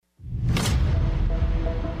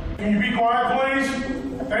Can you be quiet, please?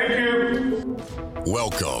 Thank you.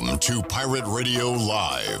 Welcome to Pirate Radio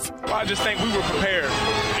Live. Well, I just think we were prepared.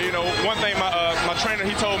 You know, one thing my trainer,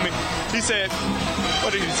 he told me, he said,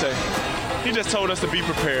 what did he say? He just told us to be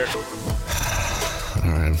prepared.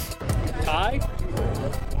 All right. Ty?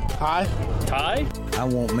 I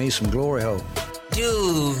want me some glory hole.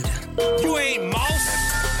 Dude, you ain't mouse.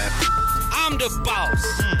 I'm the boss.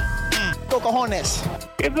 Go cojones.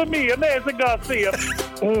 It's me, Nancy Garcia.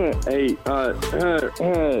 Hey, I'm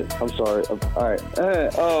sorry. All right.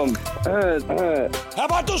 How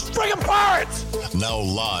about those friggin' pirates? Now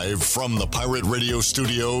live from the Pirate Radio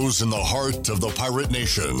studios in the heart of the Pirate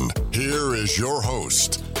Nation, here is your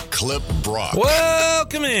host, Clip Brock.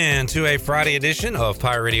 Welcome in to a Friday edition of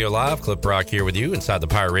Pirate Radio Live. Clip Brock here with you inside the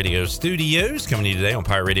Pirate Radio studios, coming to you today on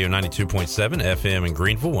Pirate Radio 92.7 FM in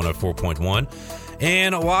Greenville, 104.1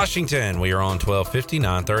 in Washington. We are on 1250,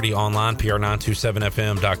 930 online,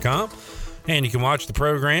 pr927fm.com. And you can watch the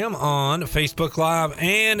program on Facebook Live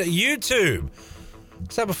and YouTube.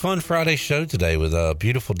 Let's have a fun Friday show today with a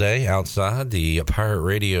beautiful day outside the Pirate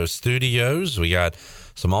Radio studios. We got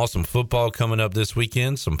some awesome football coming up this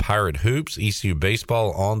weekend, some Pirate hoops, ECU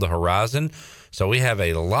baseball on the horizon. So we have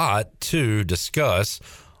a lot to discuss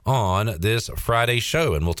on this Friday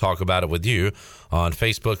show, and we'll talk about it with you on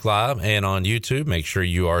Facebook Live and on YouTube. Make sure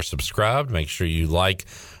you are subscribed. Make sure you like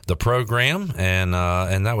the program, and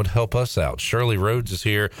that would help us out. Shirley Rhodes is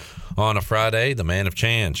here on a Friday, the man of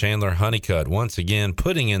Chandler Honeycutt, once again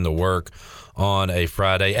putting in the work on a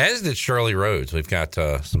Friday, as did Shirley Rhodes. We've got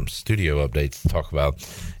some studio updates to talk about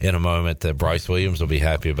in a moment that Bryce Williams will be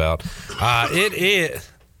happy about. It is.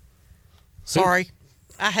 Sorry,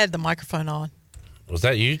 I had the microphone on. Was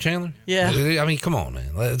that you, Chandler? Yeah. I mean, come on,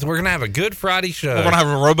 man. We're going to have a good Friday show. We're going to have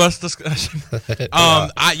a robust discussion.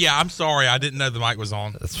 I'm sorry. I didn't know the mic was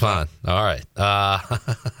on. That's fine. All right.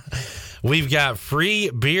 We've got Free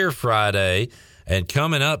Beer Friday. And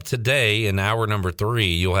coming up today in hour number 3,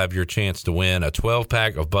 you'll have your chance to win a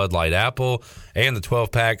 12-pack of Bud Light Apple and the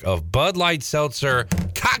 12-pack of Bud Light Seltzer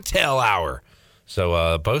Cocktail Hour.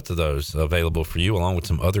 So both of those available for you, along with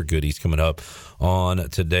some other goodies coming up on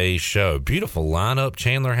today's show. Beautiful lineup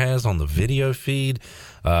Chandler has on the video feed.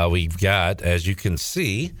 We've got, as you can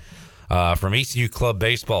see, from ECU Club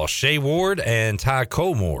Baseball, Shea Ward and Ty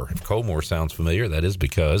Colmore. If Colmore sounds familiar, that is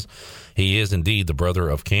because he is indeed the brother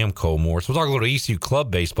of Cam Colmore. So we'll talk a little ECU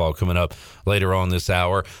Club Baseball coming up later on this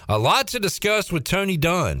hour. A lot to discuss with Tony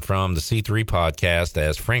Dunn from the C3 podcast,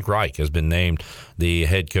 as Frank Reich has been named the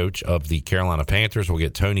head coach of the Carolina Panthers. We'll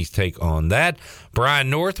get Tony's take on that. Brian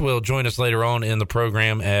North will join us later on in the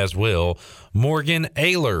program, as will Morgan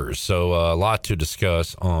Ehlers. So a lot to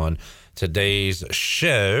discuss on today's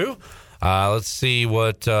show. Let's see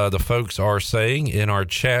what the folks are saying in our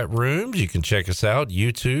chat rooms. You can check us out,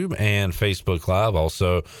 YouTube and Facebook Live,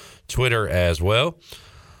 also Twitter as well.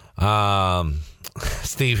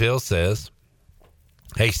 Steve Hill says,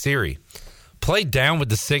 "Hey Siri, play Down with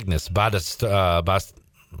the Sickness by the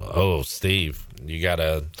Oh, Steve, you got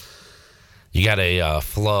a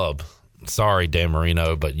flub. Sorry, Dan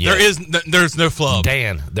Marino, but yes. There's no flub.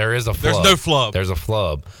 Dan, there is a flub. There's no flub. There's a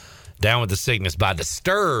flub. Down with the Sickness by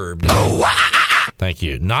Disturbed. Thank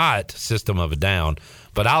you. Not System of a Down,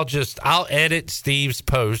 but I'll edit Steve's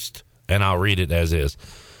post and I'll read it as is.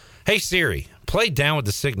 Hey Siri, play Down with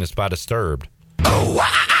the Sickness by Disturbed.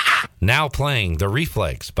 Now playing The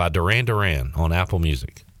Reflex by Duran Duran on Apple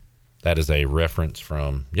Music. That is a reference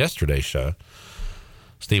from yesterday's show.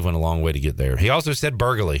 Steve went a long way to get there. He also said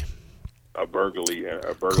burglary. A burglary.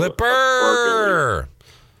 Clipper!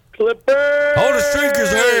 Clipper! Hold a shaker's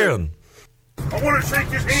hand. I want to shake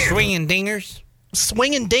his hand. Swinging dingers.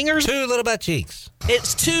 Swinging dingers? 2 little butt cheeks.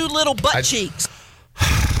 It's 2 little butt cheeks.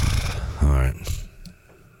 All right.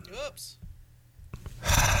 Oops.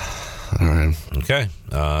 All right. Okay.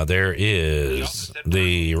 There is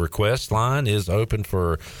the request line is open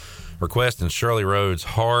for request, and Shirley Rhodes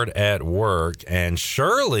hard at work. And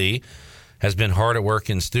Shirley has been hard at work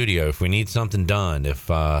in studio. If we need something done, if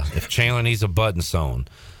Chandler needs a button sewn,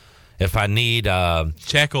 if I need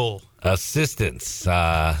assistance,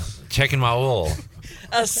 checking my oil.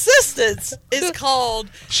 Assistance is called.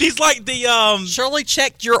 She's like the Shirley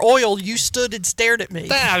checked your oil. You stood and stared at me.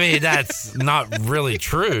 I mean, that's not really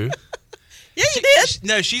true. Yeah, you did.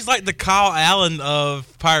 No, she's like the Kyle Allen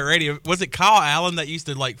of Pirate Radio. Was it Kyle Allen that used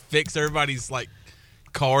to like fix everybody's like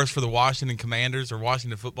cars for the Washington Commanders or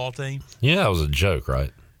Washington football team? Yeah, that was a joke, right?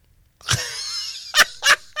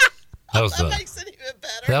 That makes it even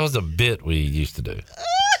better. That was a bit we used to do.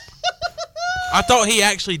 I thought he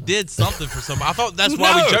actually did something for somebody. I thought that's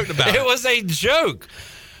why we joked about it. It was a joke.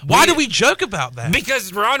 Why do we joke about that?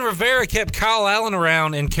 Because Ron Rivera kept Kyle Allen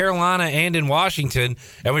around in Carolina and in Washington,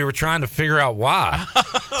 and we were trying to figure out why.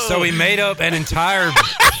 So we made up an entire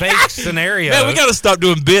fake scenario. Man, we got to stop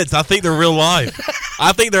doing bits. I think they're real life.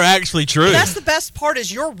 I think they're actually true. That's the best part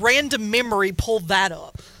is your random memory pulled that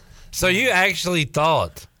up. So you actually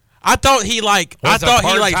thought... I thought he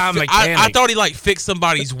mechanic. fixed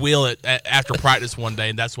somebody's wheel after practice one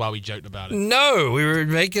day, and that's why we joked about it. No, we were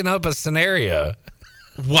making up a scenario.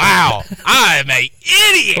 Wow, I am an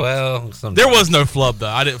idiot. Well, there was no flub though.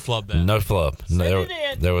 I didn't flub that. No flub.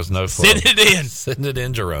 There was no flub. Send it in. Send it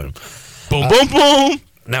in, Jerome. Boom, boom, boom.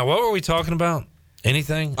 Now, what were we talking about?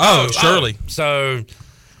 Anything? Oh, Shirley. So,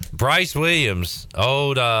 Bryce Williams,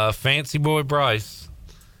 old fancy boy Bryce,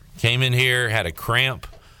 came in here, had a cramp.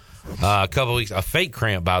 A couple weeks, a fake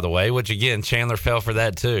cramp, by the way, which again, Chandler fell for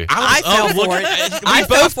that too. I fell for it. I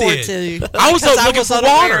fell for it too. I was looking for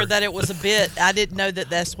water. That it was a bit. I didn't know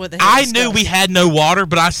that's what. I knew we had no water,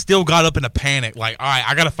 but I still got up in a panic. Like, all right,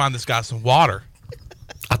 I got to find this guy some water.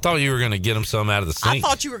 I thought you were going to get him some out of the sink. I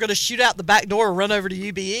thought you were going to shoot out the back door and run over to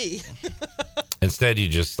UBE. Instead, you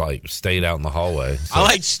just stayed out in the hallway. So.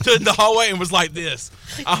 I stood in the hallway and was like this.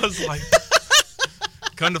 I was like,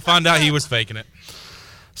 come to find out he was faking it.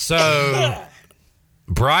 So,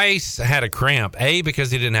 Bryce had a cramp, A, because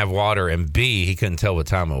he didn't have water, and B, he couldn't tell what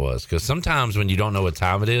time it was. Because sometimes when you don't know what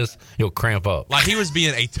time it is, you'll cramp up. Like he was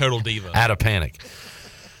being a total diva. Out of panic.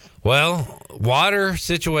 Well, water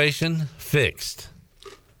situation fixed.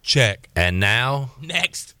 Check. And now,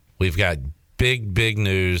 next, we've got big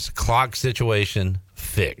news. Clock situation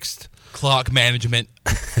fixed. Clock management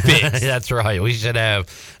fixed. That's right. We should have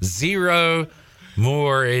zero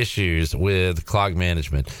more issues with clock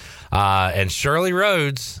management. And Shirley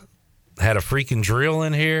Rhodes had a freaking drill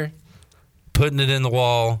in here, putting it in the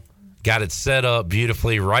wall, got it set up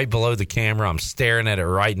beautifully right below the camera. I'm staring at it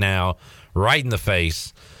right now, right in the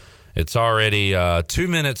face. It's already 2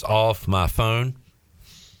 minutes off my phone.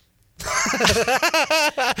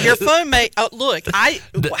 Your phone mate. Oh, look,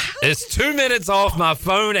 it's 2 minutes off my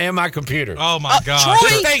phone and my computer. Oh my God, Troy,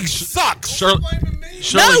 this thing sucks. Shirley,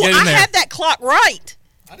 no, get in there. I had that clock right,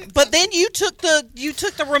 but then you took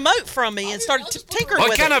the remote from me and started tinkering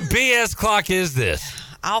with it. What kind of BS clock is this?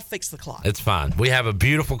 I'll fix the clock. It's fine. We have a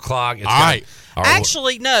beautiful clock. It's all right.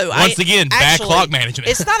 Actually, no. Once again, bad clock management.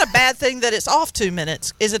 It's not a bad thing that it's off 2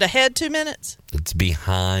 minutes. Is it ahead 2 minutes? It's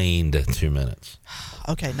behind 2 minutes.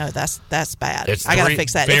 Okay, no, that's bad. It's I got to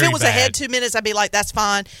fix that. If it was bad. ahead 2 minutes, I'd be like, that's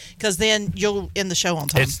fine, because then you'll end the show on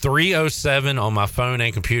time. It's 3:07 on my phone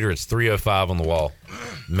and computer. It's 3:05 on the wall.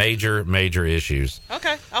 Major issues.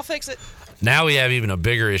 Okay, I'll fix it. Now we have even a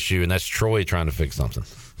bigger issue, and that's Troy trying to fix something.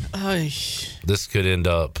 This could end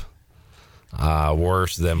up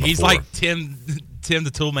worse than before. He's like Tim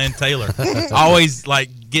the Toolman Taylor. Always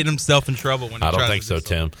getting himself in trouble when he I don't tries think to so, do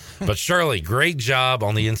something. Tim. But Shirley, great job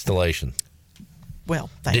on the installation.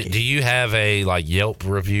 Well, thank you. Do you have a Yelp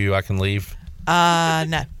review I can leave?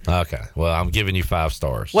 No. Okay. Well, I'm giving you 5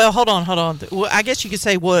 stars. Well, hold on. Well, I guess you could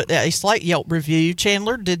say a slight Yelp review.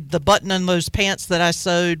 Chandler, did the button on those pants that I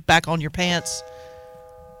sewed back on your pants,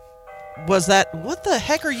 was that, what the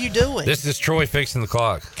heck are you doing? This is Troy fixing the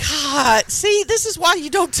clock. God, see, this is why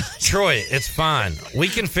you don't touch. Troy, it's fine. We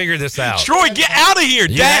can figure this out. Troy, get out of here.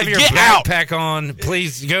 You Dad, have your get out. backpack on.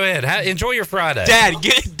 Please go ahead. Enjoy your Friday. Dad,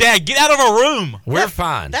 get out of our room. We're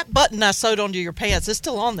fine. That button I sewed onto your pants is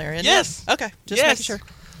still on there, isn't Yes. it? Okay, just making sure.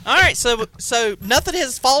 All right, so nothing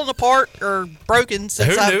has fallen apart or broken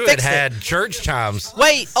since I Who knew fixed it had church chimes?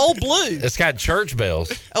 Wait, Old Blue. It's got church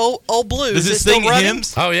bells. Old Blue. Does is it still sing running?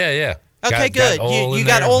 hymns? Oh, yeah. Okay, got good. oil You in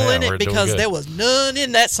got there. oil Yeah, in it we're doing because good. there was none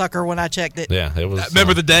in that sucker when I checked it. Yeah, it was.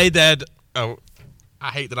 Remember the day that? Oh,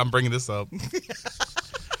 I hate that I'm bringing this up. You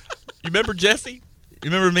remember Jesse? You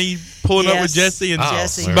remember me pulling up with Jesse and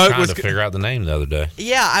Jesse. We were Smoke trying was to figure out the name the other day.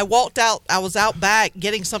 Yeah, I walked out. I was out back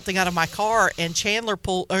getting something out of my car, and Chandler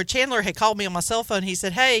had called me on my cell phone. He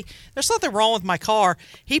said, "Hey, there's something wrong with my car."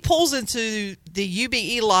 He pulls into the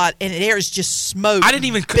UBE lot, and there is just smoke. I didn't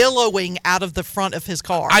even billowing out of the front of his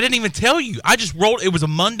car. I didn't even tell you. I just rolled. It was a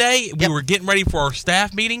Monday. We Yep. were getting ready for our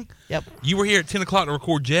staff meeting. Yep. You were here at 10 o'clock to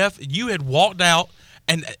record Jeff. You had walked out,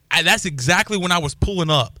 and that's exactly when I was pulling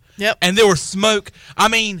up. Yep. And there was smoke. I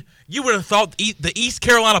mean, you would have thought the East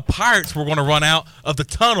Carolina Pirates were going to run out of the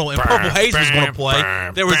tunnel and Purple Haze was going to play.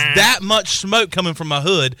 There was that much smoke coming from my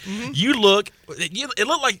hood. Mm-hmm. It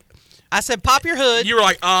looked like. I said, "Pop your hood." You were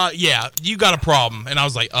like, yeah, you got a problem. And I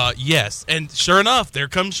was like, yes. And sure enough, there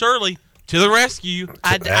comes Shirley to the rescue.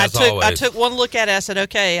 I always. took one look at it. I said,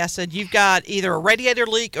 "Okay." I said, "You've got either a radiator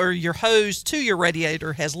leak or your hose to your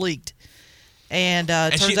radiator has leaked." And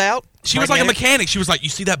turns out she was like a mechanic. She was like, "You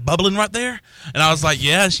see that bubbling right there?" And I was like,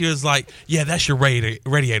 "Yeah." She was like, "Yeah, that's your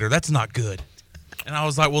radiator. That's not good." And I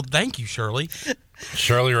was like, "Well, thank you, Shirley."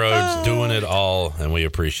 Shirley Rhodes doing it all, and we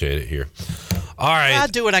appreciate it here. All right. I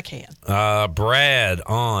do what I can. Brad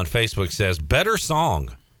on Facebook says, better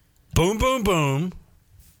song. Boom, boom, boom.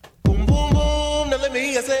 Boom, boom, boom. Now let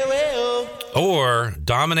me say, well. Or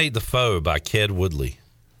Dominate the Foe by Ked Woodley.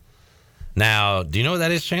 Now, do you know what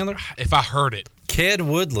that is, Chandler? If I heard it. Ked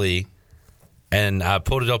Woodley, and I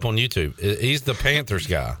pulled it up on YouTube. He's the Panthers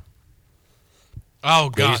guy. Oh,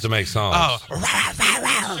 God. He used to make songs. Oh.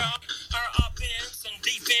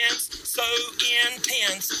 So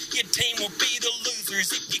intense, your team will be the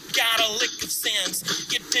losers if you got a lick of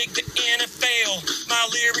sense. You dig the NFL, my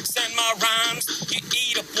lyrics and my rhymes. You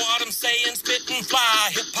eat up what I'm saying, spit and fly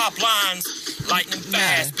hip-hop lines. Lightning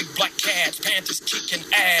fast, big black cats, Panthers kicking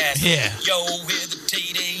ass. Yeah. Yo, with a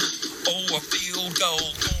TD or a field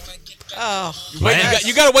goal. Oh, wait,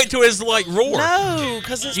 you got to wait till it's like roar. No,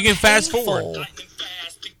 because it's you can fast painful. forward.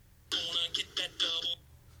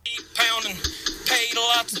 Pounding, paid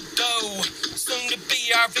lots of dough. Soon to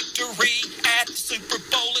be our victory at the Super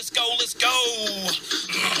Bowl. Let's go, let's go.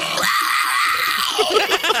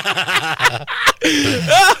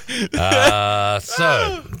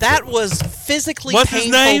 So that was physically What's his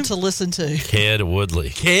painful name? to listen to. Ked Woodley.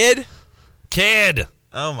 Kid? Ked.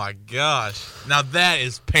 Oh, my gosh. Now, that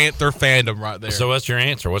is Panther fandom right there. So what's your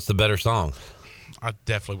answer? What's the better song? I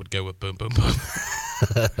definitely would go with Boom, Boom, Boom.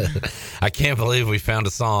 I can't believe we found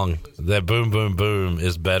a song that Boom, Boom, Boom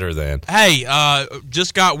is better than. Hey,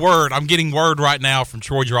 just got word. I'm getting word right now from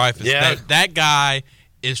Troy Dreyfus. Yeah. That guy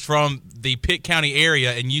is from the Pitt County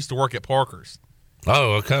area and used to work at Parker's.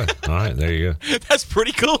 Oh, okay. All right, there you go. That's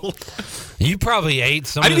pretty cool. You probably ate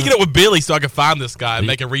some. I need to get up with Billy so I can find this guy and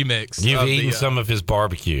make a remix. You've eaten some of his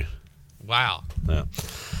barbecue. Wow. Yeah.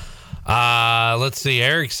 Let's see.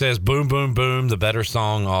 Eric says Boom, Boom, Boom, the better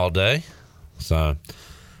song all day. So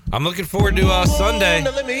I'm looking forward to Sunday.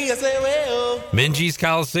 Minji's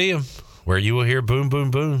Coliseum, where you will hear Boom,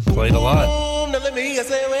 Boom, Boom played a lot.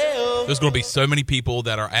 There's going to be so many people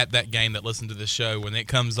that are at that game that listen to this show. When it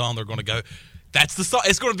comes on, they're going to go, that's the song.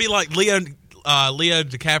 It's going to be like Leo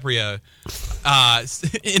DiCaprio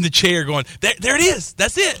in the chair going, there it is.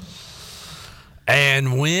 That's it.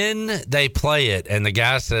 And when they play it and the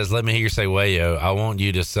guy says, let me hear you say Wayo, I want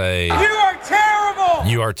you to say, You are terrible.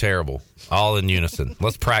 You are terrible. All in unison.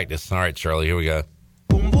 Let's practice. All right, Shirley, here we go.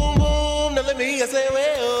 Boom, boom, boom. Now let me say,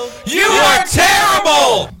 well. You are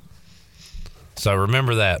terrible. So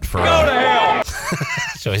remember that for Go to hell.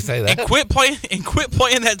 Shall we say that? And quit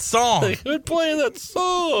playing that song. Quit playing that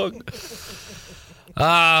song.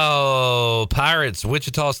 Oh, Pirates,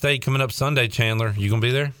 Wichita State coming up Sunday, Chandler. You gonna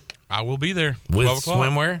be there? I will be there. With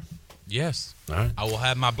swimwear? Yes. All right. I will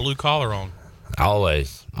have my blue collar on.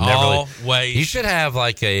 Always. Always. You should have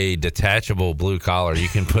like a detachable blue collar you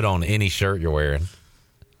can put on any shirt you're wearing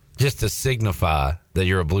just to signify that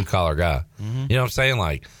you're a blue collar guy. Mm-hmm. You know what I'm saying?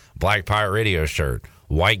 Like Black Pirate Radio shirt,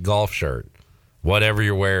 white golf shirt, whatever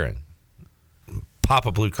you're wearing. Pop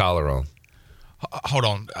a blue collar on. Hold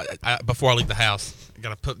on. Before I leave the house, I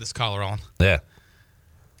got to put this collar on. Yeah.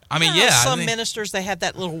 I mean, You know, yeah. some ministers, they have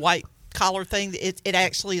that little white collar thing. It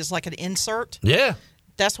actually is like an insert. Yeah.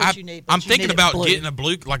 That's what you need. But I'm you thinking need it about blue. getting a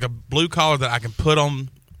blue collar that I can put on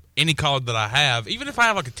any collar that I have, even if I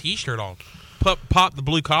have like a T-shirt on. Pop the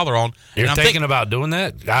blue collar on. You're and thinking about doing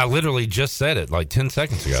that? I literally just said it like 10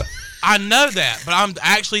 seconds ago. I know that, but I'm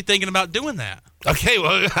actually thinking about doing that. Okay,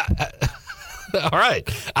 well, all right.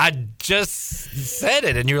 I just said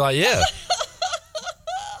it, and you're like, yeah.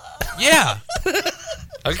 Yeah.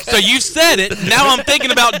 Okay. So you said it. Now I'm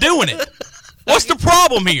thinking about doing it. What's the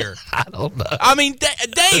problem here? I don't know. I mean,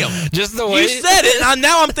 damn. Just the way you said it, and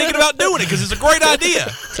now I'm thinking about doing it because it's a great idea.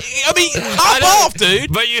 I mean, hop off,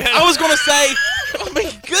 dude. But you had, I was going to say, I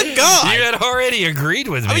mean, good God. You had already agreed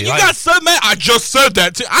with me. I mean, you got so mad. I just said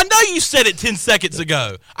that, too. I know you said it 10 seconds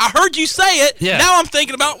ago. I heard you say it. Yeah. Now I'm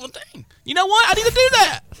thinking about, well, dang, you know what? I need to do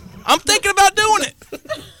that. I'm thinking about doing it.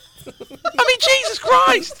 I mean, Jesus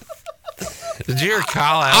Christ. Did you hear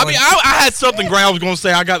Kyle Allen? I mean, I had something great. I was going to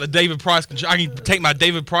say I got the David Price. I can take my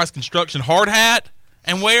David Price Construction hard hat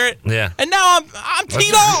and wear it. Yeah. And now I'm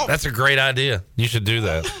teed off. That's a great idea. You should do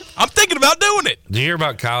that. I'm thinking about doing it. Did you hear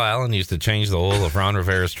about Kyle Allen used to change the oil of Ron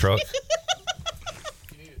Rivera's truck?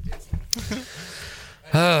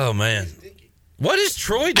 Oh, man. What is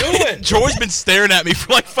Troy doing? Troy's been staring at me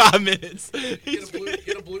for like 5 minutes.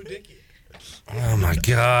 Get a blue dinky. Oh, my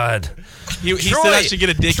God. He said I should get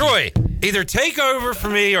a Dickie. Troy, either take over for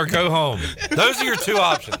me or go home. Those are your two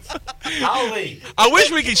options. I'll leave. I wish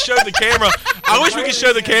we could show the camera. I'll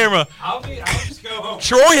just go home.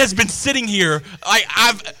 Troy has been sitting here.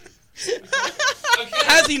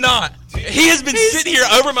 Has he not? He has been sitting here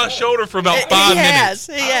over my shoulder for about 5 minutes.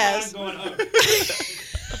 He has.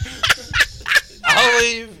 I'll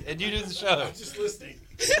leave and you do the show. I'm just listening.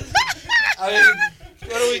 I mean,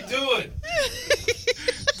 what are we doing?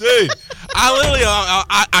 Dude, I literally,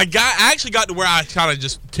 I actually got to where I kind of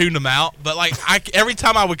just tuned him out. But every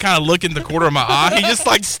time I would kind of look in the corner of my eye, he just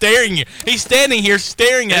staring here. He's standing here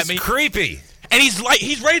staring at me. It's creepy. And he's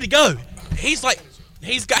ready to go. He's like,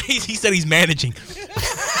 he said he's managing.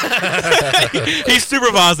 He's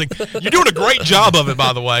supervising. You're doing a great job of it,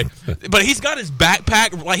 by the way. But he's got his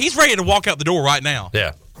backpack. He's ready to walk out the door right now.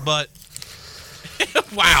 Yeah. But,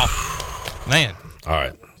 wow. Man. All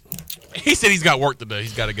right. He said he's got work to do.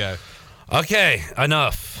 He's got to go. Okay,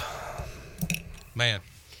 enough. Man.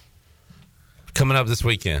 Coming up this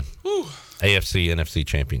weekend, Whew. AFC, NFC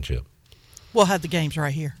Championship. We'll have the games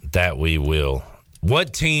right here. That we will.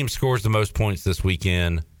 What team scores the most points this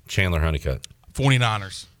weekend? Chandler Honeycutt.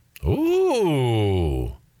 49ers.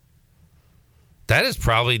 Ooh. That is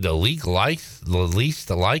probably the least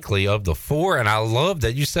likely of the four, and I love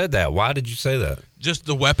that you said that. Why did you say that? Just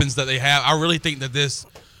the weapons that they have. I really think that this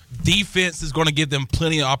defense is going to give them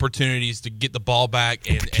plenty of opportunities to get the ball back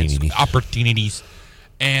and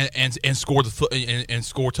score and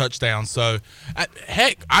score touchdowns. So,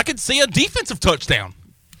 heck, I could see a defensive touchdown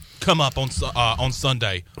come up on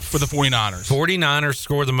Sunday for the 49ers. 49ers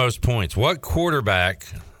score the most points. What quarterback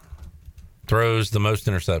throws the most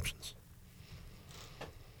interceptions?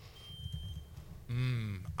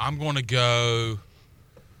 I'm going to go.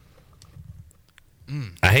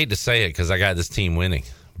 I hate to say it because I got this team winning,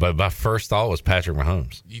 but my first thought was Patrick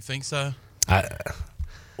Mahomes. You think so? I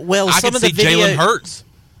can see Jalen Hurts.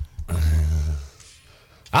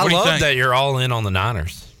 I love that you're all in on the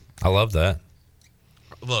Niners. I love that.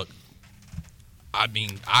 Look, I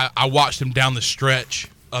mean, I watched them down the stretch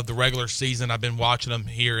of the regular season. I've been watching them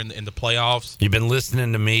here in the playoffs. You've been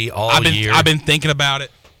listening to me all year. I've been thinking about it.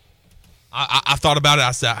 I thought about it.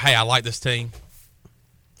 I said, hey, I like this team.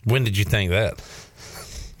 When did you think that?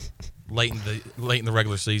 Late in the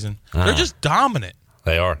regular season. They're just dominant.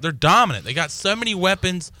 They are. They're dominant. They got so many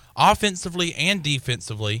weapons offensively and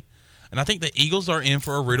defensively. And I think the Eagles are in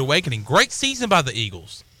for a rude awakening. Great season by the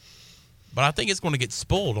Eagles. But I think it's going to get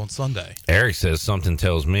spoiled on Sunday. Eric says something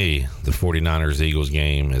tells me the 49ers-Eagles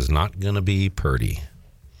game is not going to be pretty.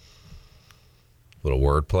 Little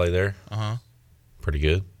wordplay there. Uh-huh. Pretty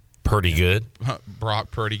good. Pretty good.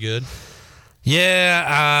 Brock, pretty good.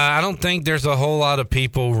 Yeah, I don't think there's a whole lot of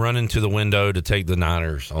people running to the window to take the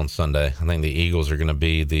Niners on Sunday. I think the Eagles are going to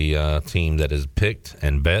be the team that is picked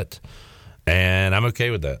and bet, and I'm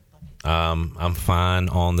okay with that. I'm fine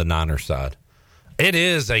on the Niners side. It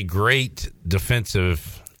is a great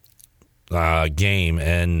defensive game,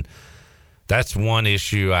 and that's one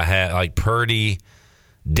issue I had. Like, Purdy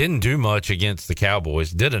didn't do much against the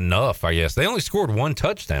Cowboys. Did enough, I guess. They only scored one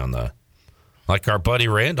touchdown, though. Like our buddy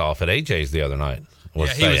Randolph at AJ's the other night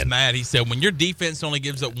was saying. He was mad. He said, when your defense only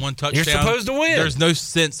gives up one touchdown, you're supposed to win. There's no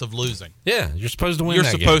sense of losing. Yeah, you're supposed to win You're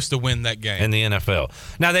supposed to win that game. In the NFL.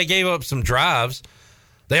 Now, they gave up some drives.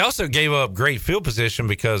 They also gave up great field position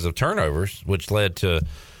because of turnovers, which led to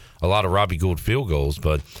a lot of Robbie Gould field goals.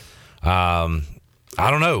 But I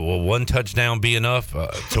don't know. Will one touchdown be enough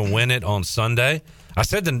to win it on Sunday? I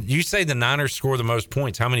said you say the Niners score the most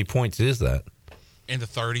points. How many points is that? In the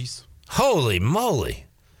 30s. Holy moly.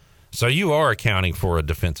 So you are accounting for a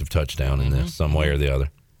defensive touchdown in this some way or the other.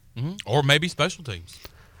 Mm-hmm. Or maybe special teams.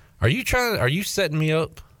 Are you setting me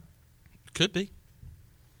up? Could be.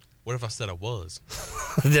 What if I said I was?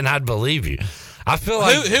 Then I'd believe you. I feel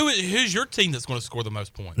like who's your team that's going to score the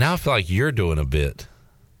most points? Now I feel like you're doing a bit.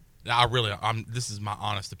 This is my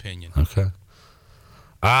honest opinion. Okay.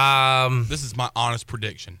 This is my honest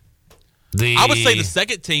prediction. I would say the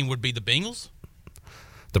second team would be the Bengals.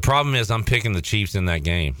 The problem is I'm picking the Chiefs in that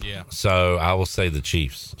game. Yeah. So I will say the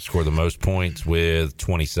Chiefs score the most points with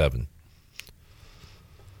 27.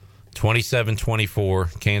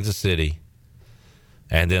 27-24, Kansas City.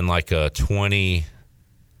 And then like a 20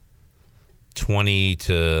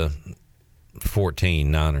 to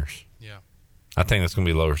 14 Niners. Yeah. I think that's going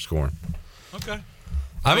to be lower scoring. Okay.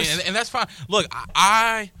 I mean, and that's fine. Look,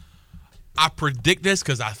 I predict this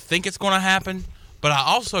because I think it's going to happen, but I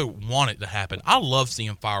also want it to happen. I love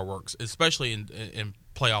seeing fireworks, especially in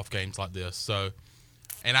playoff games like this. So,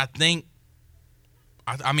 and I think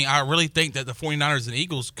I mean, I really think that the 49ers and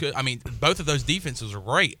Eagles could. I mean, both of those defenses are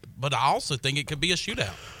great, but I also think it could be a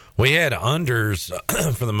shootout. We had unders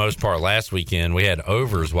for the most part last weekend. We had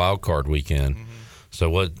overs wild card weekend. Mm-hmm. So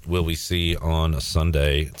what will we see on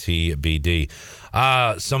Sunday? TBD.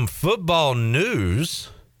 Some football news,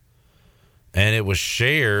 and it was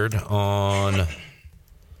shared on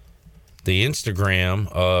the Instagram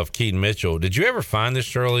of Keaton Mitchell. Did you ever find this,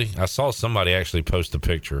 Shirley? I saw somebody actually post a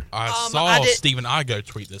picture. I saw Stephen Igo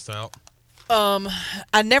tweet this out.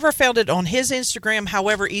 I never found it on his Instagram.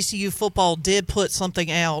 However, ECU football did put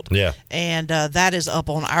something out. Yeah. And that is up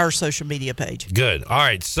on our social media page. Good. All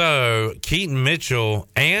right. So Keaton Mitchell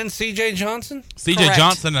and C.J. Johnson? C.J.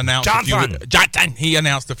 Johnson announced he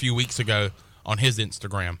announced a few weeks ago on his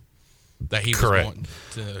Instagram that he was going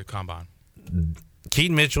to the Combine.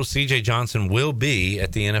 Keaton Mitchell, C.J. Johnson will be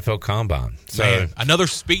at the NFL Combine. So man, another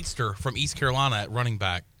speedster from East Carolina at running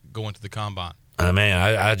back going to the Combine.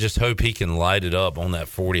 I just hope he can light it up on that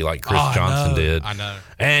 40 like Chris Johnson did. I know.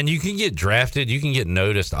 And you can get drafted. You can get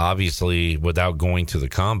noticed, obviously, without going to the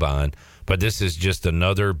Combine. But this is just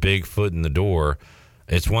another big foot in the door.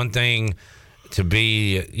 It's one thing to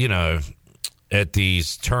be, at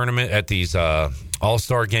these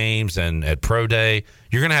All-Star games and at Pro Day.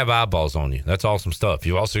 You're going to have eyeballs on you. That's awesome stuff.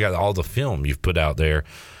 You've also got all the film you've put out there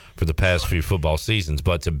for the past few football seasons.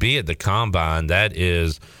 But to be at the Combine, that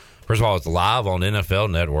is... First of all, it's live on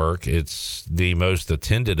NFL Network. It's the most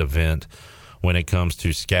attended event when it comes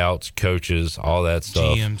to scouts, coaches, all that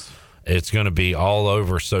stuff. GMs. It's going to be all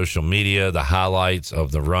over social media, the highlights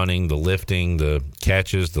of the running, the lifting, the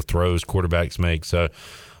catches, the throws quarterbacks make. So,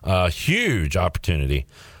 huge opportunity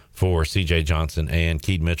for C.J. Johnson and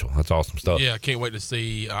Keaton Mitchell. That's awesome stuff. Yeah, I can't wait to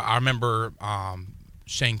see. I remember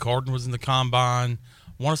Shane Carden was in the Combine.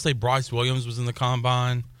 I want to say Bryce Williams was in the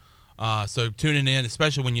Combine. So tuning in,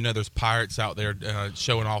 especially when there's Pirates out there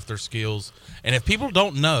showing off their skills. And if people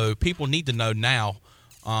don't know, people need to know now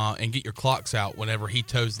and get your clocks out whenever he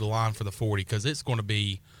toes the line for the 40 because it's going to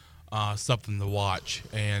be something to watch.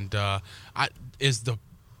 And is the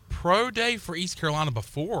Pro Day for East Carolina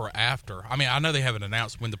before or after? I mean, I know they haven't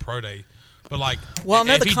announced when the Pro Day, but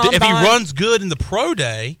if he runs good in the Pro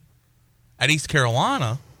Day at East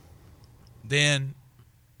Carolina, then –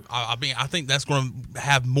 I think that's going to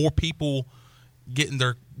have more people getting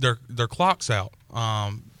their clocks out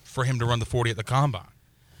for him to run the 40 at the Combine.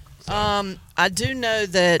 So. I do know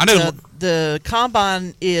that the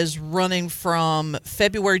Combine is running from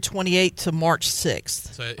February 28th to March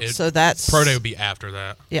 6th. So that's Pro Day would be after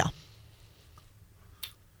that. Yeah.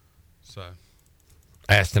 So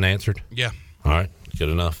asked and answered. Yeah. All right. Good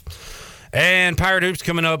enough. And Pirate Hoops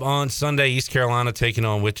coming up on Sunday. East Carolina taking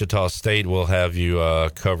on Wichita State. We'll have you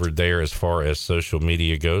covered there as far as social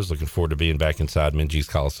media goes. Looking forward to being back inside Minji's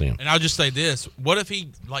Coliseum. And I'll just say this. What if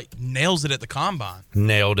he nails it at the Combine?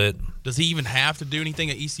 Nailed it. Does he even have to do anything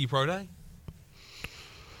at ECU Pro Day?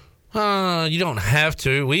 You don't have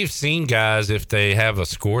to. We've seen guys, if they have a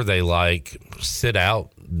score they like, sit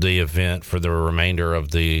out the event for the remainder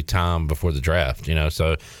of the time before the draft.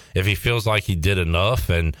 So if he feels like he did enough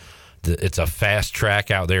and it's a fast track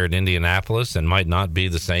out there at Indianapolis and might not be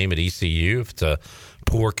the same at ECU. If it's a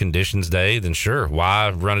poor conditions day, then sure, why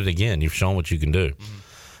run it again? You've shown what you can do. Mm-hmm.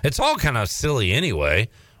 It's all kind of silly anyway.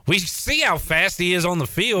 We see how fast he is on the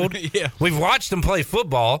field. Yeah. We've watched him play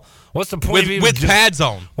football. What's the point with pads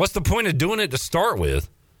on? What's the point of doing it to start with,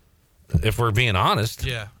 if we're being honest?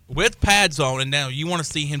 Yeah. With pads on, and now you want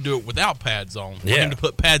to see him do it without pads on. For him to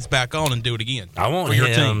put pads back on and do it again. I want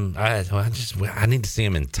him. I need to see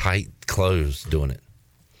him in tight clothes doing it.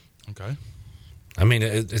 Okay. I mean,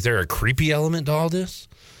 is there a creepy element to all this?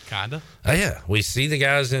 Kinda. Yeah, we see the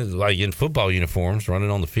guys in football uniforms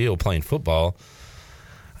running on the field playing football.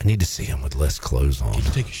 I need to see him with less clothes on. You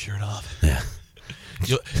can take your shirt off. Yeah.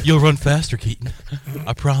 You'll run faster, Keaton.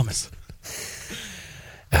 I promise.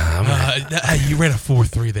 You ran a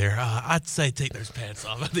 4.3 there. I'd say take those pants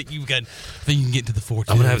off. I think you can get into the 4.2.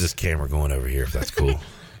 I'm gonna have this camera going over here if that's cool.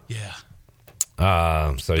 Yeah.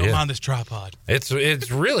 Don't mind this tripod. It's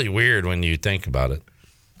really weird when you think about it,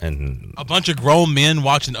 and a bunch of grown men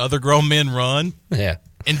watching other grown men run. Yeah.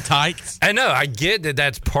 In tights. I know. I get that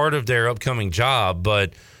that's part of their upcoming job,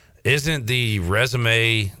 but isn't the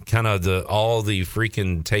resume kind of all the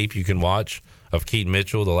freaking tape you can watch of Keaton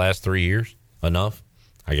Mitchell the last 3 years enough?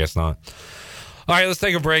 I guess not. All right, let's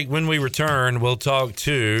take a break. When we return, we'll talk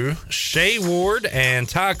to Shay Ward and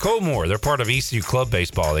Ty Colmore. They're part of ECU Club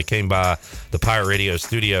Baseball. They came by the Pirate Radio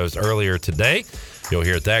studios earlier today. You'll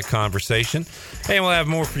hear that conversation. And we'll have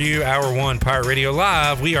more for you. Hour 1 Pirate Radio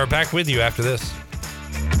Live. We are back with you after this.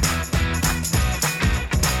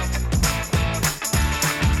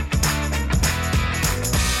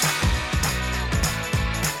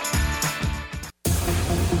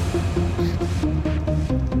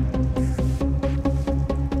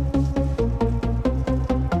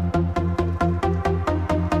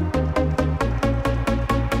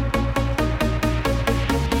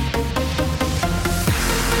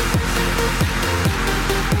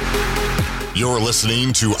 You're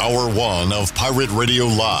listening to Hour 1 of Pirate Radio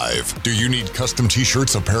Live. Do you need custom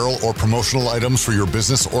t-shirts, apparel, or promotional items for your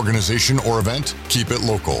business, organization, or event? Keep it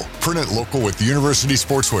local. Print it local with University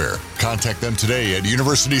Sportswear. Contact them today at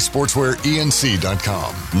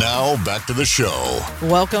universitysportswearenc.com. Now, back to the show.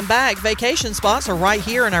 Welcome back. Vacation spots are right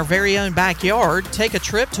here in our very own backyard. Take a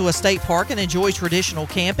trip to a state park and enjoy traditional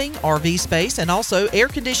camping, RV space, and also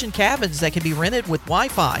air-conditioned cabins that can be rented with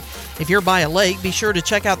Wi-Fi. If you're by a lake, be sure to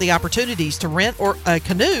check out the opportunities to rent or a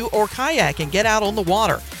canoe or kayak and get out on the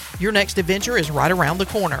water. Your next adventure is right around the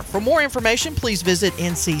corner. For more information, please visit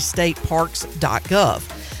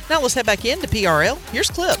ncstateparks.gov. Now let's head back into PRL. Here's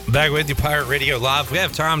Clip. Back with you, Pirate Radio Live. We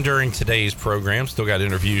have time during today's program. Still got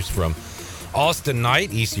interviews from Austin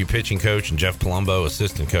Knight, ECU pitching coach, and Jeff Palumbo,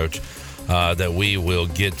 assistant coach, that we will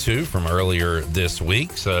get to from earlier this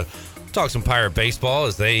week. So talk some Pirate baseball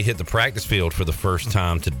as they hit the practice field for the first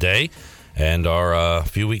time today and are a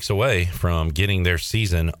few weeks away from getting their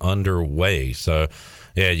season underway. So,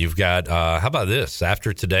 yeah, you've got, how about this?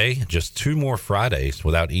 After today, just 2 more Fridays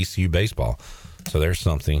without ECU baseball. So there's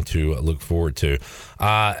something to look forward to.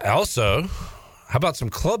 Also, how about some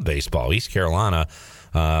club baseball? East Carolina,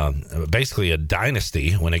 basically a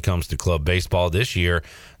dynasty when it comes to club baseball. This year,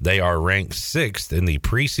 they are ranked 6th in the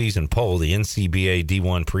preseason poll, the NCBA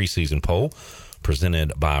D1 preseason poll,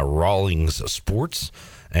 presented by Rawlings Sports.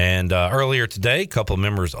 And earlier today, a couple of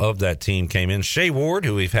members of that team came in. Shay Ward,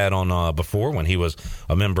 who we've had on before when he was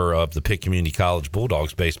a member of the Pitt Community College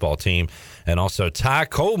Bulldogs baseball team, and also Ty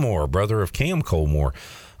Colmore, brother of Cam Colmore,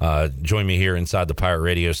 join me here inside the Pirate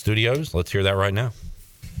Radio studios. Let's hear that right now.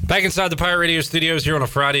 Back inside the Pirate Radio studios here on a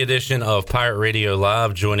Friday edition of Pirate Radio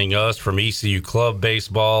Live. Joining us from ECU Club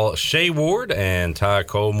Baseball, Shay Ward and Ty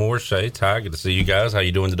Colmore. Shay, Ty, good to see you guys. How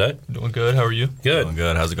you doing today? Doing good. How are you? Good. Doing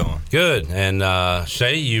good. How's it going? Good. And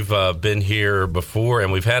Shay, you've been here before,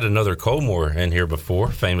 and we've had another Colmore in here before,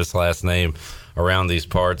 famous last name around these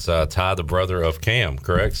parts, Ty, the brother of Cam,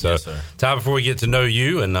 correct? So, yes, sir. Ty, before we get to know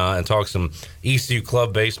you and talk some ECU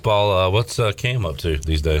Club Baseball, what's Cam up to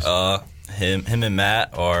these days? Him and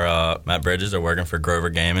Matt Bridges are working for Grover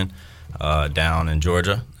Gaming down in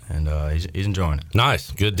Georgia, and he's enjoying it.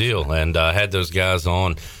 Nice, good deal. And had those guys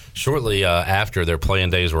on shortly after their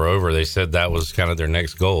playing days were over. They said that was kind of their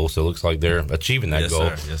next goal, so it looks like they're achieving that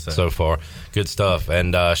goal so far. Good stuff.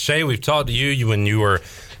 And Shay, we've talked to you when you were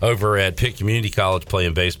over at Pitt Community College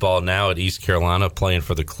playing baseball, now at East Carolina playing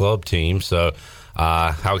for the club team. So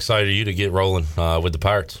how excited are you to get rolling with the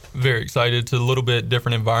Pirates? Very excited. It's a little bit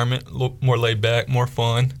different environment, a little more laid back, more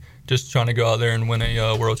fun. Just trying to go out there and win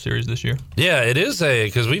a World Series this year. Yeah, it is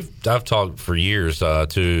because I've talked for years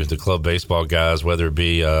to the club baseball guys, whether it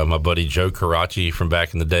be my buddy Joe Karachi from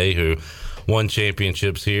back in the day who won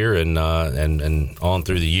championships here and on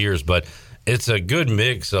through the years, but it's a good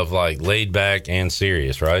mix of like laid back and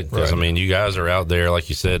serious, right? Because I mean, you guys are out there, like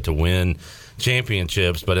you said, to win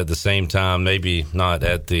championships, but at the same time, maybe not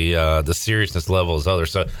at the seriousness level as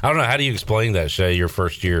others. So I don't know. How do you explain that, Shay? Your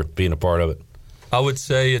first year being a part of it? I would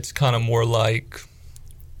say it's kind of more like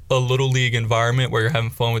a little league environment where you're having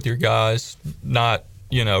fun with your guys, not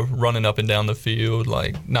running up and down the field,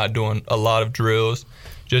 like not doing a lot of drills.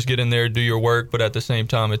 Just get in there, do your work, but at the same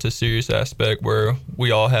time, it's a serious aspect where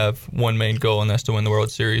we all have one main goal, and that's to win the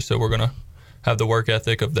World Series. So we're gonna have the work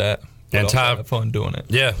ethic of that. And Ty, have fun doing it.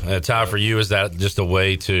 Yeah, Ty, for you, is that just a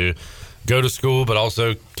way to go to school, but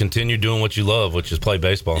also continue doing what you love, which is play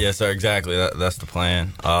baseball? Yes, sir. Exactly. That's the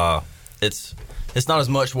plan. It's not as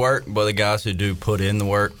much work, but the guys who do put in the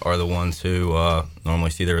work are the ones who normally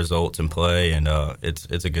see the results and play, and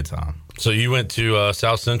it's a good time. So you went to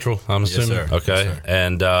South Central, I'm assuming? Yes, sir. Okay. Yes, sir.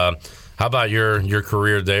 And how about your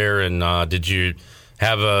career there? And did you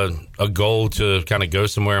have a goal to kind of go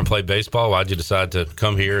somewhere and play baseball? Why'd you decide to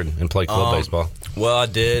come here and play club baseball? Well, I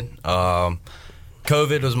did.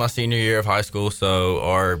 COVID was my senior year of high school, so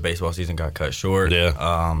our baseball season got cut short.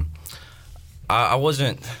 Yeah. I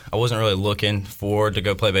wasn't really looking forward to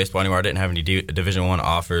go play baseball anymore. I didn't have any Division I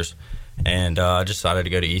offers, and I just decided to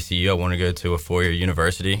go to ECU. I wanted to go to a 4-year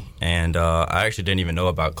university, and I actually didn't even know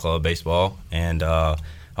about club baseball. And I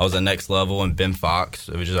was at Next Level, and Ben Fox,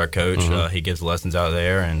 which is our coach, he gives lessons out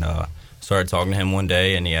there, and started talking to him one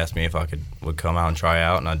day, and he asked me if I would come out and try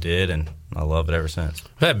out, and I did, and I love it ever since.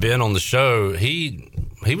 I've had Ben on the show. He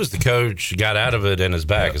was the coach, got out of it, and is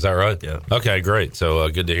back. Yep. Is that right? Yeah. Okay, great. So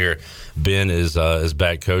good to hear Ben is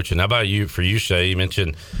back coaching. How about for you, Shay? You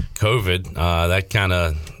mentioned COVID. That kind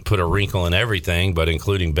of put a wrinkle in everything, but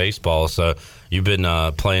including baseball. So you've been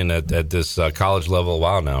playing at this college level a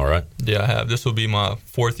while now, right? Yeah, I have. This will be my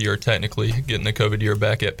 4th year technically, getting the COVID year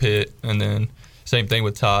back at Pitt. And then same thing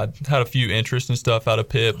with Todd. Had a few interests and stuff out of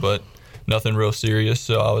Pitt, but nothing real serious.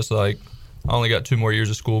 So I was like, I only got 2 more years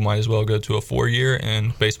of school. Might as well go to a 4-year.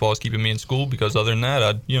 And baseball is keeping me in school because other than that,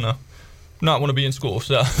 I'd not want to be in school.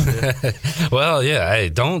 So, well, yeah. Hey,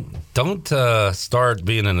 don't start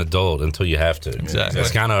being an adult until you have to. Exactly. It's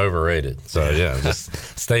kind of overrated. So yeah, just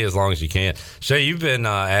stay as long as you can. Shay, you've been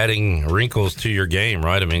adding wrinkles to your game,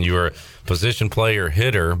 right? I mean, you were a position player,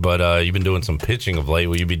 hitter, but you've been doing some pitching of late.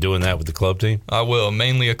 Will you be doing that with the club team? I will.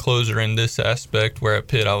 Mainly a closer in this aspect. Where at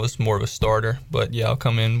Pitt, I was more of a starter. But yeah, I'll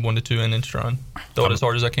come in 1 to 2 innings, try and throw it as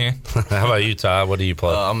hard as I can. How about you, Ty? What do you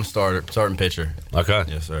play? I'm a starting pitcher. Okay.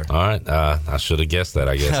 Yes, sir. All right. I should have guessed that,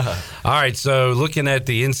 I guess. All right. So looking at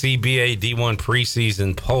the NCBA D1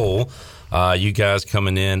 preseason poll, you guys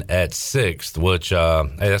coming in at 6th, which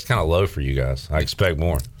hey, that's kind of low for you guys. I expect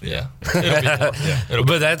more. Yeah.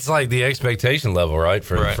 But that's like the expectation level, right?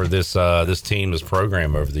 For this this team, this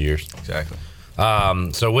program over the years. Exactly.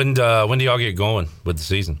 So when do y'all get going with the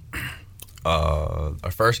season?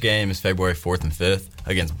 Our first game is February 4th and 5th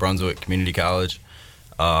against Brunswick Community College.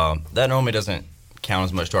 That normally doesn't count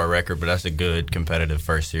as much to our record, but that's a good competitive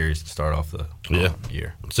first series to start off the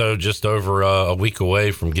year. So just over a week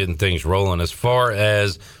away from getting things rolling. As far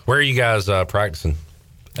as where are you guys practicing?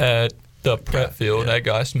 At the prep field at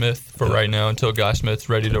Guy Smith for right now until Guy Smith's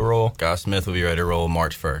ready to roll. Guy Smith will be ready to roll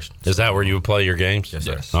March 1st. Is that where you would play your games? Yes,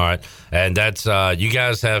 sir. Yes. All right. And that's you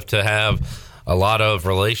guys have to have a lot of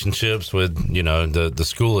relationships with, the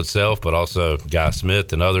school itself, but also Guy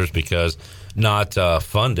Smith and others because not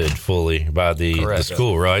funded fully by the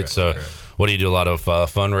school, right? Correct. What do you do? A lot of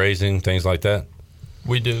fundraising, things like that?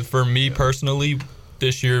 We do. For me personally,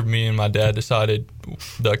 this year, me and my dad decided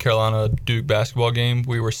the Carolina Duke basketball game,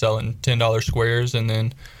 we were selling $10 squares, and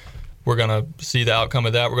then we're going to see the outcome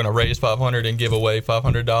of that. We're going to raise $500 and give away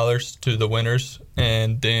 $500 to the winners.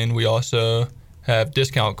 And then we also have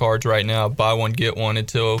discount cards right now, buy one, get one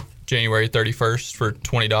until January 31st for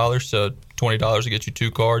 $20. So $20 will get you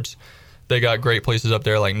 2 cards. They got great places up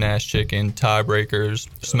there like Nash Chicken, Tiebreakers,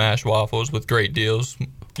 Smash Waffles with great deals.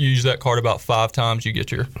 You use that card about 5 times, you get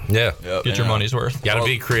your money's worth. Got to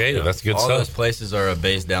be creative. That's good all stuff. All those places are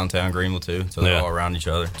based downtown Greenville too, so they're all around each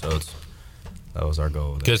other. So that was our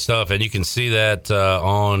goal. Good stuff, and you can see that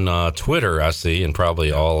on Twitter. I see, and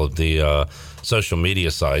probably all of the social media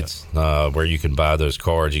sites where you can buy those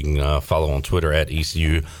cards. You can follow on Twitter at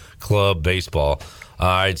ECU Club Baseball. All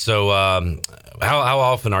right, so how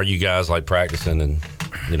often are you guys like practicing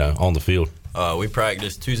and on the field? We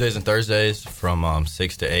practice Tuesdays and Thursdays from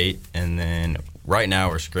 6 to 8, and then right now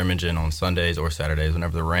we're scrimmaging on Sundays or Saturdays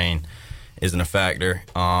whenever the rain isn't a factor.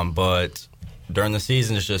 But during the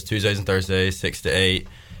season, it's just Tuesdays and Thursdays, 6 to 8,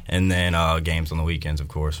 and then games on the weekends, of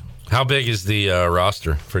course. How big is the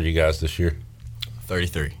roster for you guys this year?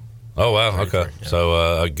 33. Oh, wow. Okay. Yeah.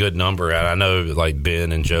 So a good number. I know like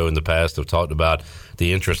Ben and Joe in the past have talked about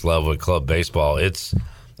the interest level at club baseball. It's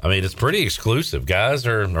pretty exclusive. Guys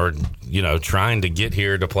are trying to get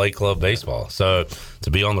here to play club baseball. So to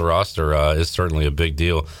be on the roster is certainly a big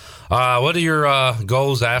deal. What are your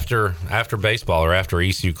goals after baseball or after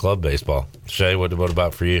ECU club baseball? Shay, what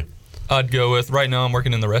about for you? I'd go with, right now I'm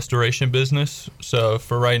working in the restoration business. So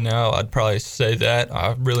for right now, I'd probably say that.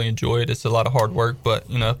 I really enjoy it. It's a lot of hard work, but,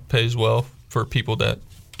 pays well for people that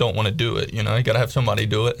don't want to do it. You got to have somebody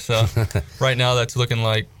do it. So right now that's looking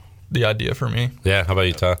like the idea for me. Yeah. How about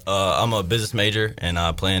you, Ty? I'm a business major, and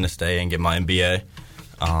I plan to stay and get my MBA.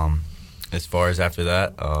 As far as after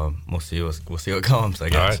that, we'll see what comes, I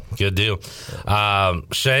guess. All right, good deal.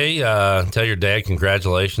 Shay, tell your dad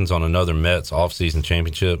congratulations on another Mets off-season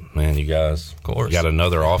championship. Man, you guys got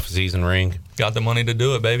another off-season ring. Got the money to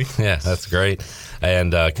do it, baby. Yeah, that's great.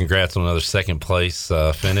 And congrats on another second-place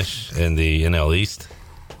finish in the NL East.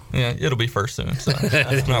 Yeah, it'll be first soon, so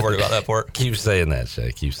I'm not worried about that part. Keep saying that,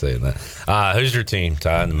 Shay. Keep saying that. Who's your team,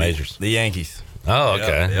 Ty, in the majors? The Yankees. Oh,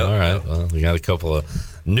 okay. All right. Well, we got a couple of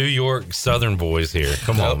New York Southern boys here.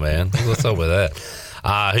 Come on, man. What's up with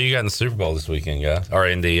that? Who you got in the Super Bowl this weekend, guys? Or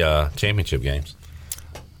in the championship games?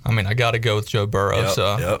 I got to go with Joe Burrow.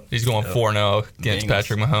 He's going 4-0 against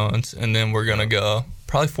Patrick Mahomes. And then we're going to go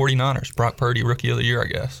probably 49ers. Brock Purdy, Rookie of the Year, I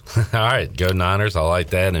guess. All right. Go Niners. I like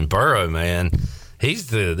that. And Burrow, man, he's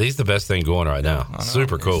the best thing going right now.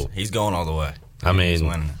 Super cool. He's going all the way. He's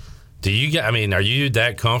winning. Are you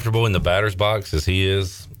that comfortable in the batter's box as he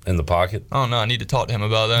is in the pocket? Oh, no, I need to talk to him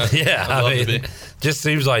about that. Yeah, I'd love to be. Just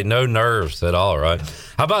seems like no nerves at all, right?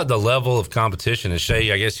 How about the level of competition? And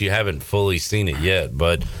Shay, I guess you haven't fully seen it yet,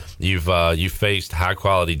 but you've faced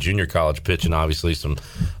high-quality junior college pitching, obviously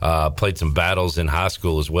played some battles in high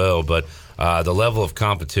school as well, but the level of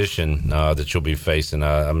competition that you'll be facing,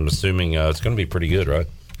 I'm assuming it's going to be pretty good, right?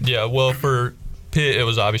 Yeah, well, Pitt, it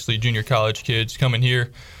was obviously junior college kids coming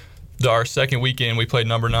here. Our second weekend, we played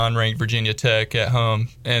number 9 ranked Virginia Tech at home,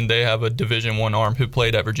 and they have a Division I arm who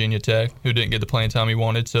played at Virginia Tech who didn't get the playing time he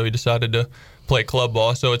wanted, so he decided to play club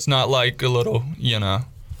ball. So it's not like a little,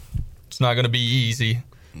 it's not going to be easy.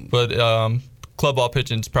 But club ball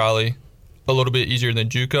pitching is probably a little bit easier than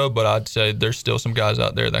JUCO, but I'd say there's still some guys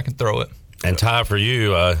out there that can throw it. And Ty, for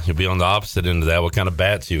you, you'll be on the opposite end of that. What kind of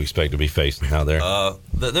bats do you expect to be facing out there?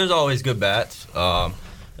 There's always good bats.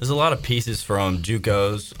 There's a lot of pieces from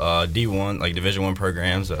JUCOs, D1, like Division I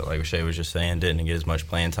programs that, like Shay was just saying, didn't get as much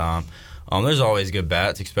playing time. There's always good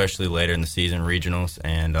bats, especially later in the season, regionals,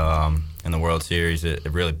 and in the World Series.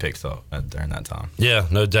 It really picks up during that time. Yeah,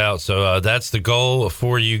 no doubt. So that's the goal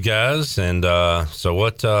for you guys. And so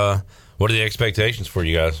what are the expectations for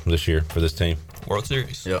you guys this year for this team? World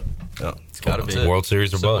Series. Yep. It's got to be. World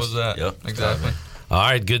Series or bust. That. Yep. Exactly. All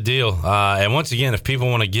right, good deal. And once again, if people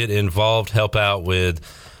want to get involved, help out with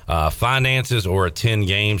finances or attend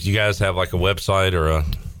games, you guys have like a website or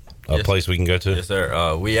a place we can go to? Yes,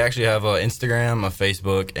 sir. We actually have an Instagram, a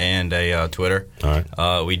Facebook, and a Twitter. All right.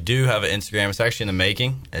 We do have an Instagram. It's actually in the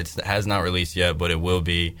making. It has not released yet, but it will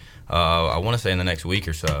be, I want to say, in the next week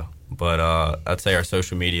or so. But I'd say our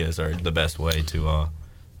social medias are the best way to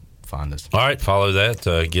find us. All right, follow that.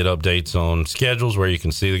 Get updates on schedules where you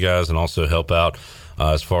can see the guys and also help out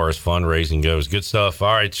as far as fundraising goes. Good stuff.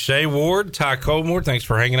 All right, Shay Ward, Ty Colmore, thanks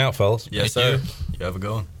for hanging out, fellas. Yes, sir. You have a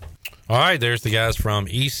good one. All right, there's the guys from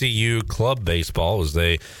ECU Club Baseball as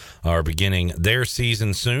they are beginning their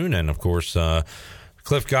season soon. And, of course,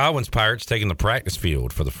 Cliff Godwin's Pirates taking the practice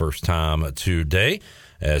field for the first time today,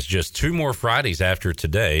 as just 2 more Fridays after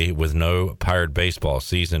today with no Pirate baseball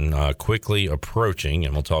season quickly approaching.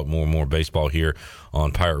 And we'll talk more and more baseball here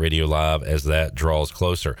on Pirate Radio Live as that draws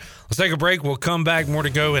closer. Let's take a break. We'll come back. More to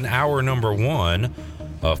go in hour number 1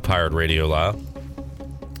 of Pirate Radio Live.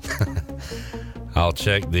 I'll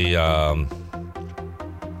check the oh,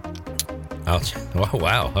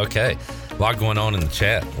 wow, okay. A lot going on in the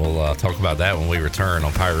chat. We'll talk about that when we return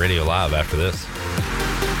on Pirate Radio Live after this.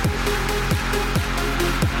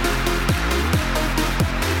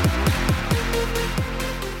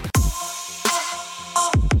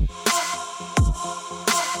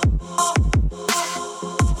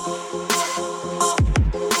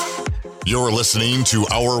 You're listening to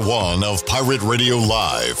Hour 1 of Pirate Radio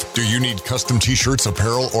Live. Do you need custom t-shirts,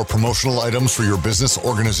 apparel, or promotional items for your business,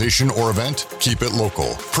 organization, or event? Keep it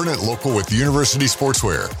local. Print it local with University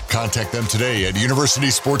Sportswear. Contact them today at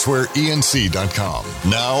universitysportswearenc.com.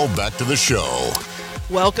 Now, back to the show.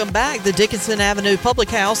 Welcome back. The Dickinson Avenue Public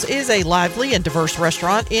House is a lively and diverse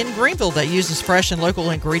restaurant in Greenville that uses fresh and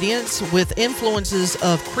local ingredients with influences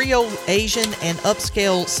of Creole, Asian, and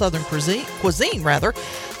upscale Southern cuisine.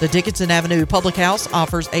 The Dickinson Avenue Public House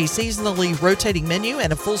offers a seasonally rotating menu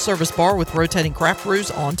and a full-service bar with rotating craft brews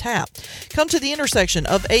on tap. Come to the intersection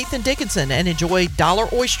of 8th and Dickinson and enjoy Dollar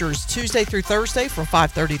Oysters Tuesday through Thursday from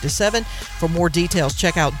 5:30 to 7. For more details,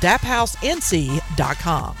 check out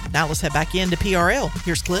daphousenc.com. Now let's head back into PRL.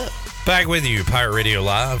 Here's Clip. Back with you, Pirate Radio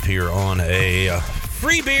Live, here on a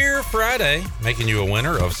Free Beer Friday, making you a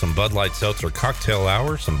winner of some Bud Light Seltzer Cocktail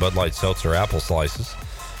Hour, some Bud Light Seltzer Apple Slices,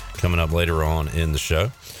 coming up later on in the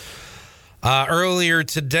show. Earlier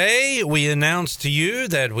today, we announced to you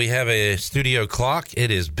that we have a studio clock. It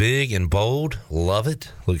is big and bold. Love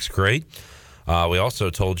it. Looks great. We also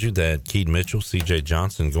told you that Keaton Mitchell, C.J.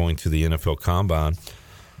 Johnson going to the NFL Combine.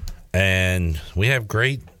 And we have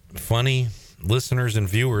great, funny listeners and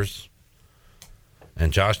viewers.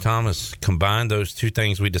 And Josh Thomas combined those two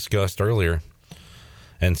things we discussed earlier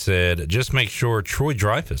and said, just make sure Troy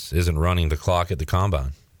Dreyfus isn't running the clock at the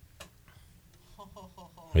Combine.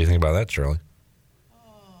 What do you think about that, Shirley?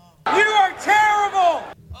 You are terrible!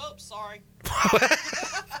 Oh, sorry.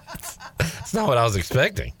 That's not what I was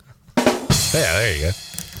expecting. Yeah, there you go.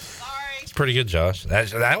 Sorry. It's pretty good, Josh.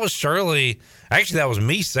 That was Shirley. Actually, that was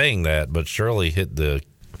me saying that, but Shirley hit the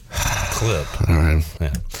clip. All right.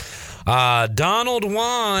 Yeah. Don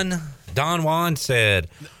Juan said,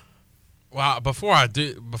 "Well, before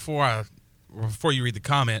you read the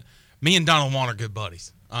comment, me and Donald Juan are good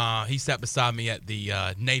buddies. He sat beside me at the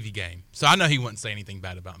Navy game, so I know he wouldn't say anything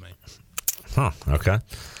bad about me." Huh, okay.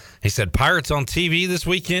 He said, Pirates on TV this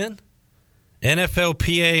weekend.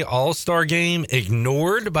 NFLPA All-Star Game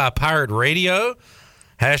ignored by Pirate Radio.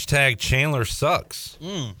 Hashtag Chandler sucks.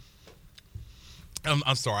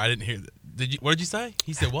 I'm sorry, I didn't hear that. What did you say?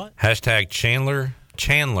 He said what? Hashtag Chandler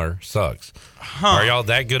sucks. Huh. Are y'all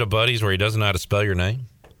that good of buddies where he doesn't know how to spell your name?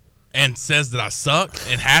 And says that I suck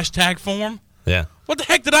in hashtag form? Yeah. What the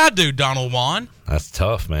heck did I do, Donald Juan? That's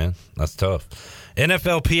tough, man. That's tough.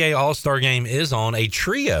 NFLPA All-Star Game is on. A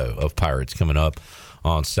trio of Pirates coming up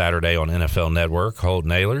on Saturday on NFL Network.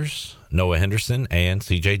 Holton Ahlers, Noah Henderson, and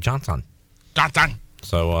C.J. Johnson.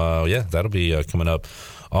 So, that'll be coming up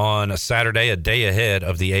on a Saturday, a day ahead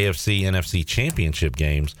of the AFC-NFC Championship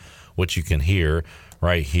games, which you can hear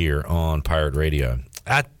right here on Pirate Radio.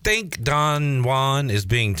 I think Don Juan is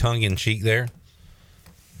being tongue-in-cheek there,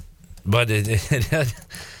 but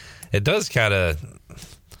it does kind of...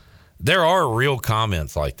 There are real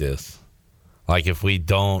comments like this. Like if we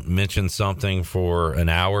don't mention something for an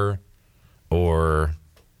hour or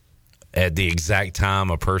at the exact time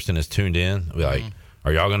a person is tuned in, we're like,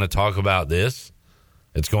 are y'all going to talk about this?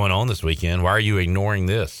 It's going on this weekend. Why are you ignoring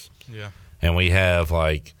this? Yeah. And we have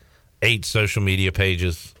like 8 social media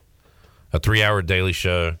pages, a 3-hour daily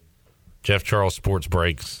show, Jeff Charles Sports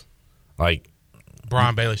Breaks, like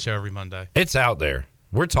Brian Bailey show every Monday. It's out there.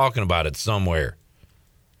 We're talking about it somewhere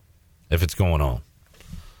if it's going on.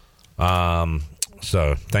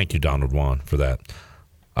 So thank you, Donald Juan, for that.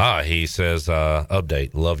 He says,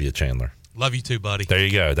 update. Love you, Chandler. Love you too, buddy. There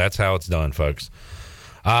you go. That's how it's done, folks.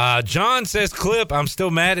 John says, Clip, I'm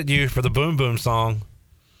still mad at you for the Boom Boom song.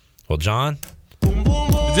 Well, John?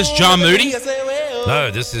 Is this John Moody?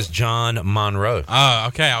 No, this is John Monroe. Oh,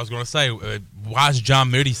 okay. I was going to say, why is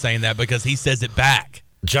John Moody saying that? Because he says it back.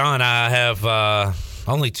 John, I have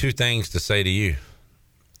only 2 things to say to you.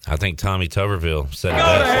 I think Tommy Tuberville said it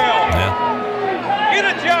best. Yeah.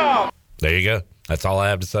 Get a job! There you go. That's all I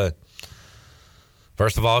have to say.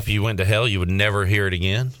 First of all, if you went to hell, you would never hear it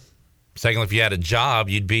again. Secondly, if you had a job,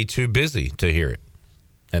 you'd be too busy to hear it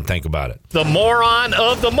and think about it. The moron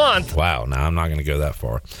of the month. Wow. Now, I'm not going to go that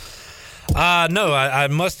far. No, I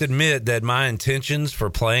must admit that my intentions for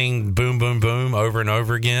playing Boom Boom Boom over and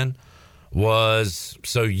over again was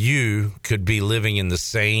so you could be living in the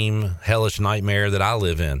same hellish nightmare that I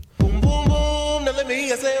live in. Boom, boom, boom. Now let me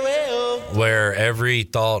hear say, well. Where every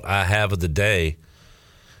thought I have of the day,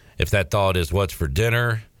 if that thought is what's for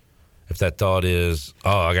dinner, if that thought is,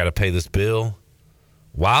 I got to pay this bill,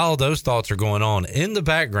 while those thoughts are going on, in the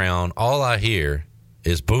background, all I hear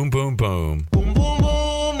is boom, boom, boom. Boom, boom,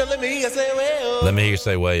 boom. Now let me hear say, well. Let me hear you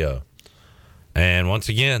say, wayo. And once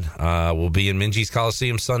again, we'll be in Minges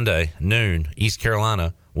Coliseum Sunday, noon, East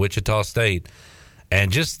Carolina, Wichita State. And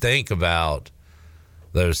just think about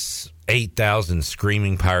those 8,000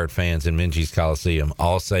 screaming Pirate fans in Minges Coliseum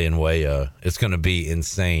all saying wayo. It's going to be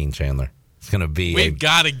insane, Chandler. It's going to be. We've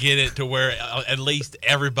got to get it to where at least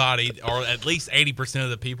everybody, or at least 80%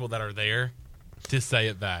 of the people that are there, to say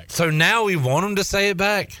it back. So now we want them to say it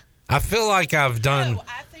back? I feel like I've done. No,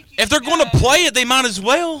 if they're going to play it, they might as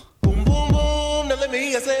well. Boom, boom, boom. Now let me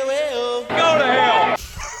hear say, well. Go to hell.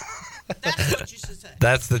 That's what you should say.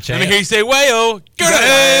 That's the chance. Let me hear you say, wayo. Go to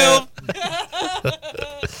hell.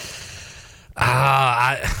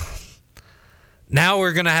 Now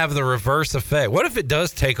we're going to have the reverse effect. What if it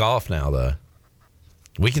does take off now, though?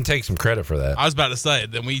 We can take some credit for that. I was about to say,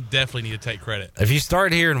 then we definitely need to take credit. If you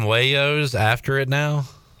start hearing wayos after it now,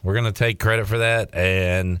 we're going to take credit for that,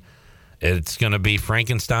 and it's going to be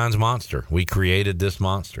Frankenstein's monster. We created this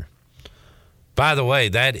monster. By the way,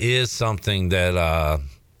 that is something that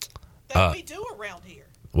we do around here.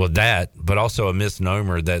 Well, that, but also a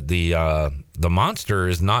misnomer that the monster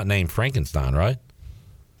is not named Frankenstein, right?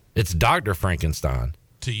 It's Dr. Frankenstein.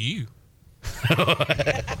 To you.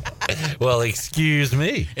 Well, excuse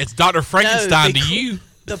me. It's Dr. Frankenstein to you.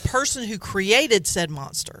 The person who created said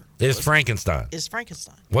monster is Frankenstein. Is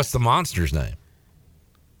Frankenstein. What's the monster's name?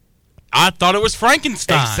 I thought it was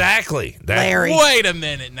Frankenstein. Exactly. Larry. Wait a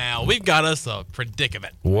minute now. We've got us a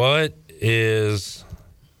predicament. What is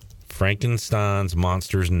Frankenstein's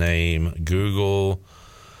monster's name? Google.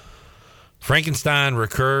 Frankenstein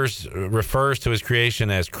refers to his creation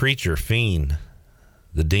as creature, fiend,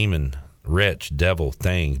 the demon, wretch, devil,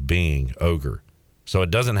 thing, being, ogre. So it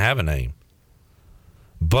doesn't have a name.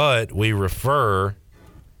 But we refer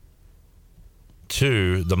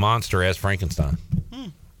to the monster as Frankenstein.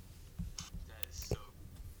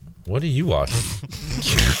 What are you watching?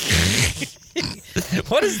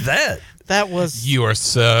 What is that? That was... You are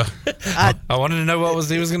so... I wanted to know what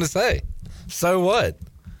he was going to say. So what?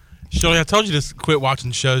 Shirley, I told you to quit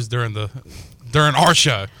watching shows during our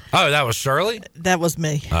show. Oh, that was Shirley? That was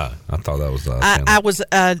me. I thought that was...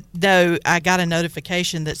 I got a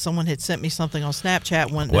notification that someone had sent me something on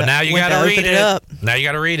Snapchat. Well, now you got to read it. Up. Now you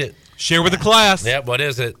got to read it. Share with the class. Yep, what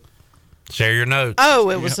is it? Share your notes.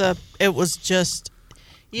 Oh, it was just...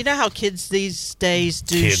 You know how kids these days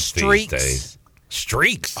do streaks?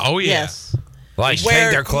 Streaks? Oh, yeah. Yes. Like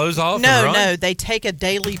take their clothes off? No, and run? no. They take a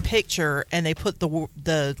daily picture and they put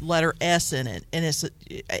the letter S in it, and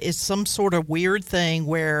it's some sort of weird thing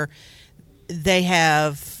where they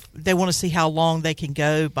want to see how long they can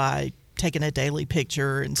go by taking a daily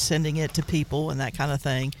picture and sending it to people and that kind of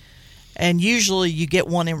thing. And usually you get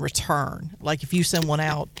one in return. Like if you send one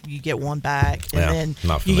out, you get one back, and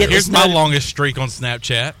then you get. Here's my longest streak on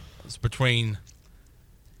Snapchat. It's between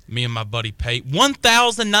me and my buddy Pate.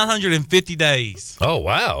 1,950 days. Oh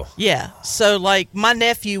wow! Yeah. So like my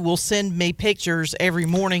nephew will send me pictures every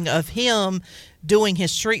morning of him doing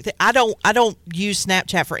his streak. I don't use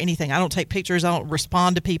Snapchat for anything. I don't take pictures. I don't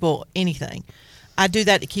respond to people. Anything. I do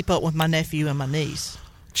that to keep up with my nephew and my niece.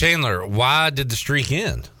 Chandler, why did the streak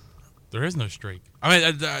end? There is no streak. I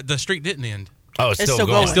mean, the streak didn't end. Oh, it's still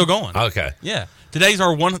going. It's still going. Okay. Yeah. Today's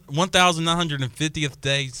our 1,950th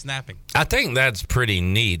day snapping. I think that's pretty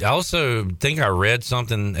neat. I also think I read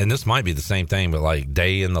something, and this might be the same thing, but like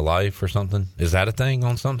day in the life or something. Is that a thing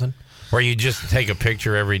on something? Where you just take a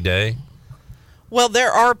picture every day? Well,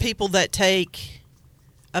 there are people that take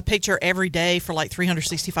a picture every day for like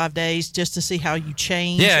 365 days just to see how you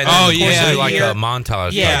change. Yeah. Like a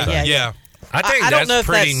montage. Yeah. I think I that's don't know if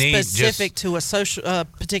pretty that's neat. specific to a social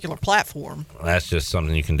particular platform. That's just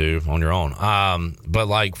something you can do on your own. But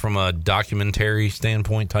like from a documentary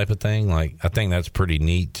standpoint type of thing, like I think that's pretty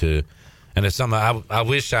neat to, and it's something I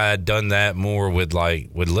wish I had done that more with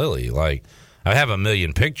Lily. Like I have a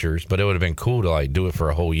million pictures, but it would have been cool to like do it for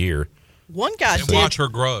a whole year. One guy and watch her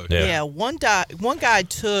grow. Yeah, one guy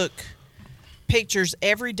took pictures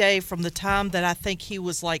every day from the time that I think he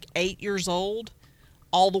was like 8 years old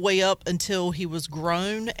all the way up until he was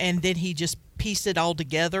grown, and then he just pieced it all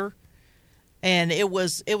together. And it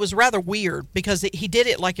was rather weird because he did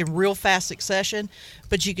it like in real fast succession,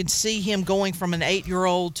 but you can see him going from an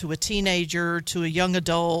 8-year-old to a teenager to a young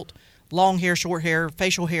adult, long hair, short hair,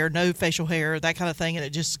 facial hair, no facial hair, that kind of thing. And it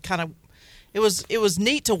just kind of it was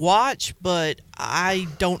neat to watch, but I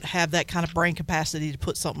don't have that kind of brain capacity to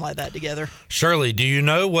put something like that together. Shirley, do you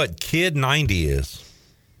know what Kid 90 is?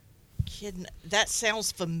 That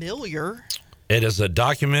sounds familiar. It is a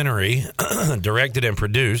documentary directed and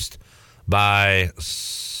produced by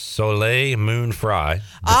Soleil Moon Frye.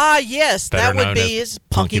 Yes, that would be his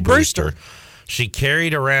Punky Brewster. She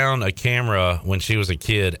carried around a camera when she was a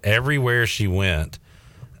kid everywhere she went,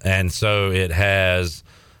 and so it has.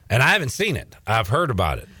 And I haven't seen it. I've heard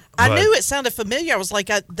about it. I knew it sounded familiar. I was like,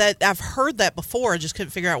 I've heard that before. I just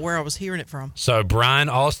couldn't figure out where I was hearing it from. So Brian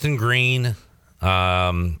Austin Green,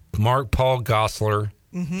 Mark Paul Gosselaar,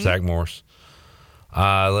 Zach Morris.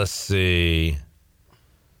 Let's see.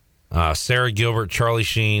 Sarah Gilbert, Charlie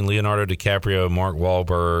Sheen, Leonardo DiCaprio, Mark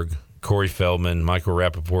Wahlberg, Corey Feldman, Michael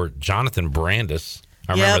Rappaport, Jonathan Brandis.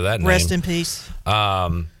 I remember that name. Rest in peace.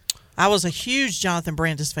 I was a huge Jonathan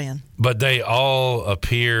Brandis fan. But they all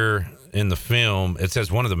appear in the film. It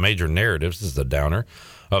says one of the major narratives, this is the downer,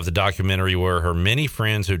 of the documentary were her many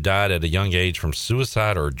friends who died at a young age from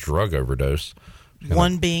suicide or drug overdose.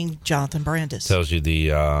 One being Jonathan Brandis. Tells you the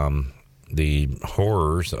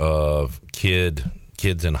horrors of kids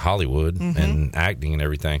in Hollywood and acting and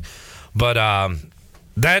everything. But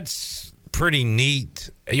that's pretty neat.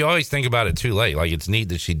 You always think about it too late. Like, it's neat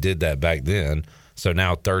that she did that back then. So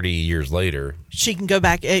now 30 years later, she can go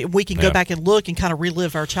back. We can go back and look and kind of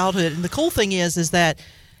relive our childhood. And the cool thing is that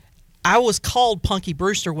I was called Punky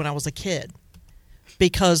Brewster when I was a kid,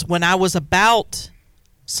 because when I was about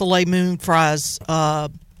Soleil Moon Frye's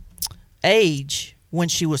age, when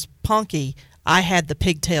she was Punky, I had the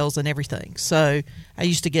pigtails and everything. So I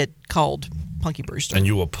used to get called Punky Brewster. And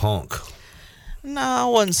you were a punk. No, I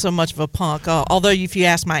wasn't so much of a punk. Although if you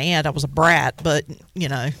ask my aunt, I was a brat, but, you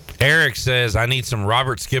know. Eric says, I need some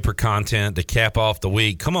Robert Skipper content to cap off the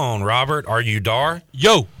week. Come on, Robert. Are you Dar?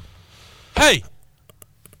 Yo. Hey.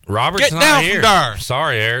 Robert's Get not down here. From Dar.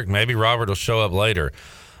 Sorry, Eric. Maybe Robert will show up later.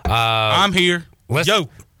 I'm here. Let's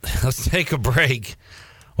take a break.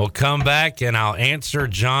 We'll come back, and I'll answer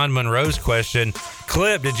John Monroe's question.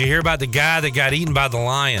 Clip, did you hear about the guy that got eaten by the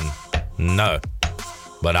lion? No.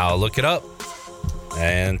 But I'll look it up.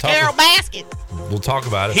 And Carol Baskin. We'll talk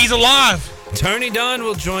about it. He's alive. Tony Dunn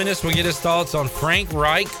will join us. We'll get his thoughts on Frank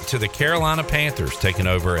Reich to the Carolina Panthers taking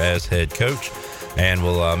over as head coach. And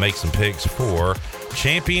we'll make some picks for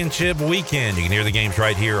championship weekend. You can hear the games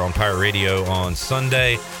right here on Pirate Radio on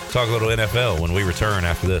Sunday. Talk a little NFL when we return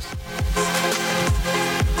after this.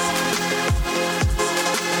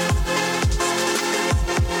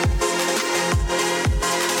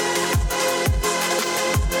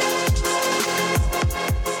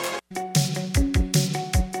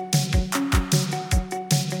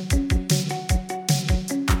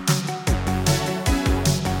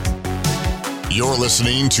 You're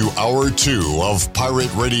listening to Hour 2 of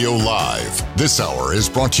Pirate Radio Live. This hour is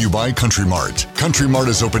brought to you by Country Mart. Country Mart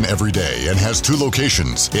is open every day and has 2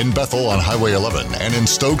 locations, in Bethel on Highway 11 and in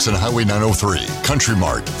Stokes on Highway 903. Country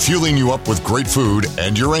Mart, fueling you up with great food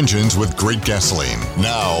and your engines with great gasoline.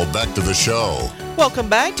 Now, back to the show. Welcome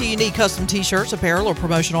back. Do you need custom T-shirts, apparel, or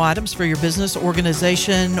promotional items for your business,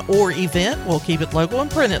 organization, or event? We'll keep it local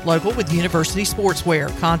and print it local with University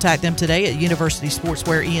Sportswear. Contact them today at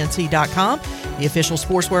universitysportswearent.com, the official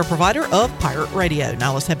sportswear provider of Pirate Radio.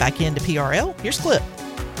 Now let's head back into PRL. Here's Clip.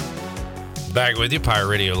 Back with you, Pirate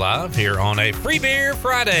Radio Live, here on a Free Beer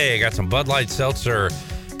Friday. Got some Bud Light Seltzer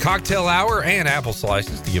cocktail hour and apple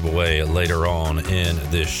slices to give away later on in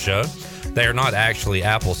this show. They are not actually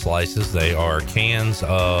apple slices. They are cans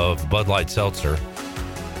of Bud Light Seltzer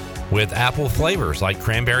with apple flavors like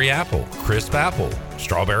cranberry apple, crisp apple,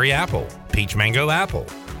 strawberry apple, peach mango apple.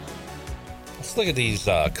 Let's look at these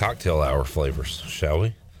cocktail hour flavors, shall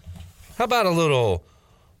we? How about a little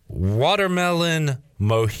watermelon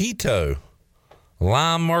mojito,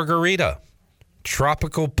 lime margarita,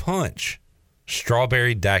 tropical punch,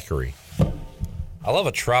 strawberry daiquiri. I love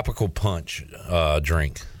a tropical punch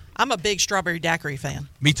drink. I'm a big strawberry daiquiri fan.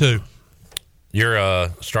 Me too. You're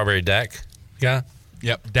a strawberry dac guy?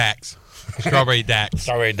 Yep, Dax. Strawberry Dax.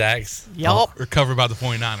 Strawberry Dax. Yup. We're covered by the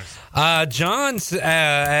 49ers. John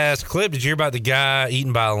asked Clip, did you hear about the guy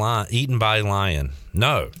eaten by a lion?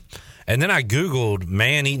 No. And then I Googled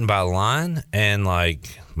man eaten by a lion, and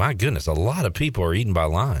like, my goodness, a lot of people are eaten by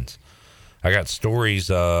lions. I got stories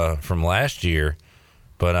from last year,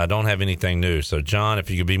 but I don't have anything new. So, John,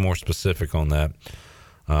 if you could be more specific on that.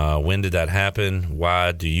 When did that happen?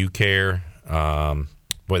 Why do you care?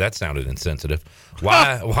 Boy, that sounded insensitive.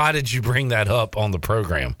 Why did you bring that up on the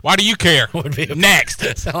program? Why do you care? Would be next.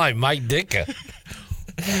 Sound like Mike Ditka.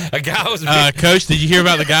 A guy was Coach, did you hear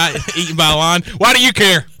about the guy eaten by a lion? Why do you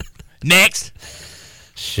care? Next.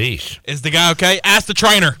 Sheesh. Is the guy okay? Ask the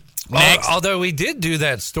trainer. Next. Although we did do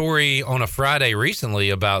that story on a Friday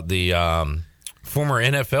recently about the former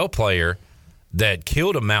NFL player that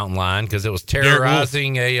killed a mountain lion because it was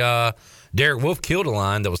terrorizing Derek Wolfe killed a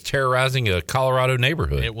lion that was terrorizing a Colorado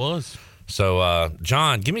neighborhood. It was. So,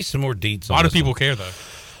 John, give me some more deets on Why do this people one. care, though?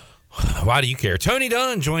 Why do you care? Tony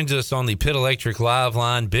Dunn joins us on the Pit Electric Live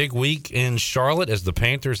line. Big week in Charlotte as the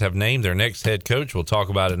Panthers have named their next head coach. We'll talk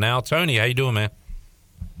about it now. Tony, how you doing, man?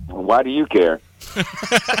 Why do you care?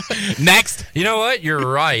 Next. You know what? You're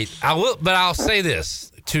right. I'll say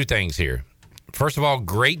this. 2 things here. First of all,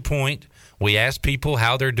 great point. We ask people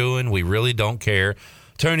how they're doing. We really don't care.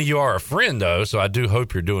 Tony, you are a friend, though, so I do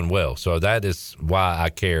hope you're doing well. So that is why I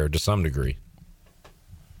care to some degree.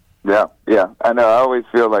 Yeah. I know. I always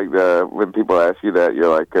feel like when people ask you that,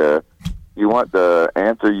 you're like, you want the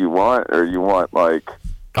answer you want, or you want, like...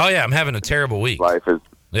 Oh, yeah, I'm having a terrible week. Life is...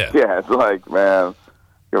 Yeah, it's like, man,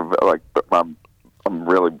 I'm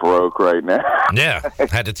really broke right now. Yeah,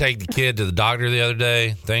 had to take the kid to the doctor the other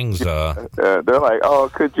day. Things, they're like, oh,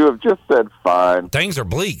 could you have just said fine? Things are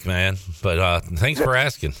bleak, man. But thanks for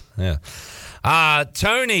asking. Yeah,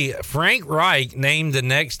 Tony, Frank Reich named the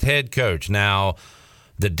next head coach. Now,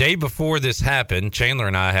 the day before this happened, Chandler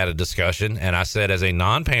and I had a discussion, and I said, as a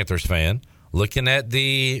non-Panthers fan, looking at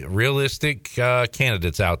the realistic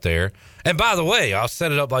candidates out there, and by the way, I'll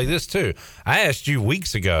set it up like this too. I asked you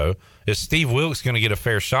weeks ago, is Steve Wilkes going to get a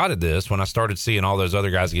fair shot at this? When I started seeing all those other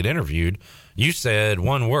guys get interviewed, you said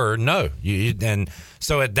one word, no. And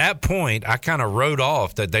so at that point, I kind of wrote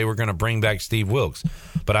off that they were going to bring back Steve Wilkes.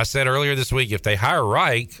 But I said earlier this week, if they hire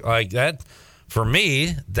Reich, like that, for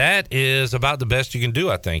me, that is about the best you can do,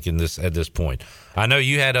 I think, at this point. I know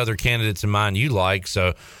you had other candidates in mind you like,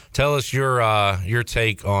 so tell us your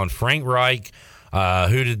take on Frank Reich.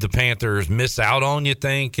 Who did the Panthers miss out on, you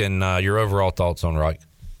think, and your overall thoughts on Reich?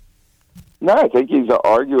 No, I think he's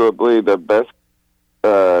arguably the best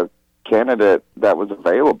candidate that was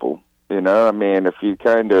available. You know, I mean, if you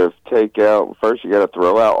kind of take out, first you got to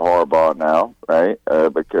throw out Harbaugh now, right?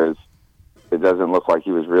 Because it doesn't look like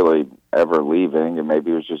he was really ever leaving, and maybe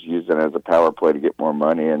he was just using it as a power play to get more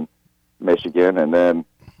money in Michigan. And then,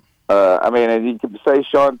 and you could say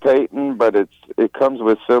Sean Payton, but it comes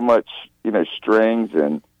with so much, strings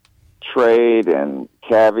and trade and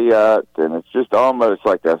caveat, and it's just almost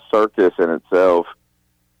like a circus in itself.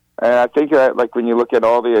 And I think that, like, when you look at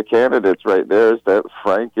all the candidates right there, is that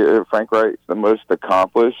Frank Reich's the most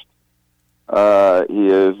accomplished. He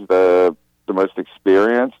is the most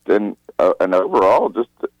experienced, and overall, just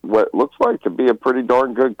what looks like to be a pretty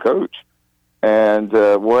darn good coach. And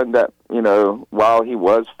one that, while he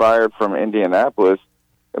was fired from Indianapolis,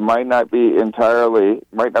 it might not be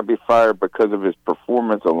fired because of his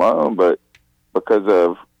performance alone, but because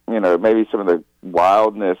of, maybe some of the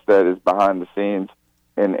wildness that is behind the scenes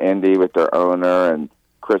in Indy with their owner and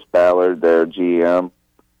Chris Ballard, their GM.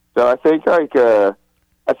 So I think the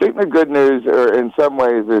good news, or in some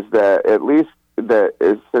ways, is that at least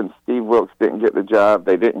since Steve Wilks didn't get the job,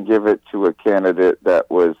 they didn't give it to a candidate that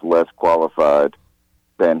was less qualified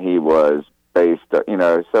than he was based,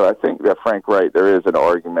 So I think that Frank Wright, there is an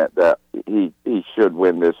argument that he should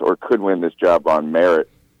win this or could win this job on merit.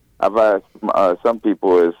 I've asked some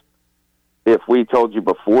people is, if we told you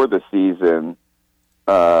before the season,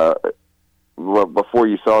 before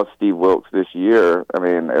you saw Steve Wilks this year, I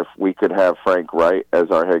mean, if we could have Frank Wright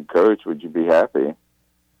as our head coach, would you be happy?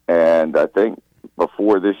 And I think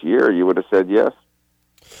before this year, you would have said yes.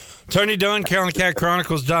 Tony Dunn,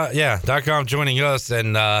 CarolinaCatChronicles.com joining us.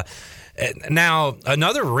 And now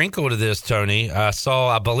another wrinkle to this, Tony.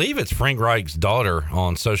 I believe it's Frank Reich's daughter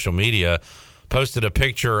on social media, posted a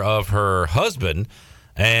picture of her husband,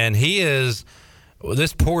 and he is,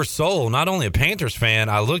 this poor soul, not only a Panthers fan.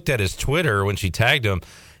 I looked at his Twitter when she tagged him.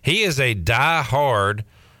 He is a die-hard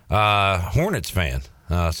Hornets fan.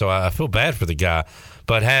 So I feel bad for the guy.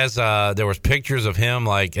 But there was pictures of him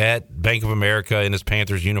like at Bank of America in his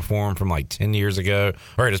Panthers uniform from like 10 years ago,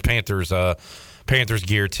 or at his Panthers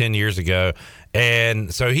gear 10 years ago.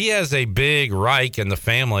 And so he has a big Reich, and the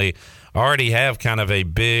family already have kind of a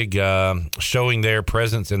big showing their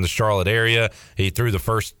presence in the Charlotte area. He threw the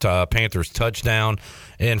first Panthers touchdown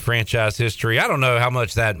in franchise history. I don't know how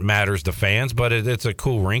much that matters to fans, but it's a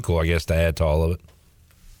cool wrinkle, I guess, to add to all of it.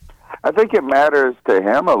 I think it matters to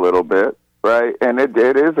him a little bit, right? And it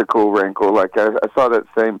is a cool wrinkle. Like, I saw that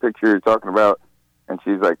same picture you're talking about, and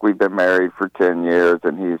she's like, we've been married for 10 years,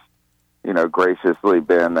 and he's, graciously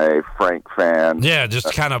been a Frank fan. Yeah,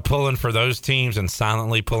 just kind of pulling for those teams and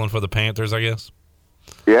silently pulling for the Panthers, I guess.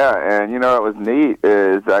 Yeah, and what was neat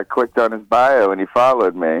is I clicked on his bio and he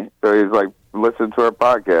followed me. So he's like, listen to our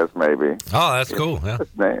podcast maybe. Oh, that's cool. Yeah,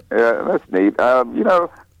 that's neat. Yeah, that's neat.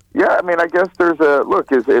 Yeah, I mean, I guess there's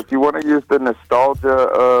if you want to use the nostalgia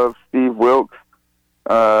of Steve Wilks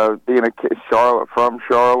being from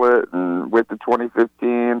Charlotte and with the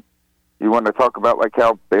 2015, you want to talk about like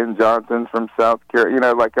how Ben Johnson's from South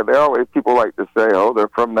Carolina, like they always, people like to say, oh, they're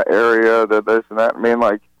from the area, they're this and that. I mean,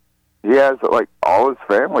 like, he has, like, all his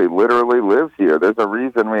family literally lives here. There's a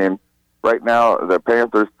reason. I mean, right now, the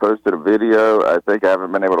Panthers posted a video. I think I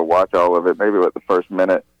haven't been able to watch all of it, maybe like the first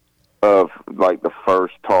minute of, like, the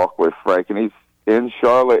first talk with Frank, and he's in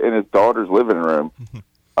Charlotte in his daughter's living room.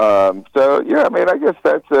 So, yeah, I mean, I guess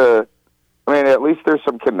that's at least there's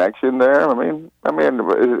some connection there. I mean,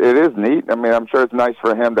 it is neat. I mean, I'm sure it's nice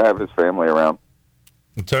for him to have his family around.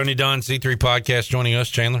 Tony Dunn, C3 Podcast, joining us.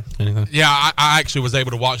 Chandler, anything? Yeah, I actually was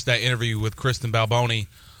able to watch that interview with Kristen Balboni,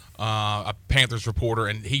 a Panthers reporter,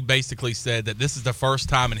 and he basically said that this is the first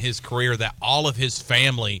time in his career that all of his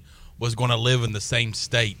family was going to live in the same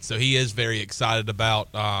state. So he is very excited about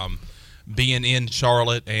being in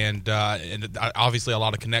Charlotte, and obviously a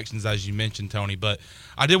lot of connections, as you mentioned, Tony. But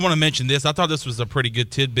I did want to mention this. I thought this was a pretty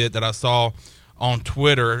good tidbit that I saw on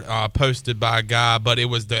Twitter posted by a guy, but it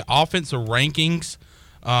was the offensive rankings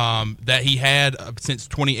that he had since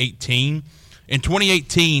 2018. In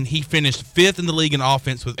 2018, he finished 5th in the league in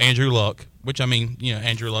offense with Andrew Luck, which, I mean,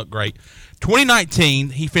 Andrew Luck, great.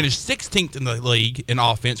 2019, he finished 16th in the league in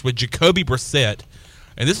offense with Jacoby Brissett.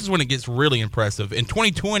 And this is when it gets really impressive. In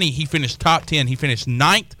 2020, he finished top 10. He finished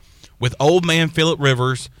 9th with old man Phillip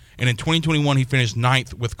Rivers. And in 2021, he finished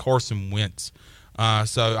 9th with Carson Wentz.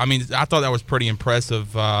 So, I mean, I thought that was pretty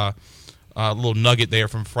impressive, little nugget there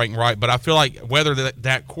from Frank Wright. But I feel like whether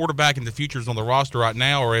that quarterback in the future is on the roster right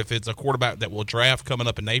now or if it's a quarterback that will draft coming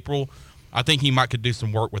up in April, I think he could do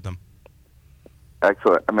some work with them.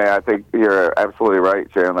 Excellent. I mean, I think you're absolutely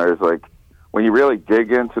right, Chandler. It's like, when you really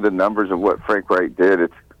dig into the numbers of what Frank Wright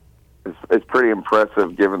did, it's pretty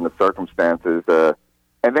impressive given the circumstances.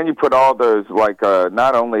 And then you put all those, like,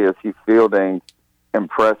 not only is he fielding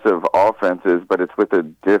impressive offenses, but it's with a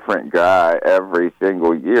different guy every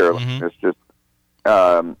single year. Mm-hmm. It's just,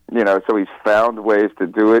 so he's found ways to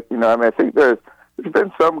do it. I think there's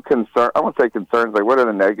been some concern. I won't say concerns, like, what are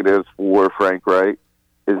the negatives for Frank Wright?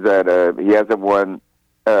 Is that he hasn't won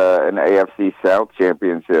an AFC South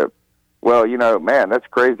championship. Well, man, that's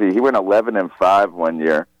crazy. He went 11-5 one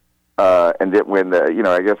year, and didn't win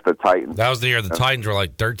I guess the Titans. That was the year the Titans were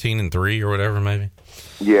like 13-3 or whatever, maybe.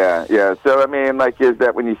 Yeah. So I mean, like, is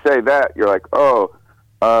that when you say that, you're like, oh,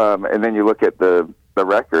 and then you look at the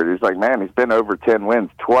record. He's like, man, he's been over 10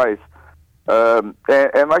 wins twice, and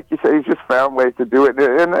like you say, he's just found ways to do it.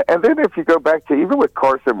 And then if you go back to even with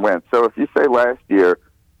Carson Wentz, so if you say last year,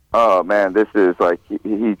 Oh man, this is like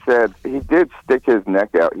he said he did stick his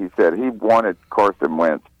neck out. He said he wanted Carson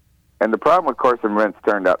Wentz, and the problem with Carson Wentz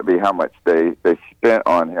turned out to be how much they spent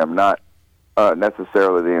on him, not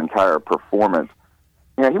necessarily the entire performance.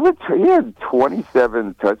 Yeah, he had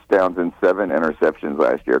 27 touchdowns and 7 interceptions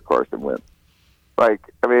last year, Carson Wentz. Like,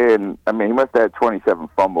 I mean, he must have had 27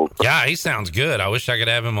 fumbles. Yeah, he sounds good. I wish I could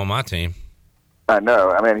have him on my team. I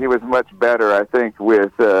know. I mean, he was much better, I think,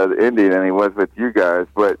 with Indy than he was with you guys.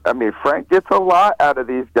 But, I mean, Frank gets a lot out of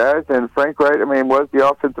these guys. And Frank Wright, I mean, was the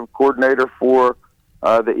offensive coordinator for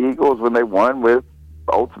the Eagles when they won with,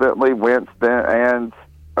 ultimately, Wentz and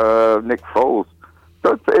Nick Foles.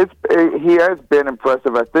 So he has been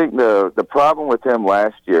impressive. I think the problem with him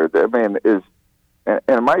last year, I mean, is, and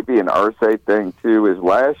it might be an Irsay thing, too, is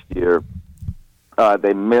last year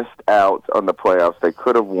they missed out on the playoffs. They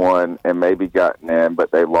could have won and maybe gotten in,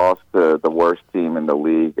 but they lost to the worst team in the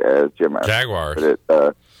league, as Jim Jaguars. put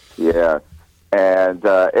it. Yeah. And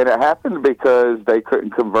it happened because they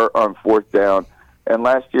couldn't convert on fourth down. And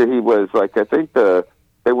last year he was like, I think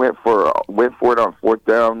they went for it on fourth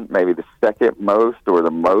down, maybe the second most or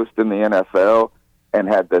the most in the NFL, and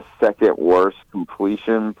had the second worst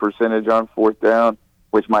completion percentage on fourth down,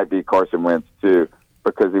 which might be Carson Wentz too,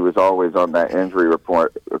 because he was always on that injury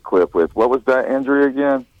report clip with, what was that injury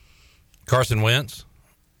again? Carson Wentz?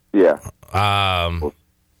 Yeah.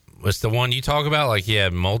 What's the one you talk about? Like he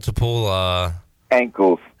had multiple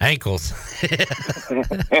ankles.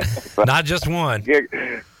 Not just one.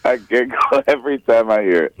 I giggle every time I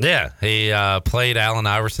hear it. Yeah, he played Allen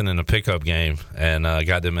Iverson in a pickup game and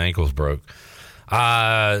got them ankles broke.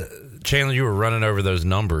 Chandler, you were running over those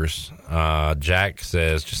numbers. Jack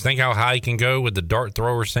says, just think how high he can go with the dart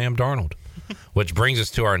thrower Sam Darnold. Which brings us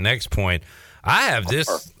to our next point. I have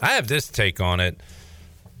this take on it.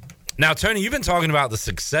 Now, Tony, you've been talking about the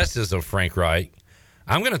successes of Frank Reich.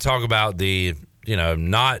 I'm going to talk about the,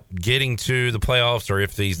 not getting to the playoffs, or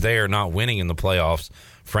if he's there, not winning in the playoffs.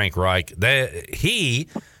 Frank Reich, he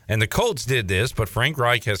and the Colts did this, but Frank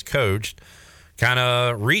Reich has coached kind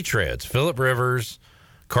of retreads. Phillip Rivers,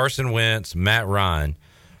 Carson Wentz, Matt Ryan.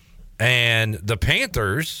 And the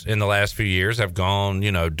Panthers in the last few years have gone,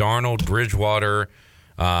 Darnold, Bridgewater,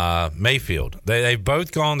 Mayfield. They've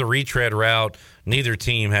both gone the retread route. Neither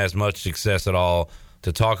team has much success at all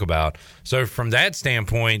to talk about. So from that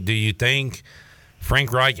standpoint, do you think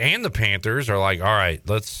Frank Reich and the Panthers are like, all right,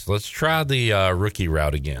 let's try the rookie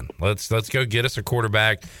route again. Let's go get us a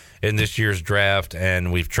quarterback in this year's draft,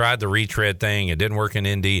 and we've tried the retread thing. It didn't work in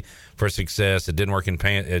Indy for success. It didn't work in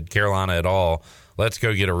Carolina at all. Let's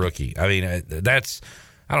go get a rookie. I mean, I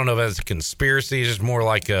don't know if that's a conspiracy. It's just more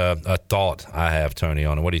like a thought I have, Tony,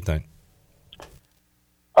 on it. What do you think?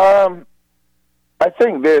 I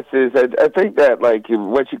think this is. I think that like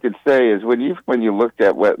what you could say is when you looked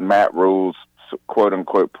at what Matt Rule's quote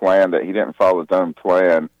unquote plan, that he didn't follow his own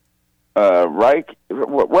plan. Reich,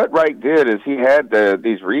 what Reich did is he had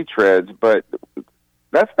these retreads, but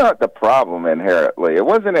that's not the problem inherently. It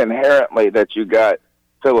wasn't inherently that you got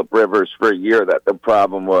Phillip Rivers for a year that the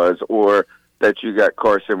problem was, or that you got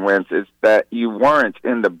Carson Wentz. It's that you weren't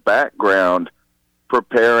in the background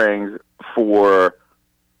preparing for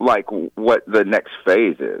like what the next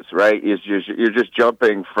phase is, right? You're just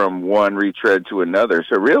jumping from one retread to another.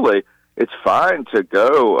 So really, it's fine to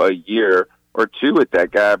go a year or two with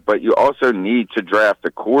that guy, but you also need to draft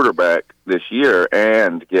a quarterback this year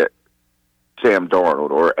and get Sam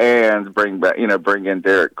Darnold and bring in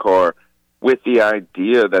Derek Carr with the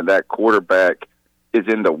idea that quarterback is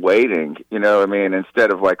in the waiting,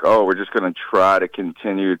 instead of like, oh, we're just going to try to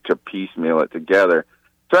continue to piecemeal it together.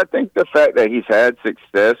 So I think the fact that he's had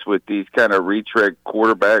success with these kind of retread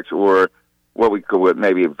quarterbacks, or what we call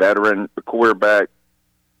maybe a veteran quarterback,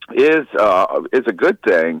 is a good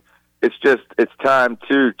thing. It's just it's time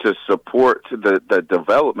to support the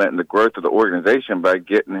development and the growth of the organization by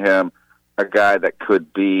getting him a guy that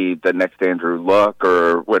could be the next Andrew Luck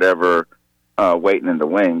or whatever, waiting in the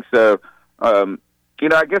wings. So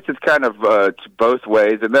I guess it's kind of both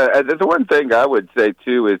ways. And the one thing I would say,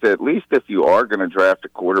 too, is at least if you are going to draft a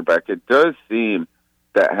quarterback, it does seem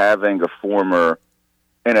that having a former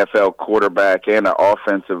NFL quarterback and an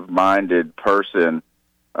offensive-minded person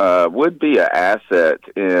would be an asset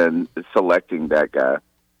in selecting that guy.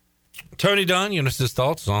 Tony Dunn, his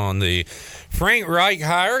thoughts on the Frank Reich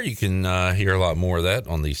hire. You can hear a lot more of that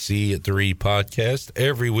on the C3 podcast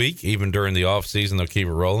every week, even during the offseason. They'll keep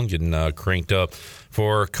it rolling, getting cranked up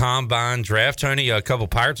for Combine Draft. Tony, a couple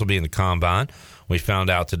Pirates will be in the Combine. We found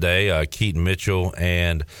out today Keaton Mitchell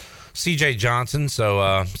and C.J. Johnson.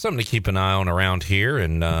 So something to keep an eye on around here.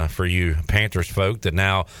 And for you Panthers folk that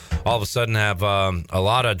now all of a sudden have a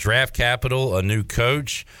lot of draft capital, a new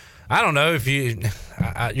coach. I don't know if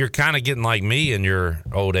you're kind of getting like me in your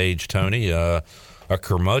old age, Tony, a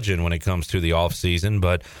curmudgeon when it comes to the offseason.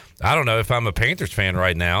 But I don't know if I'm a Panthers fan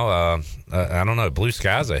right now. I don't know. Blue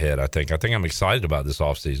skies ahead, I think. I think I'm excited about this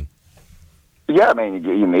offseason. Yeah, I mean,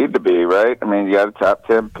 you need to be, right? I mean, you got a top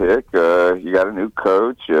 10 pick. You got a new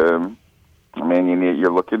coach. I mean,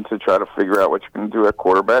 you're looking to try to figure out what you're going to do at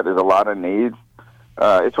quarterback. There's a lot of needs.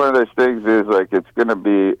 It's one of those things is like it's going to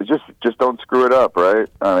be just don't screw it up, right?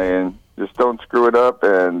 I mean, just don't screw it up.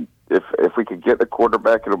 And if we could get the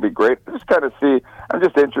quarterback, it'll be great. Just kind of see. I'm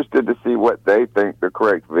just interested to see what they think the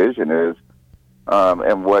correct vision is.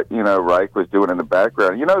 And what, Reich was doing in the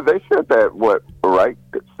background. They said that what Reich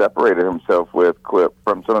separated himself with, Clip,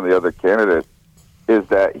 from some of the other candidates, is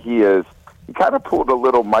that he kind of pulled a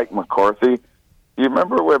little Mike McCarthy. You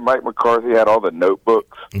remember when Mike McCarthy had all the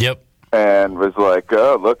notebooks? Yep. And was like,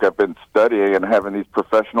 oh, look, I've been studying and having these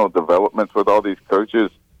professional developments with all these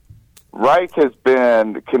coaches. Reich has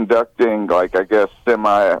been conducting,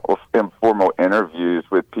 semi-informal interviews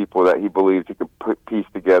with people that he believes he could piece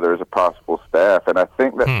together as a possible staff. And I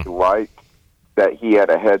think that he liked that he had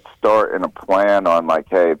a head start and a plan on,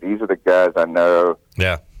 hey, these are the guys I know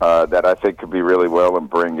that I think could be really well and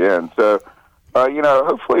bring in. So,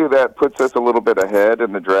 hopefully that puts us a little bit ahead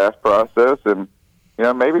in the draft process. And,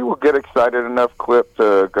 maybe we'll get excited enough, Clip,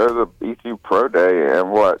 to go to the ECU Pro Day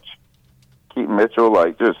and watch Keaton Mitchell,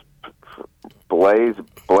 just blaze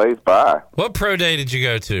by. What pro day did you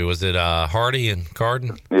go to? Was it Hardy and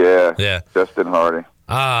Carden? Yeah. Justin Hardy.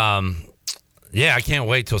 Yeah, I can't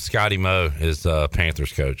wait till Scotty Moe is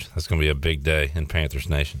Panthers coach. That's going to be a big day in Panthers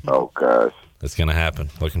Nation. Oh, gosh. That's going to happen.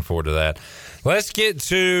 Looking forward to that. Let's get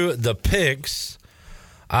to the picks.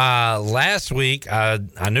 Last week, I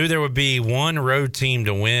knew there would be one road team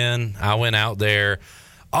to win. I went out there.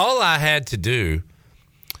 All I had to do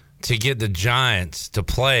to get the Giants to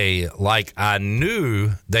play like I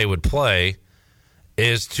knew they would play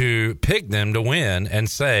is to pick them to win and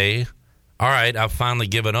say, all right, I've finally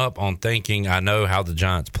given up on thinking I know how the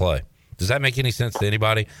Giants play. Does that make any sense to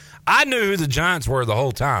anybody? I knew who the Giants were the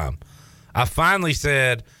whole time. I finally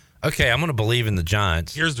said, okay, I'm going to believe in the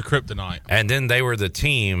Giants. Here's the kryptonite. And then they were the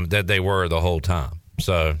team that they were the whole time.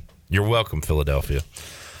 So you're welcome, Philadelphia.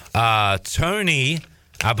 Tony,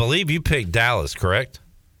 I believe you picked Dallas, correct?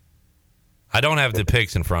 I don't have the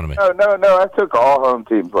picks in front of me. No. I took all home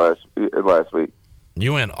teams last week.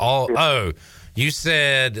 You went all. Oh, you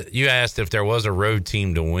said you asked if there was a road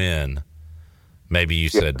team to win. Maybe you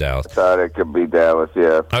said Dallas. I thought it could be Dallas.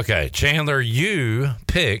 Yeah. Okay, Chandler, you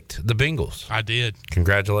picked the Bengals. I did.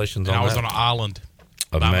 Congratulations on that. I was on an island.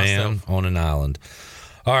 A man on an island.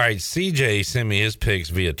 All right, CJ sent me his picks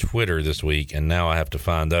via Twitter this week, and now I have to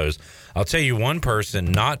find those. I'll tell you one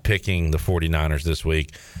person not picking the 49ers this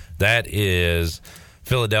week. That is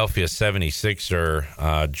Philadelphia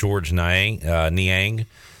 76er George Niang.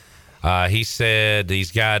 He said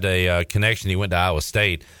he's got a connection. He went to Iowa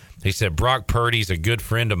State. He said, Brock Purdy's a good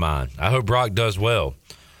friend of mine. I hope Brock does well.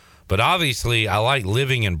 But obviously, I like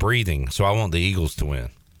living and breathing, so I want the Eagles to win.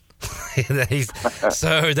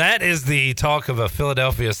 So that is the talk of a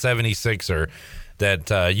Philadelphia 76er,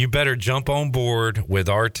 that you better jump on board with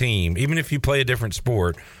our team, even if you play a different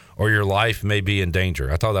sport, or your life may be in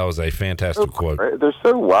danger. I thought that was a fantastic quote. They're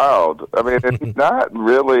so wild. I mean, he's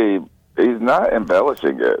not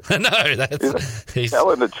embellishing it. No, he's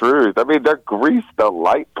telling the truth. I mean, they're greased the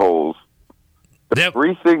light poles. They're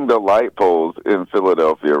greasing the light poles in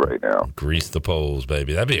Philadelphia right now. Grease the poles,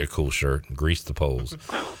 baby. That'd be a cool shirt. Grease the poles.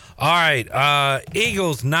 All right,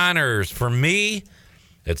 Eagles, Niners. For me,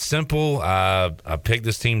 it's simple. I picked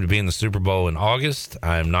this team to be in the Super Bowl in August.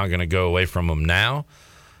 I'm not going to go away from them now.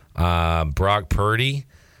 Brock Purdy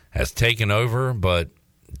has taken over, but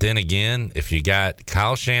then again, if you got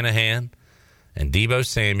Kyle Shanahan and Deebo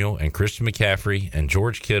Samuel and Christian McCaffrey and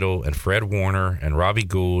George Kittle and Fred Warner and Robbie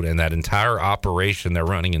Gould and that entire operation they're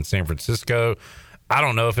running in San Francisco, I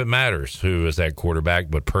don't know if it matters who is at quarterback,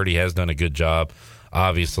 but Purdy has done a good job,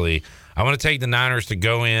 obviously. I want to take the Niners to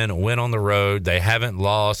go in, win on the road. They haven't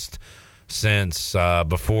lost since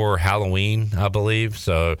before Halloween, I believe.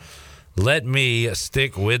 So let me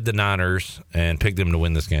stick with the Niners and pick them to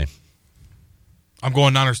win this game. I'm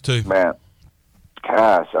going Niners too. Man,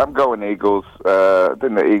 gosh, I'm going Eagles.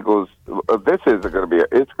 Then the Eagles. This is going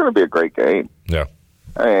to be a great game. Yeah,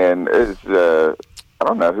 and it's I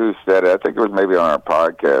don't know who said it. I think it was maybe on our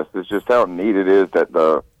podcast. It's just how neat it is that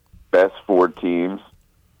the best four teams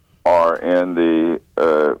are in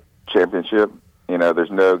the championship. You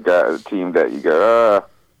there's no team that you go,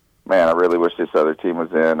 man, I really wish this other team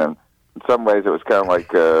was in. And in some ways, it was kind of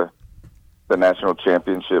like the national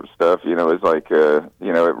championship stuff. It's like, it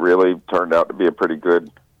really turned out to be a pretty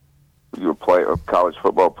good college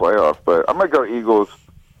football playoff. But I'm going to go Eagles.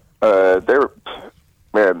 They're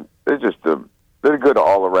good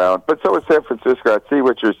all around. But so is San Francisco. I see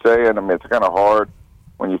what you're saying. I mean, it's kind of hard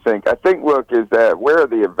when you think. I think, look, is that where are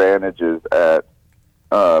the advantages at?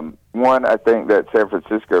 One, I think that San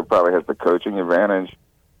Francisco probably has the coaching advantage.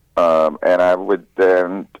 And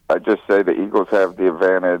I just say the Eagles have the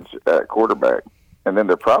advantage at quarterback. And then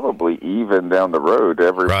they're probably even down the road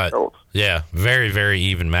everywhere else. Yeah, very, very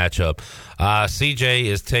even matchup. CJ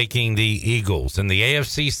is taking the Eagles. And the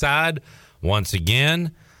AFC side, once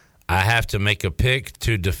again, I have to make a pick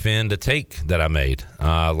to defend a take that I made.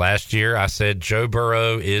 Last year, I said Joe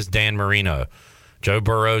Burrow is Dan Marino. Joe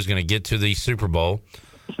Burrow is going to get to the Super Bowl.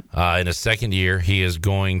 In his second year, he is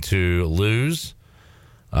going to lose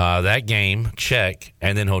that game, check,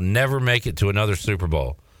 and then he'll never make it to another Super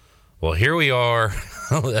Bowl. Well, here we are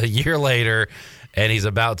a year later, and he's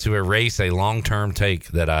about to erase a long-term take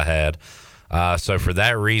that I had. So for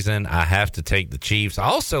that reason, I have to take the Chiefs. I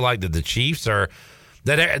also like that the Chiefs are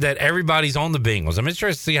that everybody's on the Bengals. I'm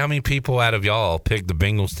interested to see how many people out of y'all picked the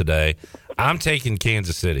Bengals today. I'm taking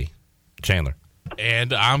Kansas City. Chandler.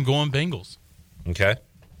 And I'm going Bengals. Okay.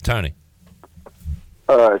 Tony.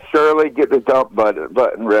 Shirley, get the dump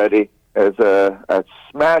button ready. As I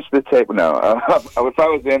smash the tape. No, if I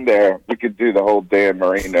was in there, we could do the whole Dan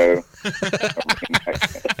Marino.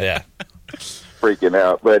 Yeah, freaking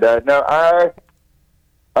out. But no,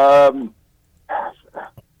 I'm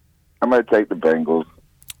going to take the Bengals.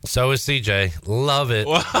 So is CJ. Love it.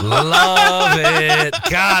 Love it.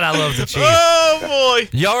 God, I love the Chiefs. Oh, boy.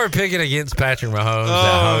 Y'all are picking against Patrick Mahomes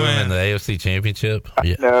at home in the AFC Championship.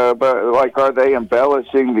 Yeah. No, but are they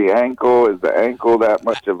embellishing the ankle? Is the ankle that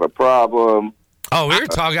much of a problem? Oh, we were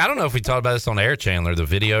talking. I don't know if we talked about this on air, Chandler, the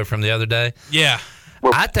video from the other day. Yeah.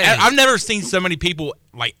 Well, I've never seen so many people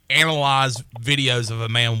analyze videos of a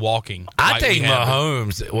man walking. I think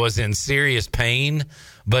Mahomes was in serious pain,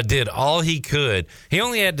 but did all he could. He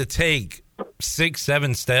only had to take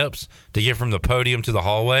 6-7 steps to get from the podium to the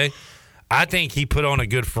hallway. I think he put on a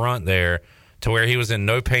good front there to where he was in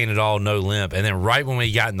no pain at all, no limp. And then right when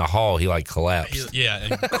we got in the hall, he collapsed.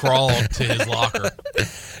 And crawled to his locker.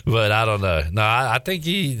 But I don't know. No, I think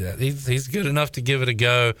he's good enough to give it a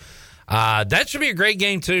go. That should be a great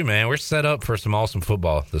game too, man. We're set up for some awesome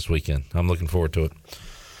football this weekend. I'm looking forward to it.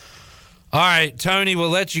 All right, Tony, we'll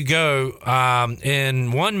let you go.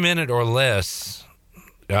 In 1 minute or less,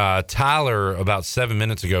 Tyler, about 7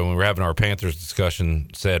 minutes ago when we were having our Panthers discussion,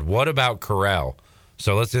 said, what about Corral?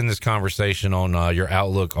 So let's end this conversation on your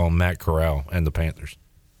outlook on Matt Corral and the Panthers.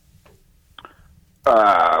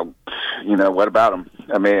 What about him?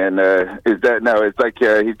 I mean, it's like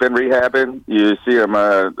he's been rehabbing. You see him,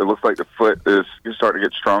 it looks like the foot is starting to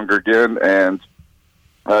get stronger again, and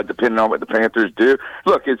depending on what the Panthers do.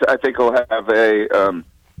 Look, I think he'll have a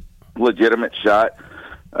legitimate shot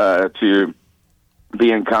to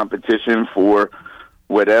be in competition for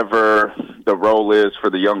whatever the role is for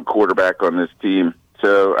the young quarterback on this team.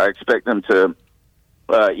 So I expect them to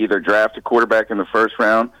either draft a quarterback in the first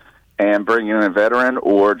round and bring in a veteran,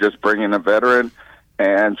 or just bring in a veteran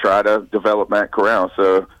and try to develop Matt Corral.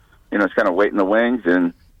 So, it's kind of wait in the wings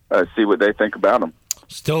and see what they think about him.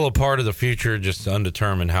 Still a part of the future, just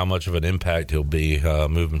undetermined how much of an impact he'll be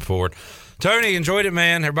moving forward. Tony, enjoyed it,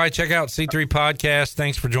 man. Everybody check out C3 Podcast.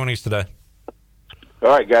 Thanks for joining us today. All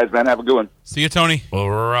right, guys, man. Have a good one. See you, Tony. Well,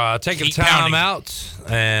 we're taking time out,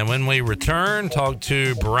 and when we return, talk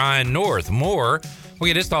to Brian North. More, we'll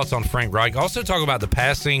get his thoughts on Frank Reich. Also talk about the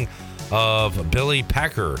passing of Billy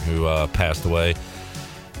Packer, who passed away,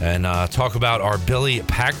 and talk about our Billy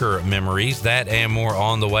Packer memories. That and more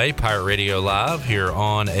on the way. Pirate Radio Live here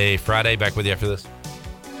on a Friday. Back with you after this.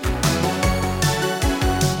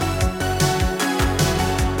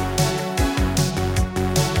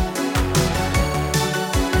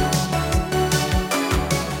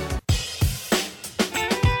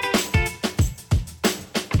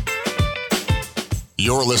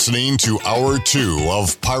 You're listening to Hour 2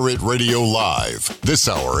 of Pirate Radio Live. This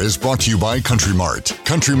hour is brought to you by Country Mart.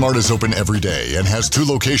 Country Mart is open every day and has 2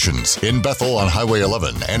 locations, in Bethel on Highway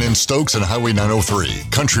 11 and in Stokes on Highway 903.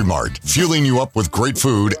 Country Mart, fueling you up with great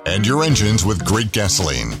food and your engines with great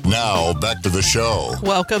gasoline. Now, back to the show.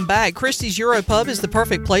 Welcome back. Christie's Europub is the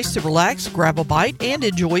perfect place to relax, grab a bite, and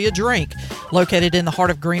enjoy a drink. Located in the heart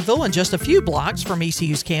of Greenville and just a few blocks from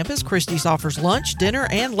ECU's campus, Christie's offers lunch, dinner,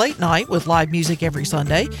 and late night with live music every Sunday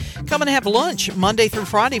Sunday. Come and have lunch Monday through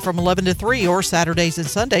Friday from 11 to 3 or Saturdays and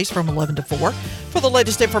Sundays from 11 to 4. For the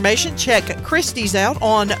latest information, check Christie's out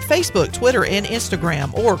on Facebook, Twitter, and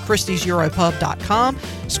Instagram or Christie'sEuropub.com.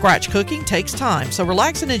 Scratch cooking takes time, so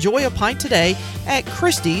relax and enjoy a pint today at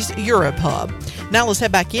Christie's Europub. Now let's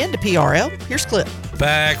head back into PRL. Here's Clip.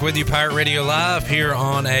 Back with you, Pirate Radio Live, here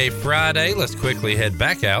on a Friday. Let's quickly head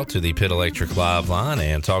back out to the Pit Electric Live line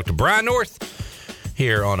and talk to Brian North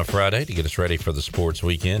here on a Friday to get us ready for the sports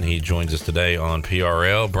weekend. He joins us today on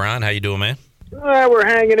PRL. Brian, how you doing, man? We're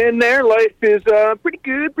hanging in there. Life is pretty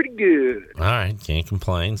good. All right, can't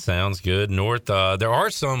complain. Sounds good. North, there are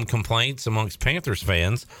some complaints amongst Panthers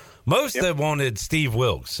fans. Most that wanted Steve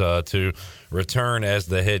Wilks to return as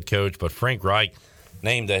the head coach, but Frank Reich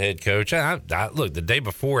named the head coach. Look, the day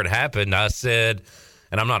before it happened, I said,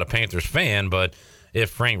 and I'm not a Panthers fan, but if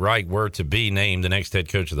Frank Reich were to be named the next head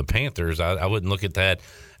coach of the Panthers, I wouldn't look at that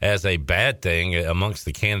as a bad thing amongst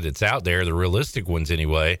the candidates out there, the realistic ones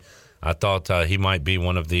anyway. I thought he might be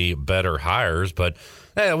one of the better hires, but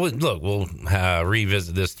look, we'll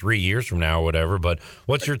revisit this 3 years from now or whatever. But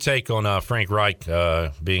what's your take on Frank Reich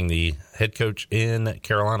being the head coach in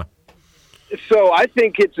Carolina? So I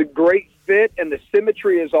think it's a great fit, and the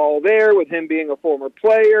symmetry is all there with him being a former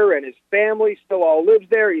player, and his family still all lives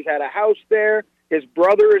there. He's had a house there. His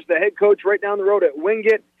brother is the head coach right down the road at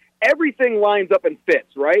Wingate. Everything lines up and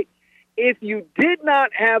fits, right? If you did not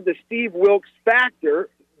have the Steve Wilks factor,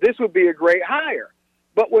 this would be a great hire.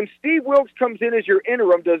 But when Steve Wilks comes in as your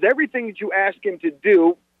interim, does everything that you ask him to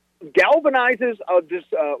do, galvanizes this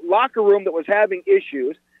locker room that was having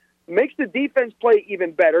issues, makes the defense play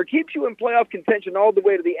even better, keeps you in playoff contention all the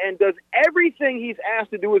way to the end, does everything he's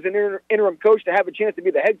asked to do as an interim coach to have a chance to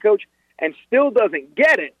be the head coach, and still doesn't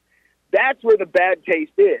get it, that's where the bad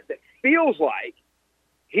taste is. It feels like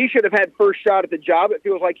he should have had first shot at the job. It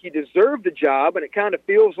feels like he deserved the job, and it kind of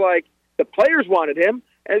feels like the players wanted him.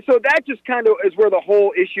 And so that just kind of is where the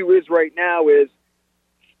whole issue is right now, is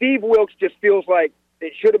Steve Wilks just feels like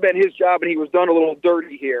it should have been his job and he was done a little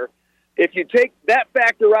dirty here. If you take that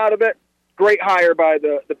factor out of it, great hire by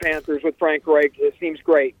the Panthers with Frank Reich. It seems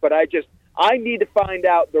great. But I need to find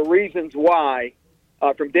out the reasons why,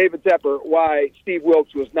 from David Tepper, why Steve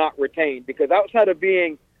Wilks was not retained. Because outside of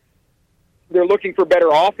being they're looking for better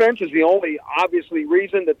offense is the only obviously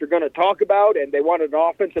reason that they're going to talk about, and they wanted an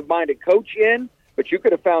offensive-minded coach in, but you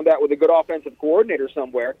could have found that with a good offensive coordinator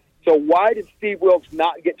somewhere. So why did Steve Wilks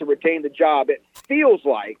not get to retain the job? It feels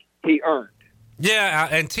like he earned. Yeah,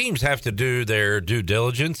 and teams have to do their due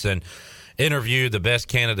diligence and interview the best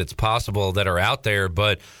candidates possible that are out there.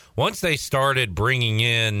 But once they started bringing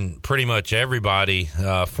in pretty much everybody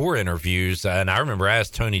for interviews, and I remember I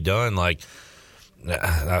asked Tony Dunn, like,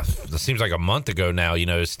 it seems like a month ago now,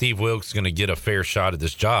 is Steve Wilks going to get a fair shot at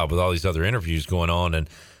this job with all these other interviews going on? And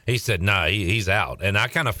he said, no, he's out. And I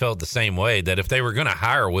kind of felt the same way, that if they were going to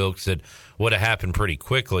hire Wilks, it would have happened pretty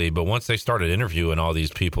quickly. But once they started interviewing all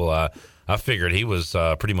these people, I figured he was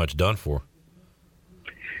pretty much done for.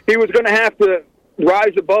 He was going to have to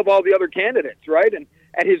rise above all the other candidates, right? And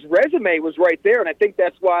his resume was right there, and I think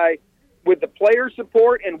that's why, with the player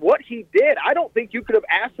support and what he did, I don't think you could have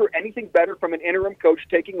asked for anything better from an interim coach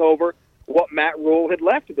taking over what Matt Rule had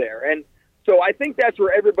left there. And so I think that's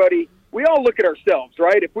where we all look at ourselves,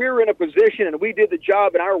 right? If we were in a position and we did the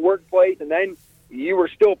job in our workplace and then you were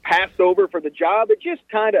still passed over for the job, it just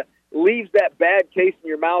kind of leaves that bad taste in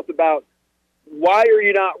your mouth about, why are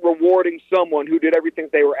you not rewarding someone who did everything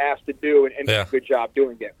they were asked to do and did a good job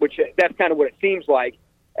doing it? Which that's kind of what it seems like.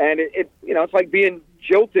 And it's like being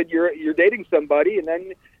jilted. You're dating somebody, and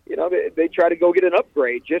then they try to go get an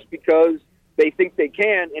upgrade just because they think they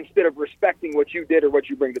can, instead of respecting what you did or what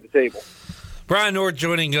you bring to the table. Brian North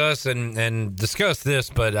joining us and discuss this,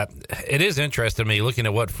 but it is interesting to me looking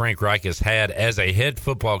at what Frank Reich has had as a head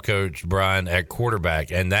football coach, Brian, at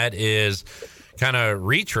quarterback, and that is kind of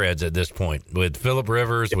retreads at this point with Phillip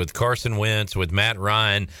Rivers, with Carson Wentz, with Matt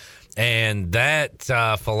Ryan. And that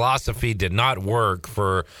philosophy did not work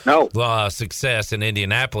for success in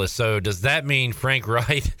Indianapolis. So does that mean Frank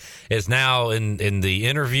Reich is now in the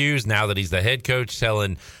interviews, now that he's the head coach,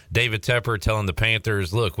 telling David Tepper, telling the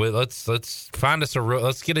Panthers, look, let's find us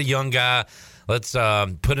let's get a young guy. Let's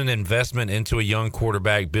put an investment into a young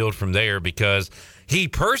quarterback, build from there, because he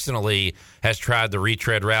personally has tried the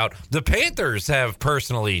retread route. The Panthers have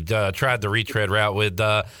personally tried the retread route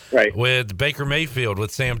with Baker Mayfield,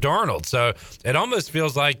 with Sam Darnold. So it almost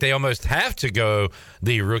feels like they almost have to go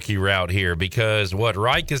the rookie route here, because what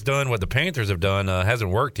Reich has done, what the Panthers have done,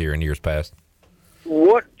 hasn't worked here in years past.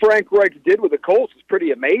 What Frank Reich did with the Colts is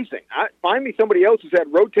pretty amazing. Find me somebody else who's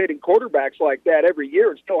had rotating quarterbacks like that every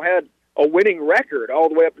year and still had a winning record all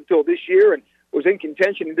the way up until this year and was in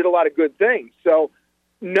contention and did a lot of good things. So,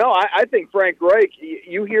 no, I think Frank Reich,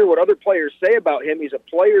 you hear what other players say about him. He's a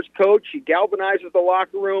player's coach. He galvanizes the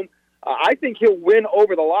locker room. I think he'll win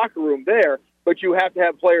over the locker room there, but you have to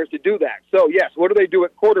have players to do that. So, yes, what do they do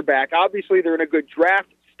at quarterback? Obviously, they're in a good draft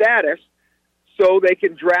status, so they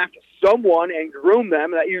can draft someone and groom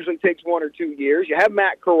them. That usually takes 1 or 2 years. You have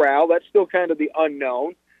Matt Corral. That's still kind of the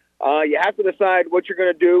unknown. You have to decide what you're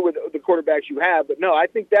going to do with the quarterbacks you have. But, no, I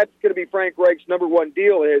think that's going to be Frank Reich's number one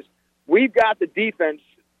deal is we've got the defense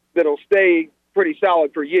that'll stay pretty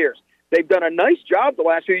solid for years. They've done a nice job the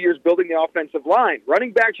last few years building the offensive line.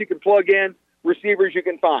 Running backs you can plug in, receivers you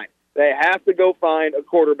can find. They have to go find a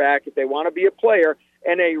quarterback if they want to be a player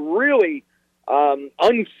in a really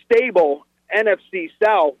unstable NFC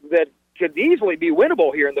South that could easily be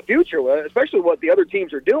winnable here in the future, especially what the other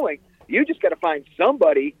teams are doing. You just got to find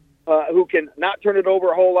somebody who can not turn it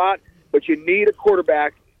over a whole lot, but you need a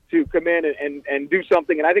quarterback to come in and do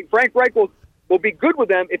something. And I think Frank Reich will be good with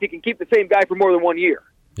them if he can keep the same guy for more than 1 year.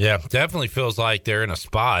 Yeah, definitely feels like they're in a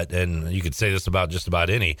spot, and you could say this about just about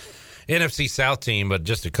any NFC South team, but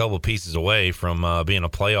just a couple pieces away from being a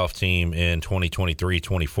playoff team in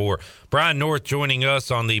 2023-24. Brian North joining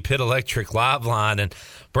us on the Pit Electric Live line. And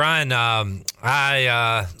Brian,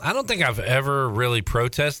 I don't think I've ever really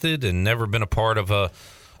protested and never been a part of a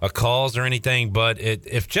cause or anything, but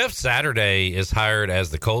if Jeff Saturday is hired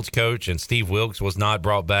as the Colts coach and Steve Wilks was not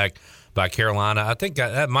brought back by Carolina, I think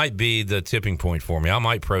that might be the tipping point for me. I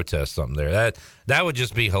might protest something there. That would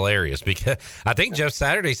just be hilarious because I think Jeff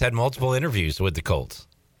Saturday's had multiple interviews with the Colts.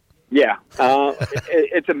 Yeah,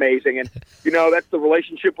 it's amazing, and that's the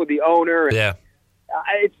relationship with the owner. And, yeah,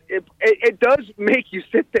 it does make you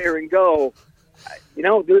sit there and go,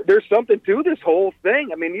 there's something to this whole thing.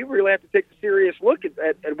 I mean, you really have to take a serious look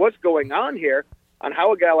at what's going on here. On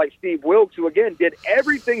how a guy like Steve Wilks, who again did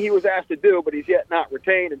everything he was asked to do, but he's yet not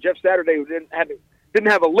retained, and Jeff Saturday, who didn't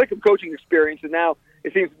have a lick of coaching experience, and now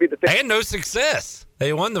it seems to be the thing. And no success.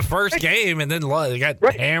 They won the first game, and then they got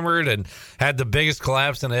hammered and had the biggest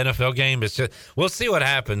collapse in the NFL game. It's just we'll see what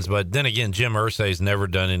happens, but then again, Jim Irsay's never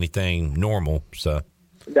done anything normal. So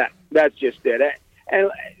that's just it.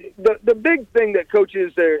 And the big thing that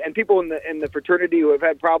coaches and people in the fraternity who have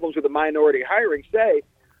had problems with the minority hiring say,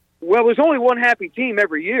 well, there's only one happy team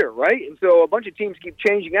every year, right? And so a bunch of teams keep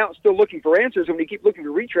changing out and still looking for answers. And when you keep looking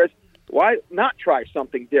for retreads, why not try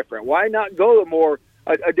something different? Why not go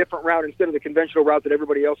a different route instead of the conventional route that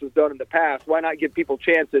everybody else has done in the past? Why not give people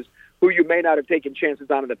chances who you may not have taken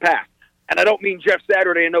chances on in the past? And I don't mean Jeff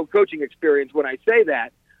Saturday and no coaching experience when I say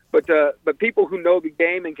that, but people who know the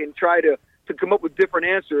game and can try to come up with different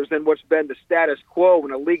answers than what's been the status quo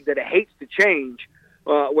in a league that hates to change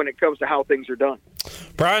when it comes to how things are done.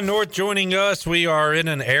 Brian North joining us. We are in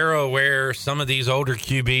an era where some of these older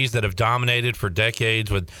QBs that have dominated for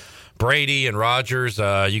decades with Brady and Rodgers,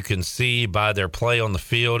 you can see by their play on the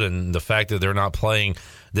field and the fact that they're not playing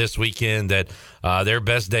this weekend that their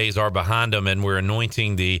best days are behind them, and we're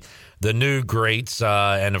anointing the new greats,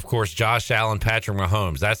 and of course Josh Allen, Patrick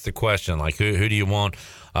Mahomes. That's the question. Like who do you want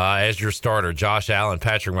as your starter? Josh Allen,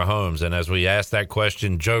 Patrick Mahomes. And as we ask that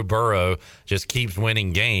question, Joe Burrow just keeps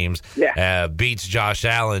winning games. Beats Josh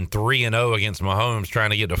Allen 3-0 against Mahomes,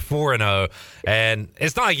 trying to get to 4-0. And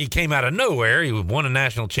it's not like he came out of nowhere. He won a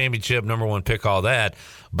national championship, number one pick, all that.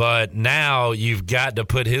 But now you've got to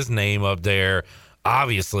put his name up there,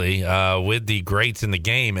 obviously, with the greats in the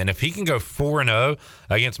game. And if he can go 4-0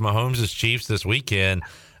 against Mahomes' Chiefs this weekend,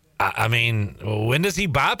 I mean, when does he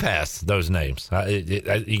bypass those names?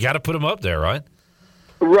 You got to put him up there, right?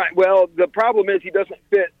 Right. Well, the problem is he doesn't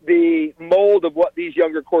fit the mold of what these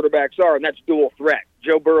younger quarterbacks are, and that's dual threat.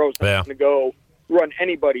 Joe Burrow's not going to go run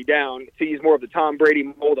anybody down. So he's more of the Tom Brady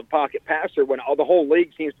mold of pocket passer when the whole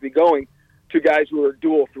league seems to be going to guys who are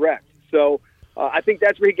dual threats. So I think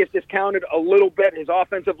that's where he gets discounted a little bit. His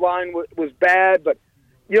offensive line was bad, but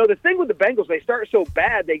the thing with the Bengals, they start so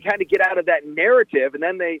bad, they kind of get out of that narrative, and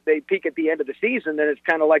then they peak at the end of the season, then it's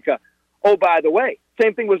kind of like oh, by the way.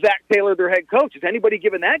 Same thing with Zach Taylor, their head coach. Is anybody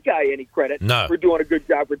giving that guy any credit for doing a good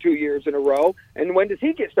job for 2 years in a row? And when does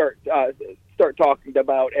he start talking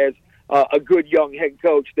about as a good young head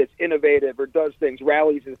coach that's innovative or does things,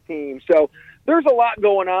 rallies his team? So there's a lot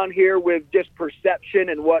going on here with just perception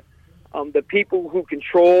and what the people who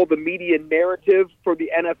control the media narrative for the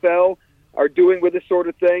NFL are doing with this sort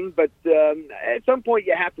of thing. But at some point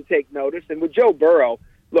you have to take notice. And with Joe Burrow,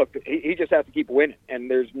 look, he just has to keep winning, and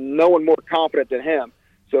there's no one more confident than him.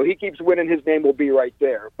 So he keeps winning, his name will be right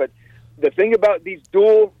there. But the thing about these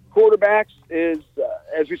dual quarterbacks is,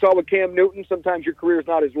 as we saw with Cam Newton, sometimes your career is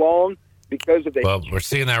not as long. because of the. Well, we're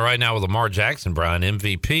seeing that right now with Lamar Jackson, Brian,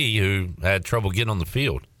 MVP, who had trouble getting on the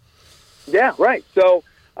field. Yeah, right. So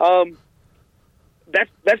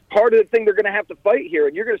that's part of the thing they're going to have to fight here,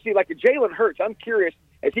 and you're going to see like a Jalen Hurts. I'm curious,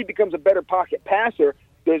 as he becomes a better pocket passer,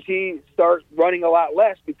 does he start running a lot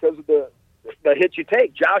less because of the hits you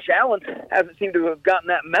take? Josh Allen hasn't seemed to have gotten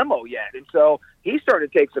that memo yet, and so he's starting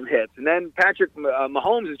to take some hits. And then Patrick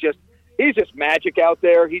Mahomes he's just magic out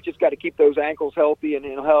there. He's just got to keep those ankles healthy, and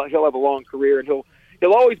he'll have a long career, and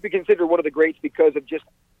he'll always be considered one of the greats because of just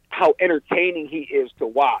how entertaining he is to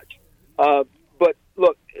watch. But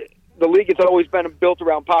look, the league has always been built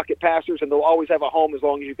around pocket passers, and they'll always have a home as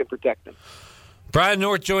long as you can protect them. Brian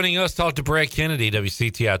North joining us, talked to Brett Kennedy,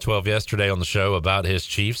 WCTI 12 yesterday on the show about his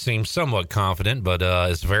Chiefs. Seems somewhat confident, but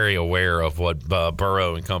is very aware of what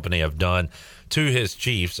Burrow and company have done to his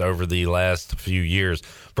Chiefs over the last few years.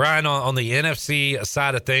 Brian, on the NFC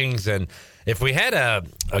side of things, and if we had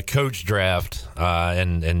a coach draft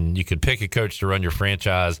and you could pick a coach to run your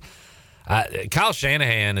franchise, Kyle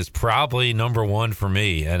Shanahan is probably number one for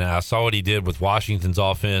me, and I saw what he did with Washington's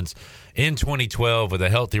offense in 2012 with a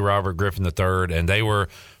healthy Robert Griffin III, and they were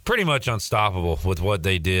pretty much unstoppable with what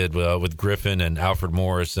they did with Griffin and Alfred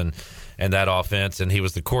Morris and that offense. And he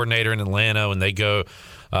was the coordinator in Atlanta, and they go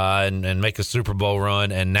and make a Super Bowl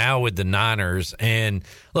run. And now with the Niners, and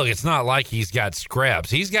look, it's not like he's got scraps.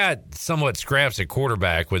 He's got somewhat scraps at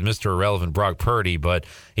quarterback with Mr. Irrelevant Brock Purdy, but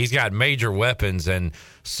he's got major weapons. And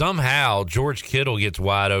somehow George Kittle gets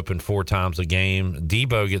wide open 4 times a game.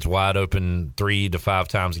 Debo gets wide open 3 to 5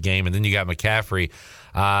 times a game. And then you got McCaffrey.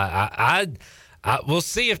 We'll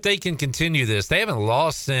see if they can continue this. They haven't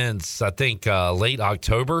lost since, I think, late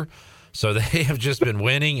October. So they have just been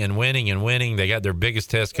winning and winning and winning. They got their biggest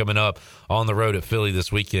test coming up on the road at Philly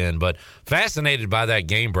this weekend. But fascinated by that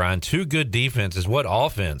game, Brian. 2 good defenses. What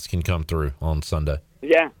offense can come through on Sunday?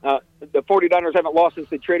 Yeah, the 49ers haven't lost since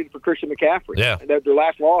they traded for Christian McCaffrey. Yeah. Their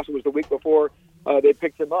last loss was the week before they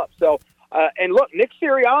picked him up. So, and look, Nick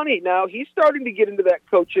Sirianni now, he's starting to get into that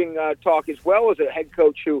coaching talk as well as a head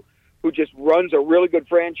coach who just runs a really good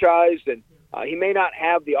franchise. And he may not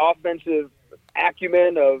have the offensive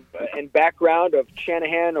acumen and background of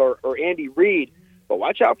Shanahan or Andy Reid, but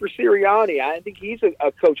watch out for Sirianni. I think he's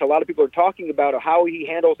a coach a lot of people are talking about how he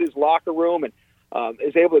handles his locker room and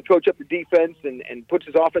is able to coach up the defense and puts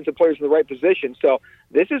his offensive players in the right position. So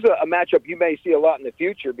this is a matchup you may see a lot in the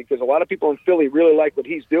future because a lot of people in Philly really like what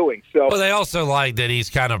he's doing. So, well, they also like that he's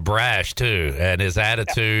kind of brash too, and his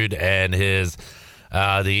attitude and his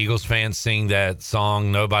the Eagles fans sing that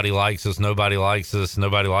song, nobody likes us, nobody likes us,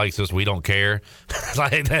 nobody likes us, we don't care.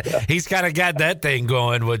 Like that. He's kind of got that thing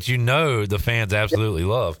going, which the fans absolutely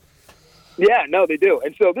love. Yeah, no, they do.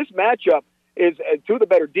 And so this matchup is 2 of the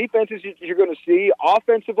better defenses you're going to see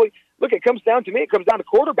offensively. Look, it comes down to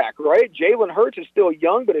quarterback, right? Jalen Hurts is still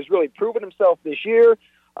young, but has really proven himself this year.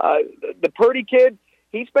 The Purdy kid,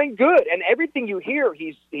 he's been good, and everything you hear,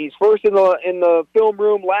 he's first in the film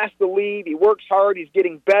room, last to leave. He works hard. He's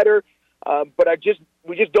getting better, but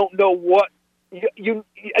we just don't know what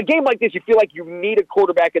a game like this. You feel like you need a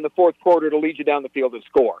quarterback in the fourth quarter to lead you down the field and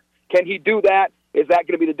score. Can he do that? Is that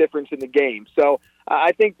going to be the difference in the game? So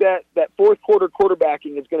I think that fourth quarter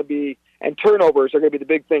quarterbacking is going to be, and turnovers are going to be the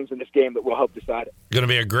big things in this game that will help decide it. Going to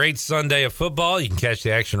be a great Sunday of football. You can catch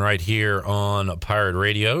the action right here on Pirate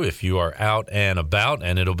Radio if you are out and about,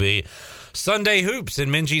 and it'll be Sunday Hoops in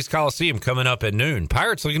Minges Coliseum coming up at noon.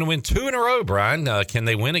 Pirates looking to win 2 in a row, Brian. Can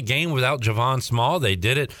they win a game without Javon Small? They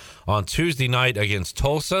did it on Tuesday night against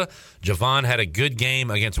Tulsa. Javon had a good game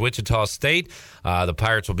against Wichita State. The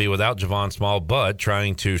Pirates will be without Javon Small, but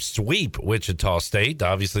trying to sweep Wichita State.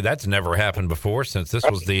 Obviously, that's never happened before since this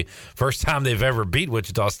was the first time they've ever beat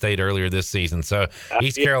Wichita State earlier this season. So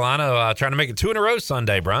East Carolina trying to make it 2 in a row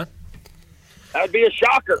Sunday, Brian. That would be a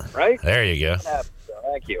shocker, right? There you go.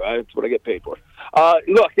 Thank you. That's what I get paid for.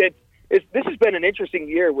 Look, this has been an interesting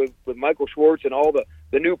year with Michael Schwartz and all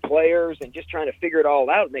the new players and just trying to figure it all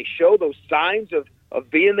out. And they show those signs of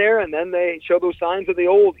being there, and then they show those signs of the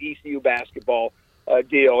old ECU basketball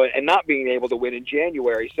deal and not being able to win in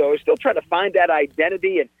January. So still trying to find that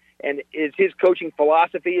identity, and is his coaching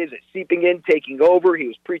philosophy, is it seeping in, taking over? He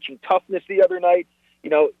was preaching toughness the other night.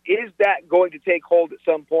 Is that going to take hold at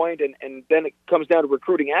some point? And then it comes down to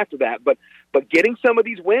recruiting after that. But getting some of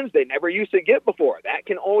these wins they never used to get before, that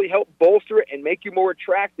can only help bolster it and make you more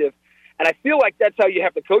attractive. And I feel like that's how you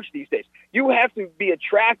have to coach these days. You have to be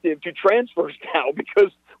attractive to transfers now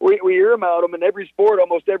because we hear about them in every sport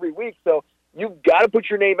almost every week. So you've got to put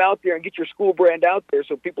your name out there and get your school brand out there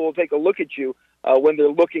so people will take a look at you when they're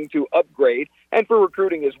looking to upgrade, and for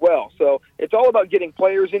recruiting as well. So it's all about getting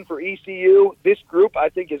players in for ECU. This group, I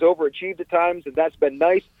think, has overachieved at times, and that's been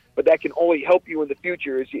nice, but that can only help you in the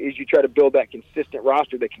future as you try to build that consistent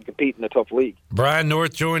roster that can compete in a tough league. Brian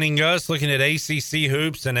North joining us, looking at ACC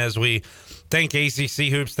hoops, and as we think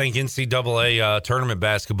ACC hoops, think NCAA tournament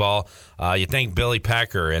basketball, you think Billy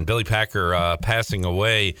Packer, and Billy Packer passing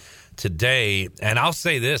away today. And I'll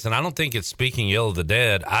say this, and I don't think it's speaking ill of the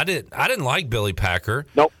dead. I didn't like Billy Packer.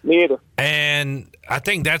 Nope, me either. And I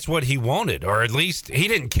think that's what he wanted, or at least he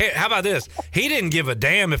didn't care. How about this? He didn't give a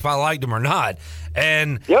damn if I liked him or not.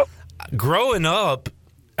 And growing up,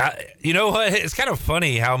 you know what? It's kind of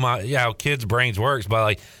funny how kids' brains works. But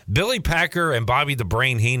like Billy Packer and Bobby the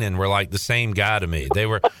Brain Heenan were like the same guy to me.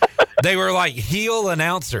 They were like heel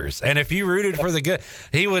announcers, and if you rooted for the good,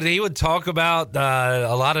 he would talk about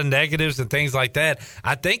a lot of negatives and things like that.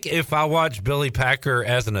 I think if I watched Billy Packer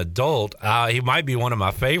as an adult, he might be one of my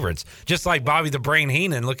favorites. Just like Bobby the Brain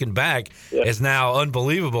Heenan, looking back, is now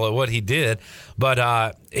unbelievable at what he did.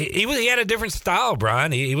 But he had a different style,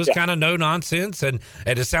 Brian. He was kind of no nonsense, and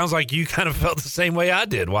it sounds like you kind of felt the same way I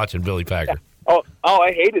did watching Billy Packer. Oh,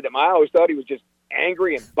 I hated him. I always thought he was just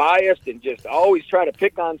angry and biased and just always try to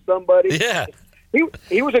pick on somebody. Yeah.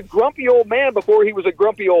 He was a grumpy old man before he was a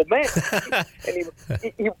grumpy old man. And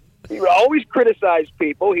he would always criticize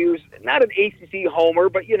people. He was not an ACC homer,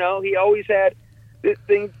 but, he always had this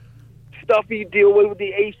stuff he'd deal with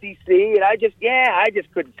the ACC. And I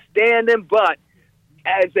just couldn't stand him. But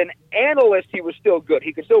as an analyst, he was still good.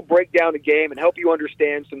 He could still break down the game and help you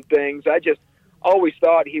understand some things. I just always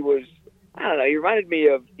thought he was, I don't know, he reminded me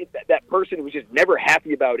of that person who was just never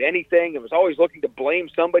happy about anything and was always looking to blame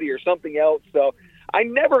somebody or something else. So I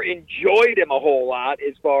never enjoyed him a whole lot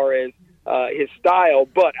as far as his style,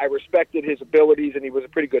 but I respected his abilities, and he was a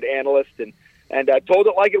pretty good analyst, and told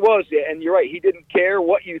it like it was. And you're right, he didn't care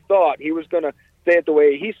what you thought. He was going to say it the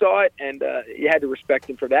way he saw it, and you had to respect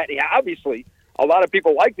him for that. And obviously, a lot of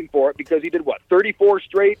people liked him for it because he did, 34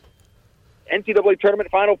 straight NCAA tournament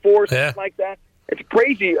Final Four, something like that. It's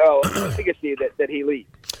crazy legacy that he leads.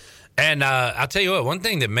 And I'll tell you what, one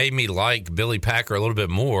thing that made me like Billy Packer a little bit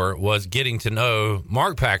more was getting to know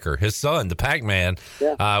Mark Packer, his son, the Pac-Man.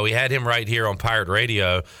 Yeah. We had him right here on Pirate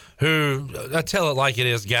Radio, who, I tell it like it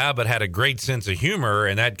is, guy, but had a great sense of humor,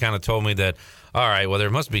 and that kind of told me that, all right, well, there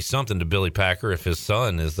must be something to Billy Packer if his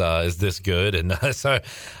son is this good. And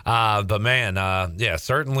but man,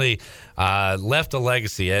 certainly left a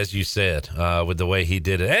legacy, as you said, with the way he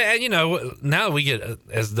did it. And now we get,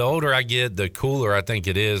 as the older I get, the cooler I think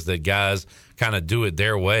it is that guys kind of do it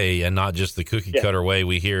their way and not just the cookie cutter way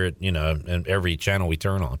we hear it, in every channel we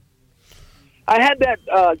turn on. I had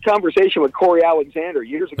that conversation with Corey Alexander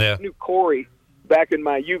years ago. I knew Corey back in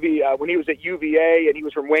my when he was at UVA, and he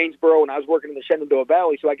was from Waynesboro, and I was working in the Shenandoah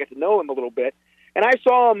Valley, so I got to know him a little bit. And I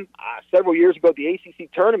saw him several years ago at the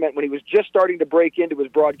ACC tournament when he was just starting to break into his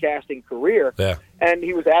broadcasting career. Yeah. And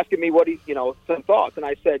he was asking me what some thoughts. And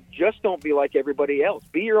I said, just don't be like everybody else.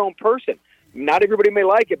 Be your own person. Not everybody may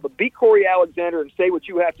like it, but be Corey Alexander and say what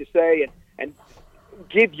you have to say and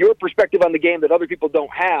give your perspective on the game that other people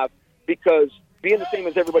don't have, because being the same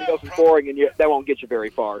as everybody else is boring, and that won't get you very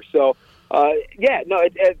far. So, I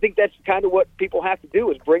think that's kind of what people have to do,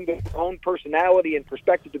 is bring their own personality and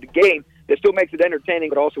perspective to the game that still makes it entertaining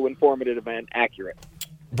but also informative and accurate.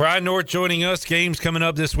 Brian North joining us. Games coming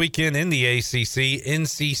up this weekend in the ACC.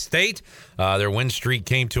 NC State, their win streak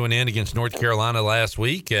came to an end against North Carolina last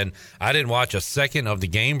week, and I didn't watch a second of the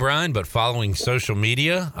game, Brian, but following social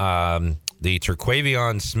media, the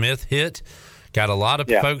Terquavion Smith hit got a lot of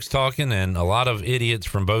folks talking, and a lot of idiots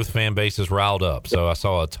from both fan bases riled up. So I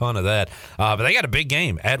saw a ton of that. But they got a big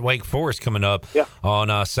game at Wake Forest coming up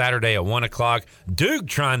on Saturday at 1 o'clock. Duke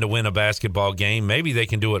trying to win a basketball game. Maybe they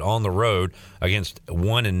can do it on the road against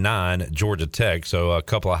 1-9 Georgia Tech. So a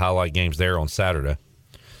couple of highlight games there on Saturday.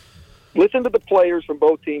 Listen to the players from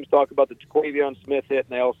both teams talk about the Terquavion Smith hit,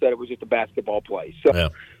 and they all said it was just a basketball play.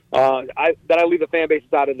 So. I leave the fan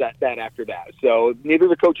bases out of that after that. So neither of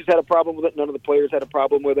the coaches had a problem with it. None of the players had a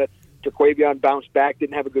problem with it. Terquavion bounced back,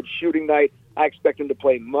 didn't have a good shooting night. I expect him to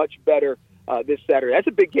play much better this Saturday. That's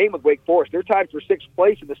a big game with Wake Forest. They're tied for 6th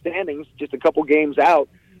place in the standings, just a couple games out.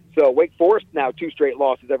 So Wake Forest now 2 straight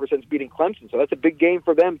losses ever since beating Clemson. So that's a big game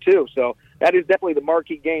for them too. So that is definitely the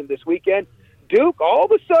marquee game this weekend. Duke, all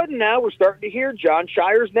of a sudden now we're starting to hear John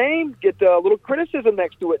Shire's name get a little criticism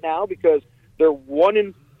next to it now, because they're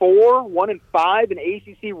 1-4, 1-5 in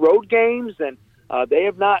ACC road games, and they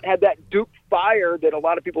have not had that Duke fire that a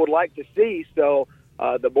lot of people would like to see. So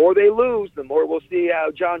the more they lose, the more we'll see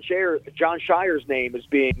how John Shire's name is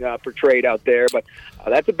being portrayed out there. But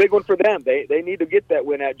that's a big one for them. They need to get that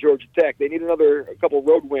win at Georgia Tech. They need a couple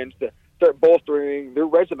road wins to start bolstering their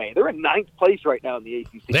resume. They're in 9th place right now in the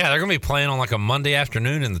ACC. Yeah, they're going to be playing on like a Monday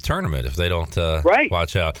afternoon in the tournament if they don't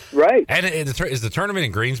watch out. Right. And is the tournament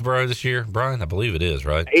in Greensboro this year, Brian? I believe it is,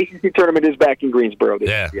 right? ACC tournament is back in Greensboro this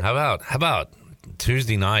year. Yeah. How about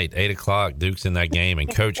Tuesday night, 8 o'clock, Duke's in that game,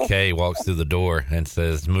 and Coach K walks through the door and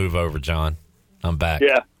says, "Move over, John. I'm back."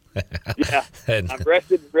 Yeah. Yeah. I'm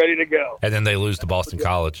rested and ready to go. And then they lose to Boston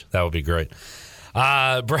College. That would be great.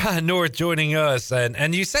 Brian North joining us,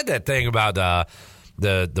 and you said that thing about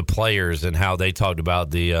the players and how they talked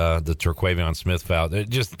about the Terquavion Smith foul.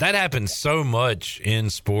 That happens so much in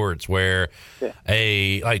sports where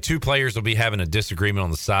two players will be having a disagreement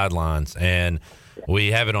on the sidelines, and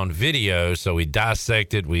we have it on video, so we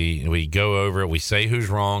dissect it, we go over it, we say who's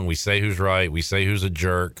wrong, we say who's right, we say who's a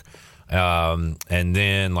jerk, and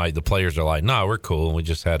then like the players are like, "No, we're cool. We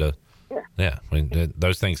just had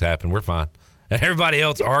those things happen. We're fine." And everybody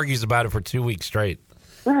else argues about it for 2 weeks straight.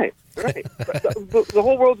 Right. The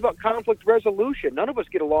whole world's about conflict resolution. None of us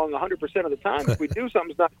get along 100% of the time. If we do,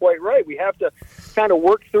 something's not quite right. We have to kind of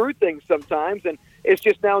work through things sometimes. And it's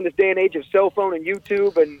just now in this day and age of cell phone and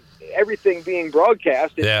YouTube and everything being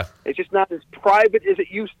broadcast, it's just not as private as it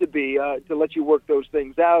used to be to let you work those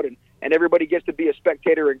things out. And everybody gets to be a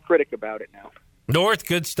spectator and critic about it now. North,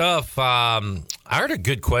 good stuff. I heard a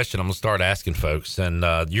good question I'm going to start asking folks, and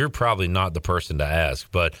you're probably not the person to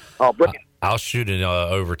ask, but I'll shoot it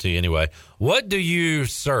over to you anyway. What do you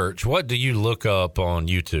search? What do you look up on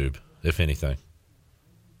YouTube, if anything?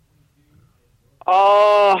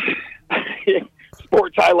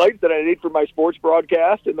 Sports highlights that I need for my sports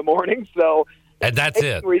broadcast in the morning. So, and that's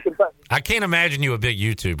it. I can't imagine you a big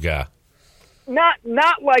YouTube guy.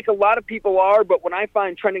 Not like a lot of people are, but when I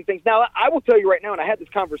find trending things. Now, I will tell you right now, and I had this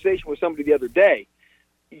conversation with somebody the other day,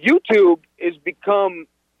 YouTube has become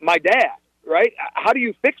my dad, right? How do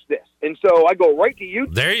you fix this? And so I go right to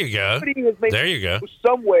YouTube. There you go. There you go.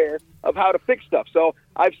 Somewhere of how to fix stuff. So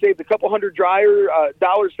I've saved a couple $100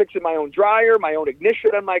 dollars fixing my own dryer, my own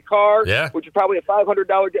ignition on my car, which is probably a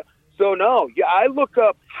 $500 deal. So I look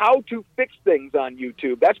up how to fix things on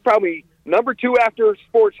YouTube. That's probably number 2 after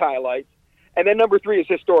sports highlights. And then number 3 is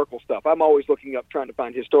historical stuff. I'm always looking up, trying to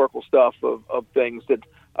find historical stuff of things that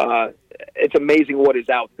it's amazing what is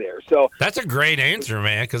out there. So that's a great answer,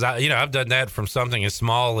 man. Because I've done that from something as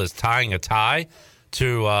small as tying a tie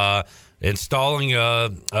to installing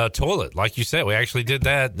a toilet. Like you said, we actually did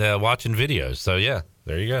that watching videos. So yeah,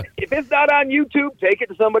 there you go. If it's not on YouTube, take it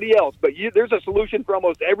to somebody else. But there's a solution for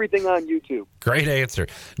almost everything on YouTube. Great answer,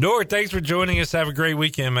 Nord. Thanks for joining us. Have a great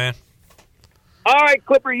weekend, man. All right,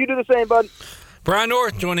 Clipper, you do the same, bud. Brian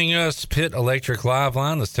North joining us, Pitt Electric Live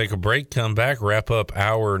Line. Let's take a break, come back, wrap up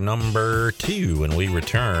hour number 2. When we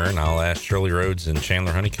return, I'll ask Shirley Rhodes and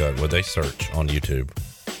Chandler Honeycutt what they search on YouTube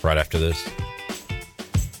right after this.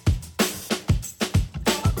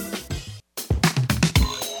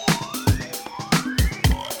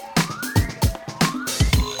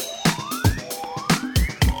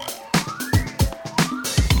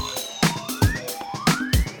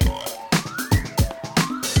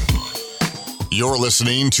 You're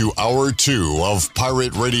listening to Hour 2 of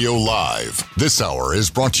Pirate Radio Live. This hour is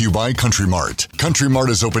brought to you by Country Mart. Country Mart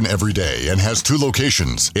is open every day and has 2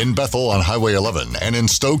 locations, in Bethel on Highway 11 and in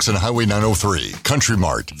Stokes on Highway 903. Country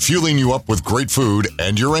Mart, fueling you up with great food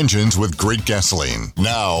and your engines with great gasoline.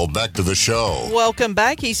 Now, back to the show. Welcome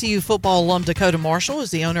back. ECU football alum Dakota Marshall is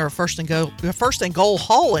the owner of First and Goal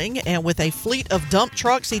Hauling, and with a fleet of dump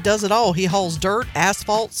trucks, he does it all. He hauls dirt,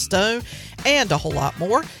 asphalt, stone, and a whole lot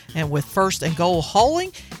more. And with First and Goal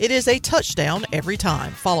Hauling, it is a touchdown every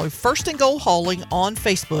time. Follow First and Goal Hauling on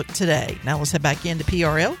Facebook today. Now let's head back into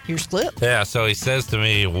PRL. Here's Clip. Yeah, so he says to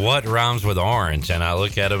me, "What rhymes with orange?" And I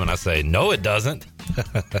look at him and I say, "No, it doesn't."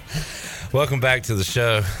 Welcome back to the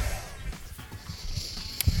show.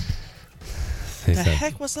 The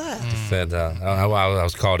heck was that? He said, I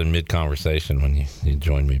was caught in mid-conversation when you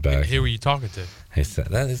joined me back. Who were you talking to? He said,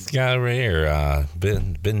 "That is the guy over here,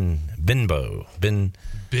 Benbow.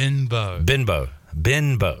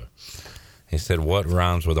 He said, "What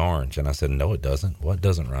rhymes with orange?" And I said, "No, it doesn't. What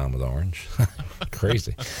doesn't rhyme with orange?"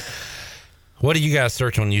 Crazy. What do you guys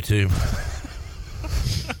search on YouTube?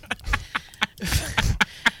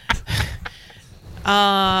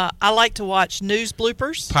 I like to watch news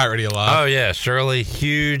bloopers. Pirate Radio Live. Oh, yeah. Shirley,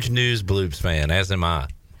 huge news bloops fan, as am I.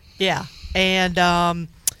 Yeah. And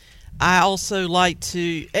I also like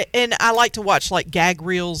to, and I like to watch like gag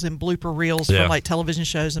reels and blooper reels from like television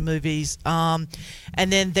shows and movies. And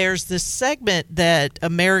then there's this segment that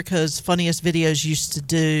America's Funniest Videos used to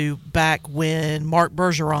do back when Mark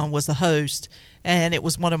Bergeron was the host, and it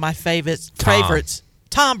was one of my favorites.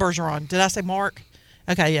 Tom Bergeron. Did I say Mark?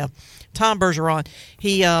 Okay, yeah. Tom Bergeron.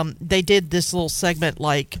 They did this little segment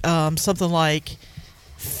like something like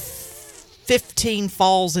 15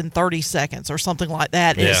 falls in 30 seconds or something like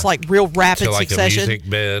that. And it's like real rapid succession. Like a music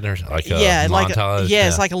bed or like a montage.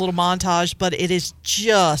 It's like a little montage, but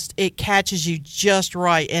it catches you just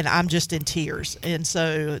right, and I'm just in tears. And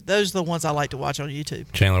so those are the ones I like to watch on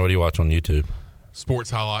YouTube. Chandler, what do you watch on YouTube? Sports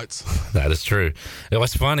highlights. That is true.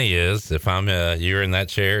 What's funny is if I'm you're in that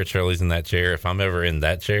chair, Shirley's in that chair, if I'm ever in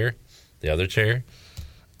that chair, the other chair,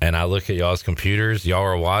 and I look at y'all's computers, y'all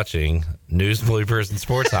are watching news bloopers and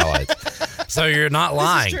sports highlights. So you're not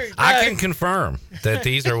lying. True, I can confirm that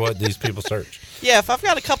these are what these people search. Yeah, if I've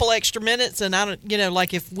got a couple extra minutes and I don't,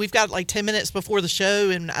 like if we've got like 10 minutes before the show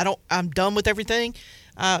and I'm done with everything,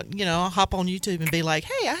 I'll hop on YouTube and be like,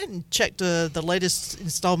 hey, I hadn't checked the latest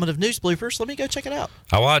installment of News Bloopers. Let me go check it out.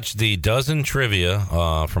 I watched the Dozen Trivia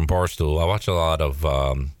from Barstool. I watch a lot of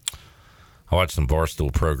I watch some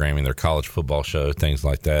Barstool programming, their college football show, things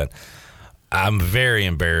like that. I'm very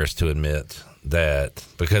embarrassed to admit that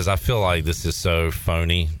because I feel like this is so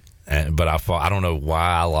phony, but I don't know why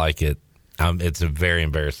I like it. It's very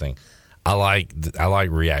embarrassing. I like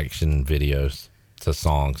reaction videos to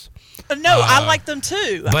songs. No, I like them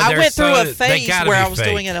too. I went through a phase where I was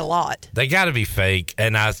doing it a lot. They got to be fake,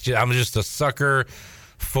 and I'm just a sucker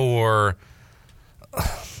for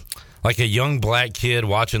like a young black kid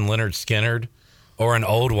watching Lynyrd Skynyrd or an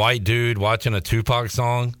old white dude watching a Tupac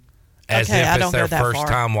song as if it's their first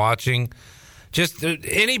time watching. Just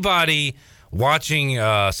anybody watching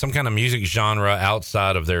some kind of music genre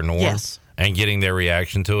outside of their norm and getting their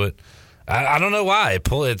reaction to it. I don't know why.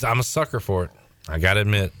 I'm a sucker for it. I got to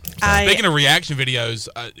admit. Speaking of reaction videos,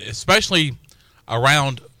 especially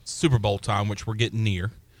around Super Bowl time, which we're getting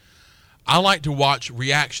near, I like to watch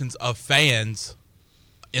reactions of fans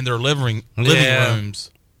in their living rooms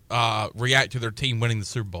react to their team winning the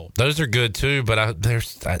Super Bowl. Those are good too, but I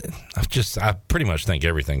pretty much think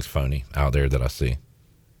everything's phony out there that I see.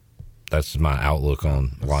 That's my outlook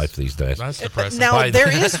on life these days. That's depressing. Now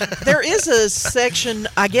there is a section,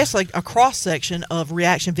 I guess, like a cross section of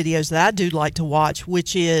reaction videos that I do like to watch,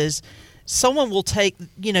 which is someone will take.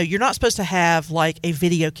 You're not supposed to have like a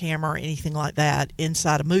video camera or anything like that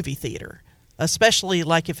inside a movie theater, especially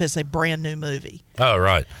like if it's a brand new movie. Oh,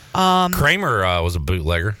 right. Kramer was a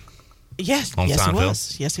bootlegger. Yes, on yes, Seinfeld. he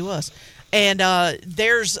was. Yes, he was. And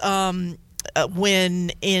there's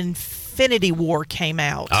when Infinity War came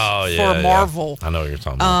out for Marvel. Yeah. I know what you're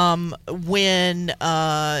talking about. When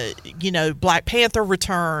Black Panther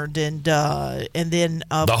returned, and then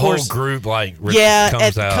of the course, whole group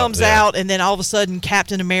comes out, and then all of a sudden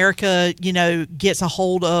Captain America, gets a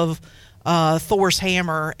hold of Thor's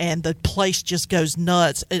hammer, and the place just goes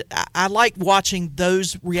nuts. I like watching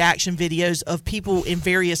those reaction videos of people in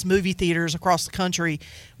various movie theaters across the country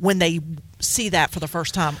when they see that for the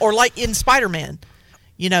first time, or like in Spider-Man.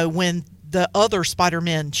 When the other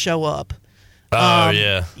Spider-Men show up. And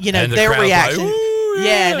their reaction. Like,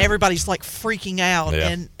 and everybody's like freaking out. Yeah.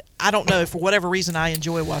 And I don't know, for whatever reason, I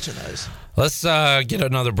enjoy watching those. Let's get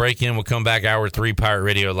another break in. We'll come back, Hour 3, Pirate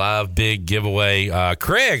Radio Live. Big giveaway.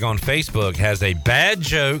 Craig on Facebook has a bad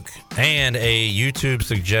joke and a YouTube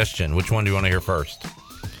suggestion. Which one do you want to hear first?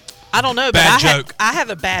 I don't know, but I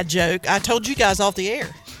have a bad joke. I told you guys off the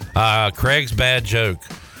air. Craig's bad joke.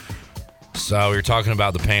 So we were talking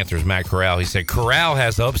about the Panthers, Matt Corral. He said, Corral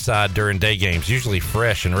has upside during day games, usually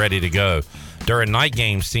fresh and ready to go. During night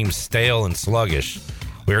games, seems stale and sluggish.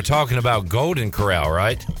 We were talking about Golden Corral,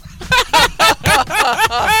 right?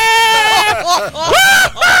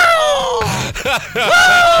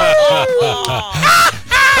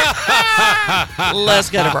 Let's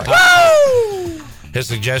go to break. His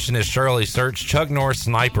suggestion is Shirley, search Chuck Norris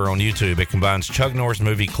Sniper on YouTube. It combines Chuck Norris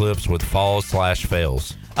movie clips with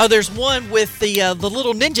falls/fails. Oh, there's one with the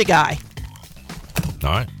little ninja guy.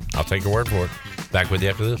 All right. I'll take your word for it. Back with you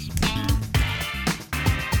after this.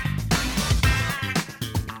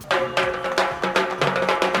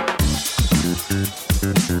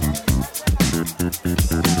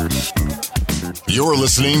 You're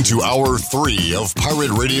listening to Hour 3 of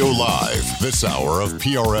Pirate Radio Live. This hour of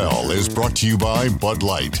PRL is brought to you by Bud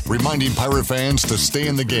Light, reminding Pirate fans to stay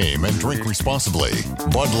in the game and drink responsibly.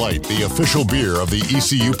 Bud Light, the official beer of the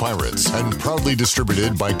ECU Pirates, and proudly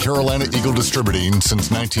distributed by Carolina Eagle Distributing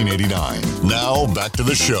since 1989. Now, back to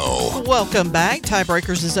the show. Welcome back.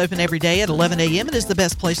 Tiebreakers is open every day at 11 a.m. It is the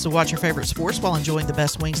best place to watch your favorite sports while enjoying the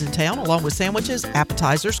best wings in town, along with sandwiches,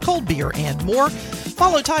 appetizers, cold beer, and more.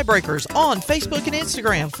 Follow Tiebreakers on Facebook and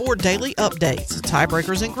Instagram for daily updates.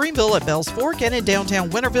 Tiebreakers in Greenville at Bells Fork and in downtown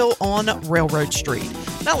Winterville on Railroad Street.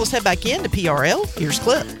 Now let's head back into PRL. Here's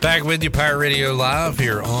Clip. Back with you, Pirate Radio Live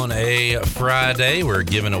here on a Friday. We're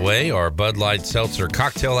giving away our Bud Light Seltzer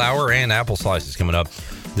Cocktail Hour and Apple Slices coming up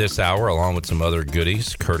this hour, along with some other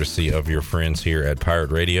goodies, courtesy of your friends here at Pirate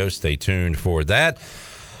Radio. Stay tuned for that.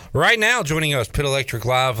 Right now, joining us, Pit Electric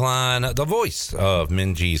Live Line, the voice of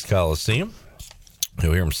Minges Coliseum.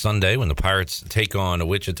 You'll hear him Sunday when the Pirates take on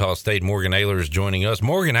Wichita State. Morgan Ayler is joining us.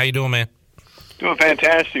 Morgan, how you doing, man? Doing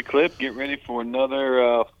fantastic, Clip. Get ready for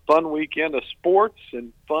another fun weekend of sports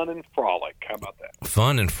and fun and frolic. How about that?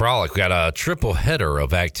 Fun and frolic. We got a triple header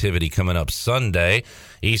of activity coming up Sunday.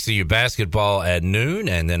 ECU basketball at noon,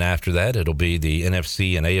 and then after that, it'll be the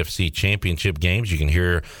NFC and AFC championship games. You can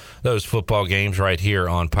hear those football games right here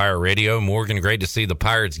on Pirate Radio. Morgan, great to see the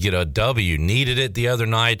Pirates get a W. Needed it the other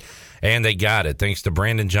night, and they got it. Thanks to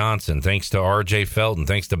Brandon Johnson, thanks to R.J. Felton,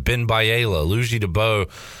 thanks to Ben Biela, Luigi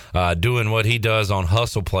DeBow doing what he does on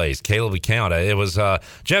hustle plays. Caleb Accounta. It was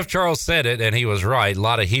Jeff Charles said it, and he was right. A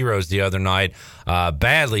lot of heroes the other night.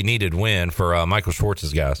 Badly needed win for Michael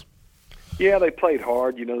Schwartz's guys. Yeah, they played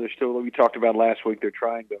hard. You know, they're still, we talked about last week, they're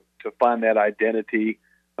trying to find that identity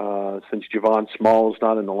since Javon Small is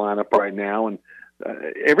not in the lineup right now. And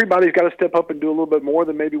everybody's got to step up and do a little bit more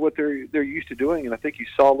than maybe what they're used to doing. And I think you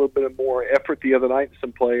saw a little bit of more effort the other night in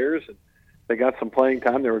some players. And they got some playing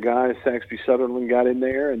time. There were guys, Saxby Sutherland got in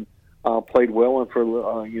there and played well and for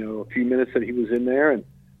a few minutes that he was in there. And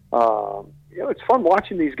it's fun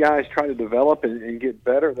watching these guys try to develop and get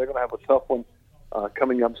better. They're going to have a tough one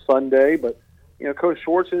coming up Sunday, but Coach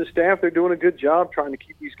Schwartz and his staff, they're doing a good job trying to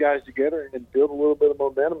keep these guys together and build a little bit of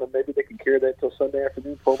momentum, and maybe they can carry that till Sunday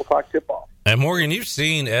afternoon, 12 o'clock tip-off. And Morgan, you've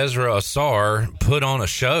seen Ezra Asar put on a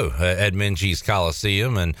show at Minges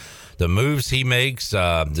Coliseum, and the moves he makes,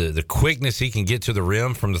 the quickness he can get to the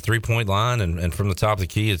rim from the three-point line and from the top of the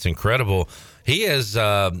key, it's incredible. He has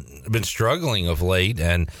been struggling of late,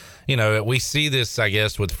 and we see this, I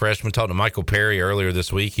guess, with freshmen. Talking to Michael Perry earlier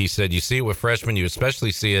this week, he said you see it with freshmen, you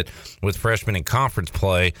especially see it with freshmen in conference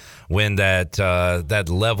play when that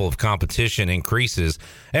level of competition increases.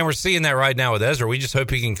 And we're seeing that right now with Ezra. We just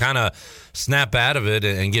hope he can kind of snap out of it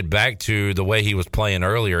and get back to the way he was playing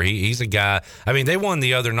earlier. He's a guy, I mean, they won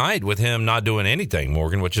the other night with him not doing anything,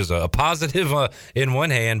 Morgan, which is a positive in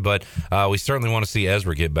one hand, but we certainly want to see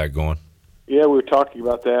Ezra get back going. Yeah, we were talking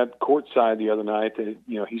about that courtside the other night. That,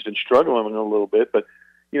 he's been struggling a little bit, but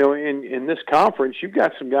in this conference, you've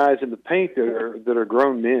got some guys in the paint that are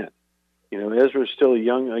grown men. Ezra's still a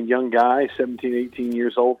young guy, 17, 18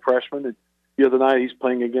 years old, freshman. And the other night, he's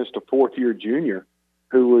playing against a fourth-year junior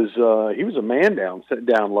who was he was a man down, set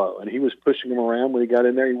down low, and he was pushing him around when he got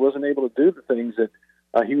in there. He wasn't able to do the things that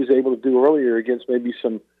he was able to do earlier against maybe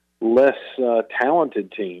some less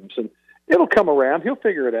talented teams. And it'll come around. He'll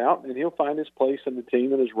figure it out, and he'll find his place in the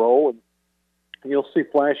team and his role, and you'll see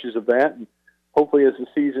flashes of that. And hopefully as the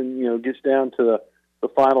season, gets down to the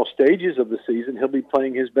final stages of the season, he'll be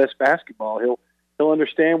playing his best basketball. He'll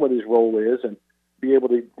understand what his role is and be able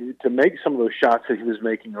to make some of those shots that he was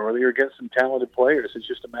making earlier against some talented players. It's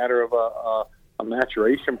just a matter of a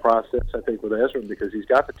maturation process, I think, with Ezra, because he's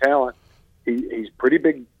got the talent. He's pretty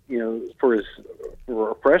big, for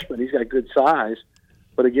a freshman. He's got good size.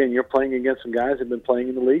 But again, you're playing against some guys that have been playing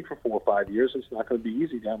in the league for 4 or 5 years. It's not going to be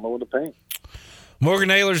easy down low in the paint. Morgan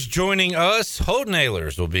Ayler's joining us. Holden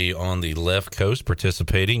Ahlers will be on the left coast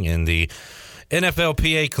participating in the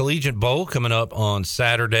NFLPA Collegiate Bowl coming up on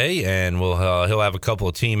Saturday, and he'll have a couple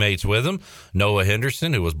of teammates with him. Noah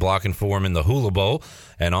Henderson, who was blocking for him in the Hula Bowl,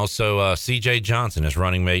 and also C.J. Johnson, his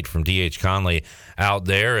running mate from D.H. Conley out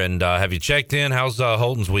there. And have you checked in? How's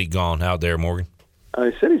Holden's week gone out there, Morgan?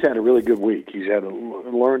 He said he's had a really good week. He's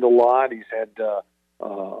learned a lot. He's had a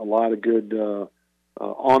lot of good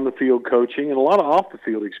on-the-field coaching and a lot of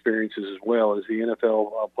off-the-field experiences as well, as the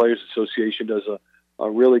NFL Players Association does a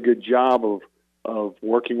really good job of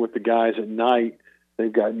working with the guys at night.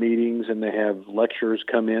 They've got meetings and they have lecturers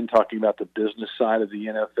come in talking about the business side of the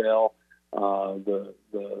NFL,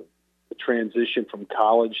 the transition from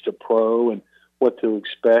college to pro and what to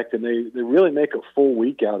expect, and they really make a full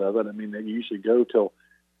week out of it. I mean, they usually go till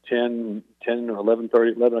 10 or 11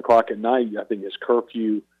 o'clock at night, I think is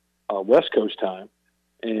curfew West Coast time.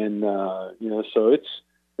 And, so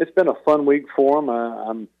it's been a fun week for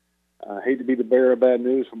him. I hate to be the bearer of bad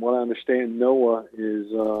news. From what I understand, Noah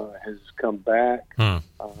has come back,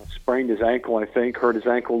 sprained his ankle, I think, hurt his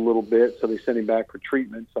ankle a little bit, so they sent him back for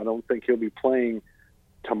treatment. So I don't think he'll be playing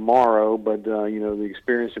tomorrow, but, the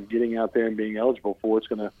experience of getting out there and being eligible for it's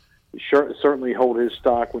going to certainly hold his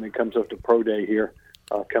stock when it comes up to Pro Day here.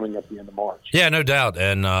 Coming up the end of March. Yeah, no doubt.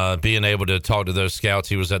 And being able to talk to those scouts,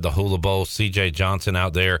 he was at the Hula Bowl, CJ Johnson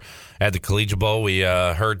out there at the Collegiate Bowl. We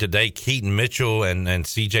heard today Keaton Mitchell and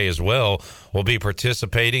CJ as well will be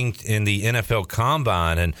participating in the NFL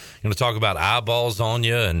Combine. And going to talk about eyeballs on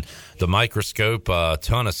you and the microscope. A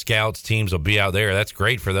ton of scouts teams will be out there. That's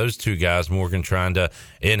great for those two guys, Morgan, trying to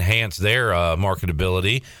enhance their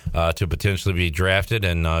marketability to potentially be drafted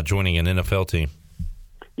and joining an NFL team.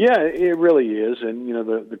 Yeah, it really is. And,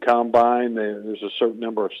 the Combine, there's a certain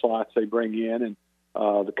number of slots they bring in, and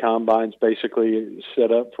the Combine's basically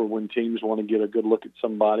set up for when teams want to get a good look at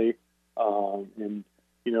somebody.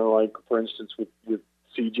 Like, for instance, with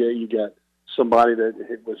CJ, you got somebody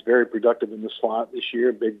that was very productive in the slot this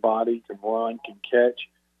year, big body, can run, can catch.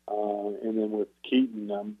 And then with Keaton,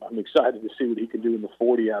 I'm excited to see what he can do in the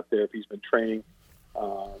 40 out there if he's been training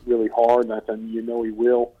really hard, and I think he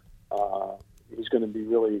will. He's going to be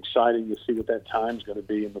really exciting to see what that time's going to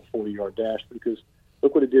be in the 40-yard dash, because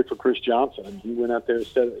look what it did for Chris Johnson. I mean, he went out there and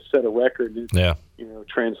set a record and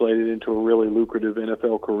translated into a really lucrative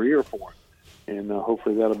NFL career for him. And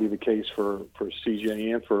hopefully that'll be the case for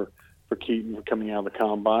CJ and for Keaton for coming out of the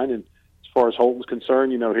Combine. And as far as Holton's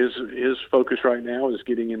concerned, his focus right now is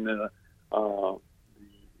getting in the NFLPA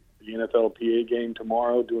game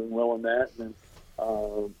tomorrow, doing well in that, and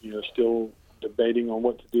then still debating on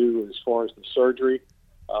what to do as far as the surgery.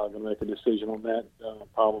 Going to make a decision on that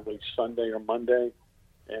probably Sunday or Monday,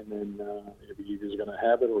 and then if he's going to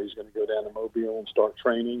have it or he's going to go down to Mobile and start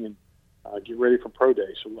training and get ready for Pro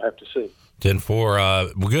Day. So we'll have to see.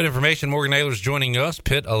 10-4. Good information. Morgan Naylor's joining us.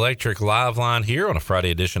 Pitt Electric Live Line here on a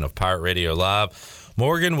Friday edition of Pirate Radio Live.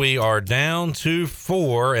 Morgan, we are down to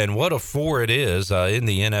 4, and what a 4 it is in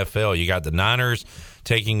the NFL. You got the Niners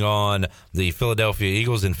taking on the Philadelphia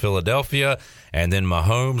Eagles in Philadelphia, and then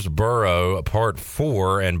Mahomes, Burrow, part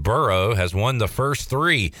 4, and Burrow has won the first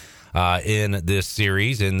 3 in this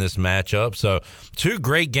series, in this matchup. So 2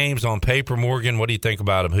 great games on paper. Morgan, what do you think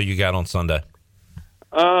about them? Who you got on Sunday?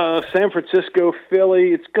 San Francisco,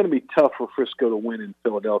 Philly. It's going to be tough for Frisco to win in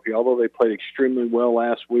Philadelphia, although they played extremely well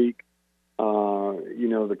last week.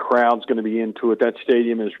 The crowd's going to be into it. That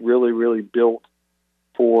stadium is really, really built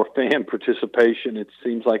for fan participation. It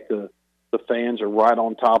seems like the fans are right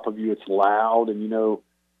on top of you. It's loud, and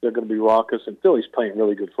they're going to be raucous. And Philly's playing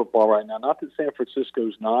really good football right now. Not that San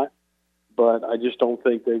Francisco's not, but I just don't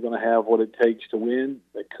think they're going to have what it takes to win.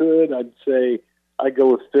 They could. I'd say I'd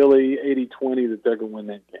go with Philly 80-20 that they're going to win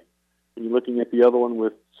that game. And you're looking at the other one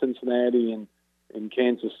with Cincinnati and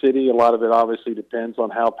Kansas City. A lot of it obviously depends on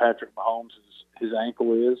how Patrick Mahomes' his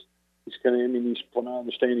ankle is. He's going to. I mean, I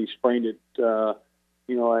understand he sprained it.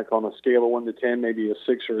 Like on a scale of 1 to 10, maybe a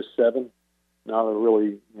 6 or a 7. Not a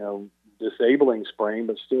really, disabling sprain,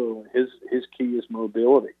 but still, his key is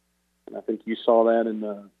mobility. And I think you saw that in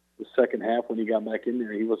the second half when he got back in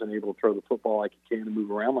there. He wasn't able to throw the football like he can and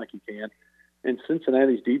move around like he can. And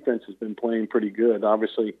Cincinnati's defense has been playing pretty good.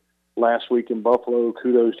 Obviously, last week in Buffalo,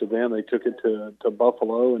 kudos to them. They took it to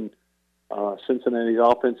Buffalo, and Cincinnati's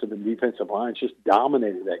offensive and defensive lines just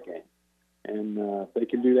dominated that game. And if they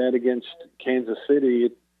can do that against Kansas City,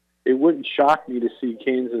 it wouldn't shock me to see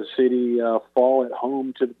Kansas City fall at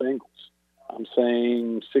home to the Bengals. I'm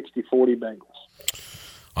saying 60-40 Bengals.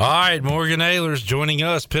 All right, Morgan Naylor's joining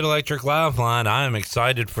us, Pitt Electric Live Line. I am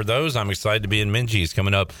excited for those. I'm excited to be in Minges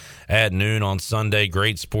coming up at noon on Sunday.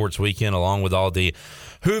 Great sports weekend, along with all the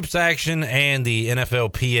hoops action and the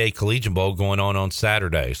NFLPA Collegiate Bowl going on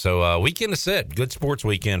Saturday. So weekend is set. Good sports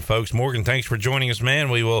weekend, folks. Morgan, thanks for joining us, man.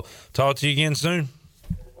 We will talk to you again soon.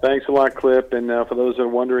 Thanks a lot, Clip. And for those that are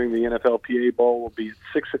wondering, the NFLPA Bowl will be at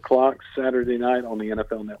 6 o'clock Saturday night on the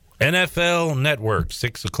NFL Network. NFL Network,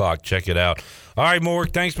 6 o'clock. Check it out. All right,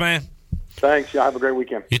 Morgan, thanks, man. Thanks. Y'all have a great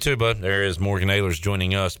weekend. You too, bud. There is Morgan Naylor's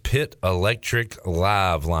joining us, Pitt Electric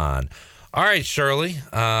Live Line. All right, Shirley.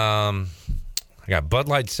 I got Bud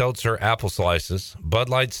Light Seltzer apple slices, Bud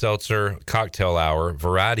Light Seltzer cocktail hour,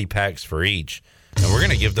 variety packs for each, and we're going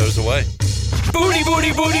to give those away. Booty,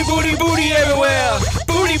 booty, booty, booty, booty everywhere.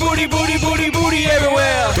 Booty, booty, booty, booty, booty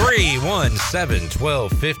everywhere.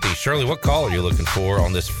 317-1250. Shirley, what call are you looking for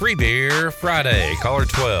on this Free Beer Friday? Caller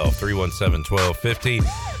 12, 317-1250.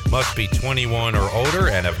 Must be 21 or older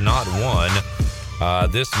and have not won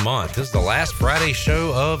this month. This is the last Friday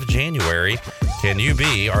show of January. Can you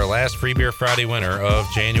be our last Free Beer Friday winner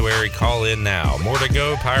of January? Call in now. More to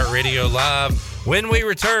go. Pirate Radio Live. When we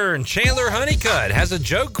return, Chandler Honeycutt has a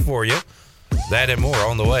joke for you. That and more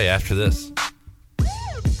on the way after this.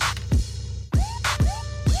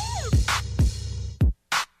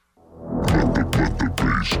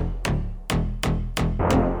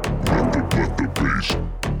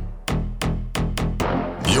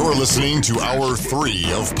 You're listening to Hour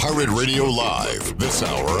 3 of Pirate Radio Live. This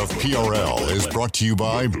hour of PRL is brought to you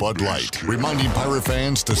by Bud Light, reminding Pirate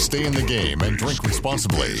fans to stay in the game and drink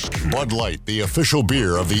responsibly. Bud Light, the official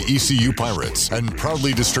beer of the ECU Pirates, and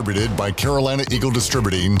proudly distributed by Carolina Eagle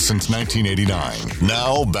Distributing since 1989.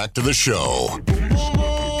 Now, back to the show.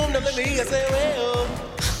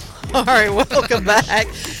 All right, welcome back.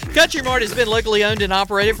 Country Mart has been locally owned and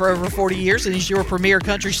operated for over 40 years and is your premier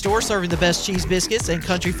country store serving the best cheese biscuits and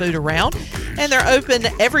country food around. And they're open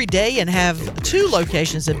every day and have 2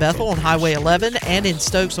 locations in Bethel on Highway 11 and in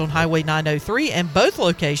Stokes on Highway 903. And both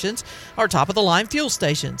locations are top-of-the-line fuel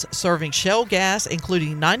stations serving Shell gas,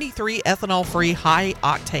 including 93 ethanol-free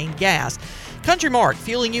high-octane gas. Country Mart,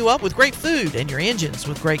 fueling you up with great food and your engines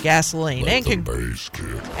with great gasoline. And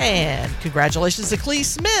congratulations to Clee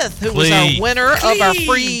Smith, who was our winner of our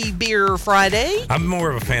Free Beer Friday. I'm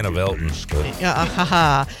more of a fan of Elton.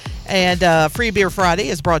 And Free Beer Friday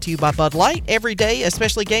is brought to you by Bud Light. Every day,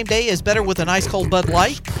 especially game day, is better with an ice cold Bud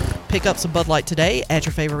Light. Pick up some Bud Light today at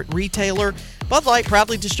your favorite retailer. Bud Light,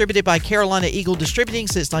 proudly distributed by Carolina Eagle Distributing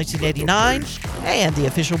since 1989, and the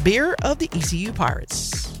official beer of the ECU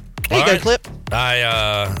Pirates. There you go, Clip. I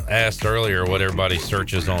asked earlier what everybody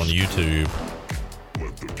searches on YouTube.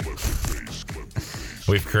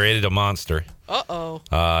 We've created a monster. Uh-oh.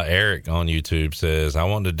 Eric on YouTube says, I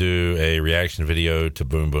want to do a reaction video to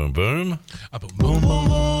Boom Boom Boom. Boom Boom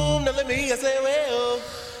Boom. Now let me say well.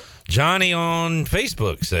 Johnny on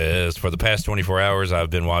Facebook says, for the past 24 hours, I've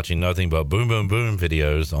been watching nothing but Boom Boom Boom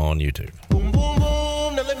videos on YouTube. Boom Boom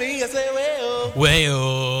Boom. Now let me say well.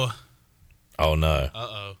 Well. Oh, no.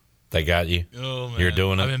 Uh-oh. They got you? Oh, man. You're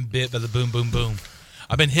doing it? I've been bit by the Boom Boom Boom.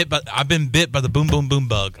 I've been bit by the Boom Boom Boom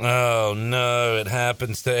bug. Oh no, it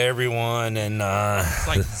happens to everyone, and it's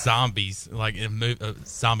like zombies, like in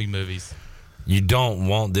zombie movies. You don't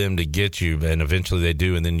want them to get you, and eventually they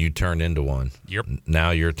do, and then you turn into one. Yep.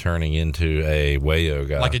 Now you're turning into a Wayo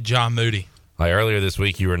guy, like a John Moody. Like earlier this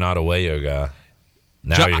week, you were not a Wayo guy.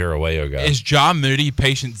 Now you're a Wayo guy. Is John Moody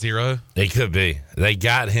patient zero? It could be. They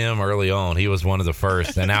got him early on. He was one of the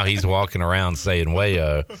first, and now he's walking around saying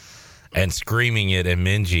Wayo and screaming it in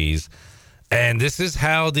Minji's. And this is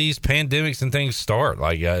how these pandemics and things start,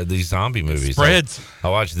 like these zombie movies. Spreads. I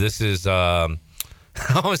watched This Is... I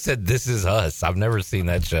almost said This Is Us. I've never seen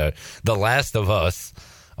that show. The Last of Us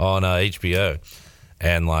on HBO.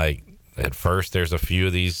 And, like, at first there's a few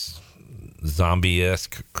of these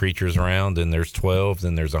zombie-esque creatures around, then there's 12,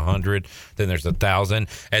 then there's 100, then there's 1,000,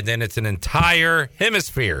 and then it's an entire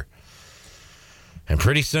hemisphere. And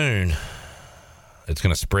pretty soon, it's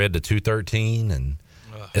going to spread to 213, and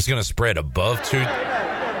it's going to spread above 2. You are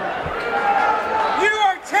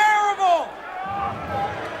terrible!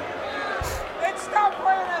 And stop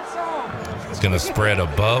playing that song! It's going to spread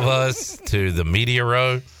above us to the media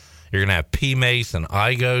row. You're going to have P. Mace and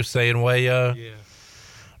Igo saying Wayo. Yeah.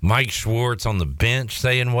 Mike Schwartz on the bench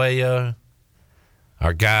saying Wayo.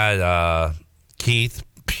 Our guy, Keith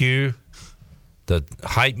Pugh, the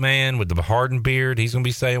hype man with the Harden beard, he's going to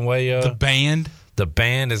be saying Wayo. The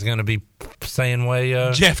band is going to be saying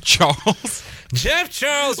Wayo. Jeff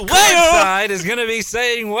Charles Courtside is going to be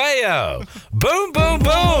saying Wayo. Boom, boom,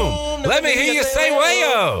 boom. Let me hear you say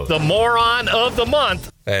Wayo. The moron of the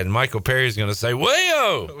month. And Michael Perry's going to say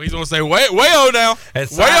Wayo. He's going to say Wayo now.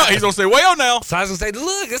 Wayo. He's going to say Wayo now. Si's going to say,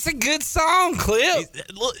 look, it's a good song, Clip.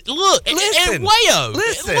 Look. Listen. And Wayo.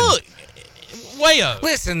 Listen. Look. Wayo.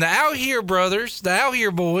 Listen, the Out Here brothers, the Out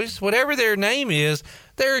Here boys, whatever their name is,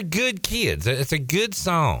 they're good kids. It's a good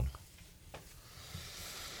song.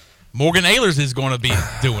 Morgan Ehlers is going to be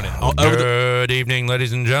doing it. Good evening,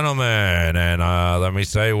 ladies and gentlemen. And let me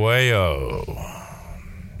say Wayo.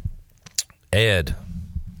 Ed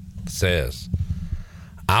says,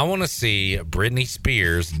 I want to see Britney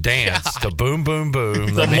Spears dance to Boom Boom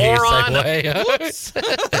Boom. The moron.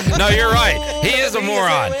 No, you're right. He is a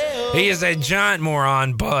moron. He is a giant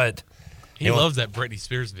moron, but... He loves that Britney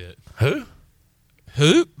Spears bit.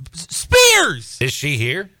 Who? Spears! Is she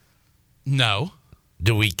here? No.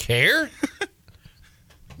 Do we care?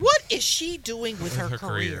 What is she doing with her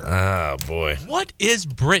career? Oh, boy. What is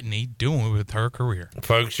Brittany doing with her career?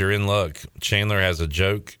 Folks, you're in luck. Chandler has a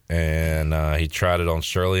joke, and he tried it on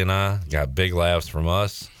Shirley and I. Got big laughs from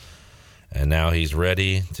us, and now he's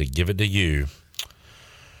ready to give it to you.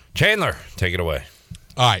 Chandler, take it away.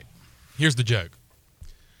 All right, here's the joke.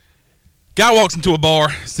 Guy walks into a bar,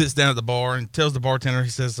 sits down at the bar, and tells the bartender, he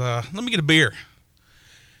says, let me get a beer.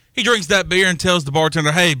 He drinks that beer and tells the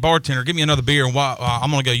bartender, hey, bartender, give me another beer, and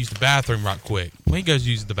I'm going to go use the bathroom right quick. When he goes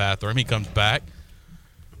to use the bathroom, he comes back.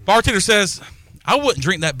 Bartender says, I wouldn't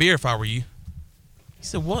drink that beer if I were you. He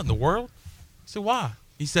said, what in the world? He said, why?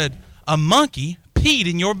 He said, a monkey peed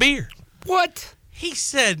in your beer. What? He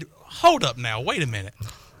said, hold up now, wait a minute.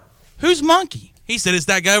 Who's monkey? He said, it's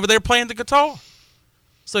that guy over there playing the guitar.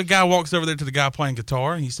 So the guy walks over there to the guy playing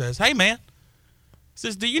guitar, and he says, hey, man. He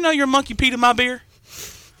says, do you know your monkey peed in my beer?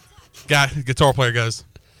 Guitar player goes,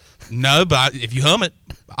 no, but if you hum it,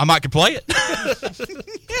 I might can play it.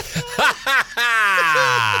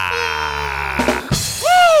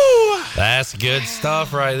 Woo! That's good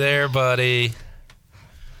stuff right there, buddy.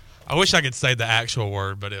 I wish I could say the actual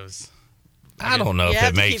word, but it was... I don't know if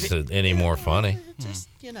it makes it any more funny. Just,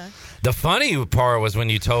 you know. The funny part was when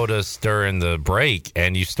you told us during the break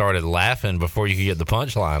and you started laughing before you could get the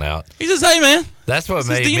punchline out. He says, hey, man. That's what made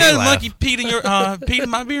me laugh. Do you know the monkey peed in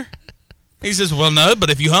my beer? He says, well, no, but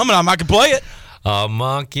if you hum it, I might can play it. A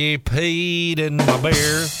monkey peed in my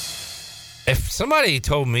beer. If somebody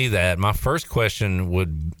told me that, my first question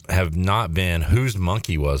would have not been, whose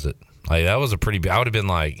monkey was it? Like, that was a pretty big... I would have been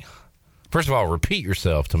like, first of all, repeat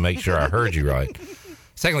yourself to make sure I heard you right.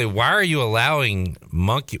 Secondly, why are you allowing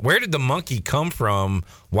monkey... Where did the monkey come from?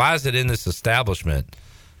 Why is it in this establishment?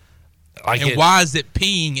 And why is it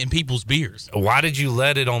peeing in people's beers? Why did you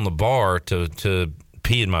let it on the bar to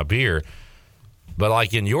pee in my beer? But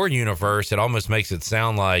like in your universe, it almost makes it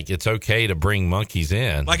sound like it's okay to bring monkeys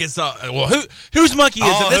in. Like it's well, whose monkey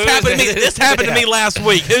is it? This happened to me. This happened to me last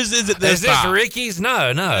week. Whose is it this time? Is this time? Ricky's?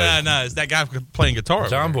 No. No. It's that guy playing guitar.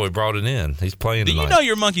 John Boy brought it in. He's playing tonight. Do you know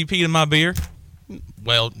your monkey peed in my beer?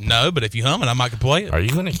 Well, no, but if you hum it, I might play it. Are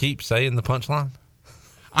you going to keep saying the punchline?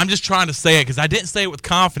 I'm just trying to say it because I didn't say it with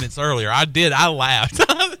confidence earlier. I did. I laughed.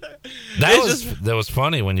 That was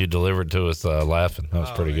funny when you delivered to us laughing. That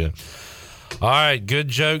was pretty good. All right, good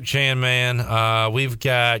joke, Chan man. We've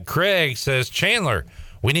got Craig says, Chandler,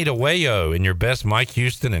 we need a wayo in your best Mike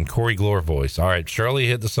Houston and Corey Glore voice. All right, Shirley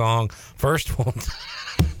hit the song. First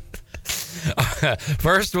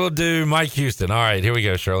we'll do Mike Houston. All right, here we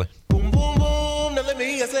go, Shirley. Boom, boom, boom, now let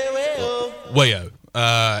me say wayo. Wayo.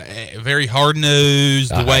 Very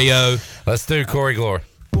hard-nosed, wayo. Let's do Corey Glore.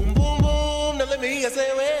 Boom, boom, boom, now let me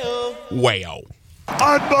say wayo. Wayo.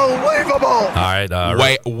 Unbelievable! All right,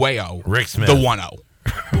 wayo. Rick Smith. The 1-0.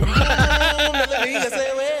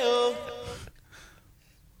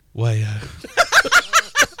 Wayo.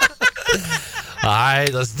 All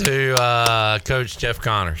right, let's do Coach Jeff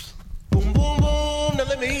Connors. Boom, boom, boom, now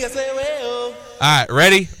let me say wayo. All right,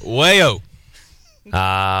 ready? Wayo.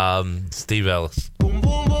 Steve Ellis. Boom,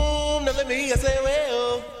 boom, boom, now let me say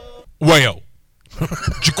wayo. Wayo.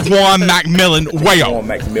 Jaquan McMillan, wayo.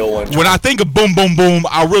 When I think of boom, boom, boom,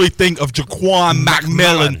 I really think of Jaquan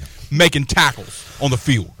McMillan making tackles on the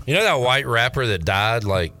field. You know that white rapper that died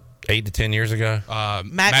like 8 to 10 years ago?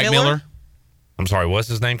 Mac Miller? I'm sorry, what's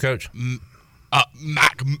his name, Coach?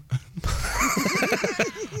 Mac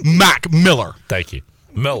Miller. Thank you.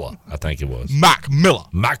 Miller, I think it was. Mac Miller.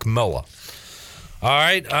 All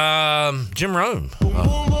right, Jim Rome. Boom,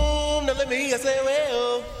 boom, boom, now let me say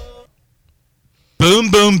wayo.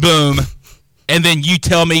 Boom, boom, boom. And then you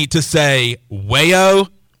tell me to say wayo.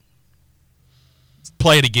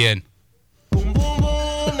 Play it again. Boom, boom,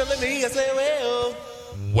 boom, now let me say wayo.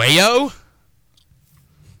 Wayo?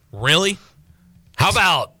 Really? How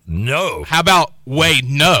about no? How about wait,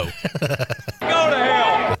 no? Go to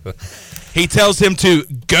hell! He tells him to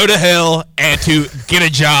go to hell and to get a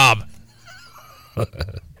job.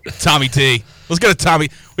 Tommy T. Let's go to Tommy.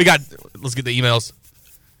 Let's get the emails.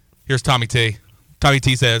 Here's Tommy T. Tommy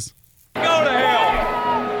T says, Go to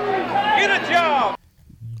hell! Get a job!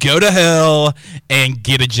 Go to hell and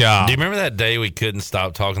get a job. Do you remember that day we couldn't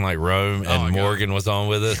stop talking like Rome and Morgan was on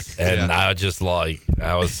with us? And I just I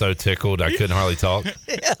was so tickled I couldn't hardly talk.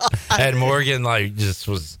 And Morgan just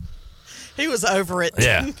was... He was over it.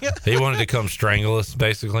 Yeah. He wanted to come strangle us,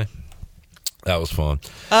 basically. That was fun.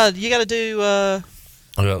 You got to do...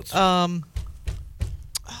 Who else? The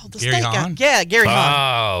Gary steak guy. Hahn? Yeah, Gary Hahn.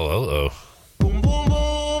 Oh, Boom, boom,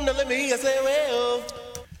 boom, now let me say wayo.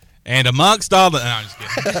 And amongst all the... No, I'm just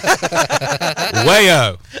kidding.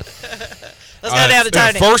 Wayo. Let's go down to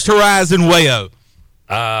Tony. First Horizon Wayo.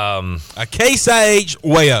 A Case IH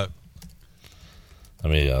Wayo.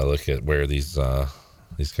 Let me look at where these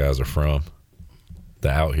guys are from. The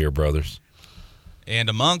Out Here brothers. And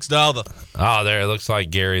amongst all the... Oh, there. It looks like,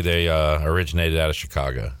 Gary, they originated out of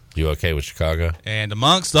Chicago. You okay with Chicago? And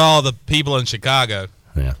amongst all the people in Chicago.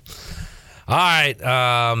 Yeah. All right.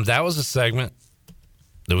 That was a segment.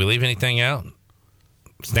 Did we leave anything out?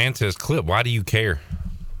 Stan says, Clip, why do you care?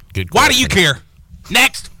 Good question. Why do you care?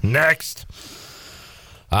 Next.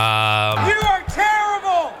 You are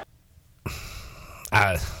terrible!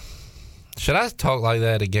 Should I talk like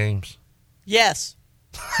that at games? Yes.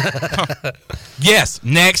 Yes.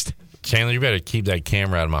 Next. Chandler, you better keep that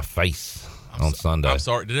camera out of my face on Sunday. I'm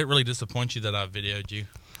sorry. Did it really disappoint you that I videoed you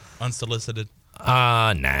unsolicited?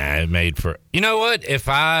 Nah. It made for... You know what?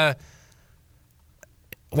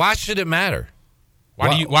 Why should it matter?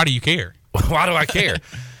 Why do you care? Why do I care?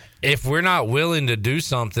 If we're not willing to do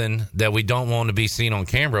something that we don't want to be seen on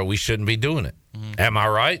camera, we shouldn't be doing it. Mm-hmm. Am I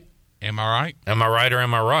right? Am I right? Am I right or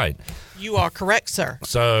am I right? You are correct, sir.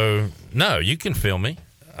 So, no, you can film me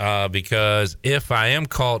because if I am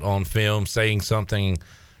caught on film saying something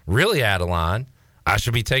really out of line, I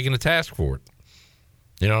should be taken to task for it.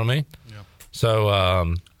 You know what I mean? Yeah. So,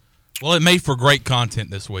 well, it made for great content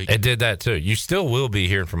this week. It did that too. You still will be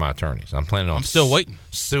hearing from my attorneys. I'm planning on. I'm still waiting.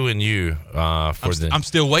 Suing you I'm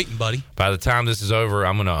still waiting, buddy. By the time this is over,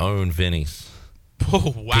 I'm going to own Vinny's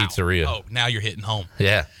Pizzeria. Oh, now you're hitting home.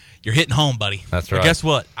 Yeah, you're hitting home, buddy. That's right. But guess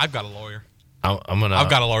what? I've got a lawyer. I've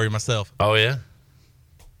got a lawyer myself. Oh yeah.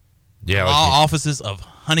 Yeah. Law offices of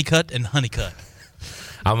Honeycutt and Honeycutt.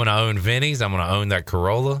 I'm going to own Vinny's. I'm going to own that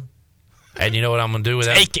Corolla. And you know what I'm going to do with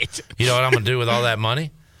that? Take it. You know what I'm going to do with all that money?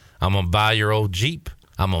 I'm going to buy your old Jeep.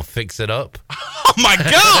 I'm going to fix it up. Oh, my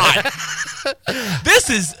God. This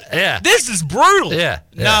is brutal. Yeah.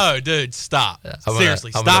 No, dude, stop.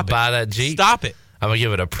 Seriously, I'm stop gonna buy that Jeep. Stop it. I'm going to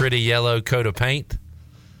give it a pretty yellow coat of paint.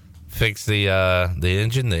 Fix the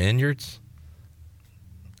engine, the innards.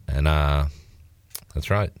 And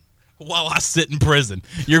that's right. While I sit in prison.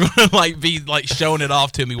 You're going to be showing it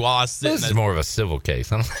off to me while I sit This is more of a civil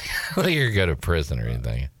case. I don't think you're going to go to prison or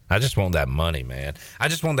anything. I just want that money, man. I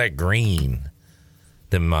just want that green.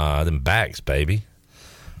 Them backs, baby.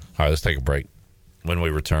 All right, let's take a break. When we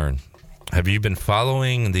return, have you been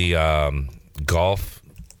following the golf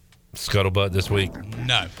scuttlebutt this week?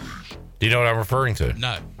 No. Do you know what I'm referring to?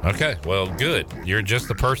 No. Okay, well, good. You're just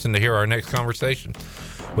the person to hear our next conversation.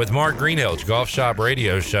 With Mark Greenhelch, Golf Shop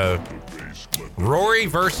Radio Show. Rory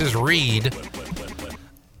versus Reed.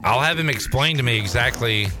 I'll have him explain to me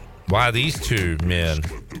exactly why these two men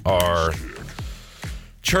are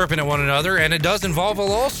chirping at one another, and it does involve a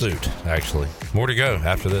lawsuit, actually. More to go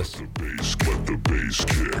after this. Let the bass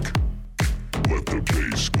kick. Let the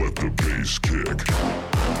bass kick.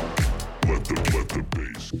 Let the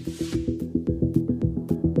bass.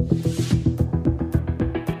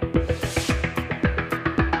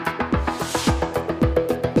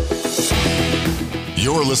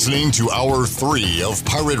 You're listening to Hour 3 of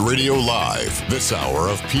Pirate Radio Live. This hour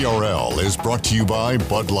of PRL is brought to you by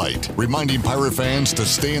Bud Light, reminding Pirate fans to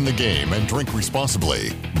stay in the game and drink responsibly.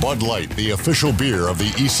 Bud Light, the official beer of the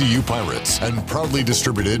ECU Pirates, and proudly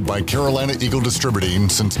distributed by Carolina Eagle Distributing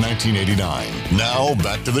since 1989. Now,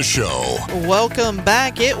 back to the show. Welcome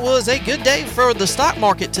back. It was a good day for the stock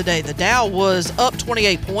market today. The Dow was up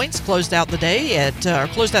 28 points, closed out the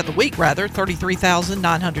week,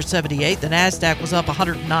 33,978. The NASDAQ was up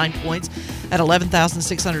 109 points at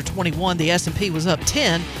 11,621. The S&P was up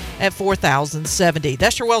 10 at 4,070.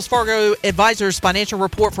 That's your Wells Fargo Advisors financial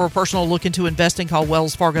report. For a personal look into investing, call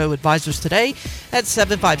Wells Fargo Advisors today at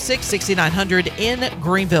 756-6900 in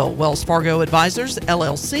Greenville. Wells Fargo Advisors,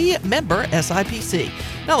 LLC, member SIPC.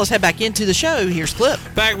 Now let's head back into the show. Here's Clip.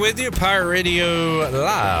 Back with you, Pirate Radio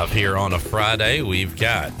Live here on a Friday. We've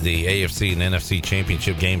got the AFC and NFC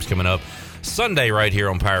championship games coming up Sunday right here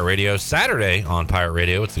on Pirate Radio. Saturday on Pirate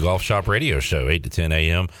Radio, it's the Golf Shop Radio Show, 8 to 10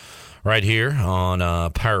 a.m. right here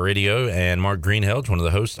on Pirate Radio. And Mark Greenhelch, one of the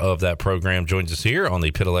hosts of that program, joins us here on the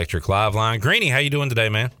Pit Electric Live line. Greeny, how you doing today,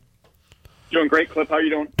 man? Doing great, Clip. How are you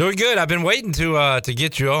doing? Doing good. I've been waiting to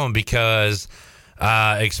get you on because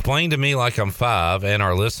explain to me like I'm five and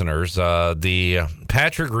our listeners the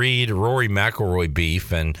Patrick Reed, Rory McIlroy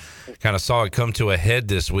beef, and kind of saw it come to a head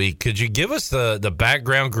this week. Could you give us the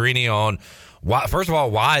background, Greeny, on why? First of all,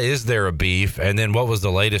 why is there a beef, and then what was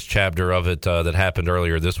the latest chapter of it that happened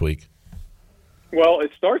earlier this week? Well, it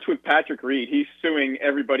starts with Patrick Reed. He's suing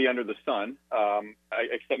everybody under the sun,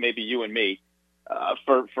 except maybe you and me,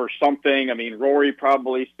 for something. I mean, Rory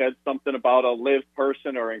probably said something about a live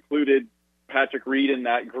person or included Patrick Reed in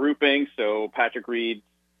that grouping, so Patrick Reed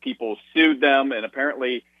people sued them, and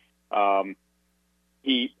apparently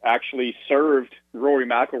he actually served Rory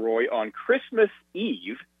McIlroy on Christmas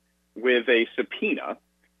Eve with a subpoena.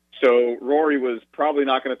 So Rory was probably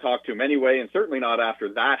not going to talk to him anyway, and certainly not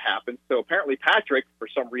after that happened. So apparently Patrick, for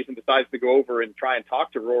some reason, decides to go over and try and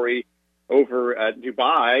talk to Rory over at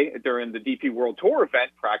Dubai during the DP World Tour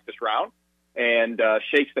event practice round, and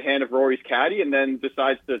shakes the hand of Rory's caddy, and then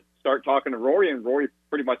decides to start talking to Rory, and Rory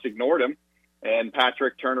pretty much ignored him. And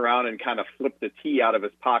Patrick turned around and kind of flipped the tee out of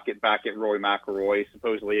his pocket back at Rory McIlroy.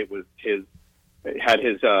 Supposedly it was had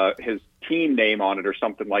his team name on it or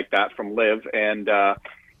something like that from Liv,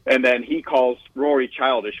 and then he calls Rory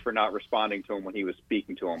childish for not responding to him when he was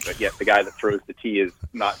speaking to him. But yet the guy that throws the tee is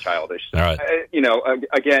not childish. So, all right.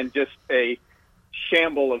 Again, just a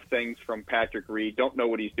shamble of things from Patrick Reed. Don't know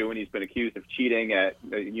what he's doing. He's been accused of cheating at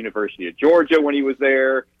the University of Georgia when he was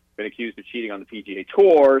there. Been accused of cheating on the PGA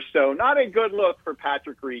Tour. So not a good look for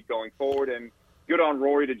Patrick Reed going forward. And good on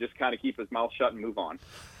Rory to just kind of keep his mouth shut and move on.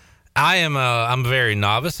 I'm very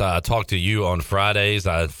novice. I talk to you on Fridays.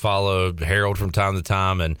 I follow Harold from time to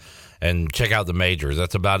time and check out the majors.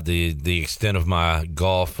 That's about the extent of my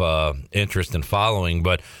golf interest and following.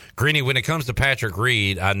 But Greeny, when it comes to Patrick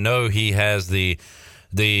Reed, I know he has the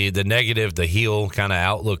negative, the heel kind of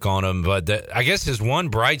outlook on him. But I guess his one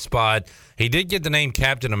bright spot, he did get the name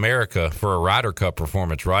Captain America for a Ryder Cup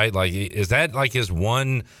performance, right? Like, is that like his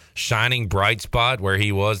one shining bright spot where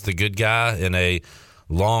he was the good guy in a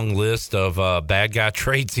long list of bad guy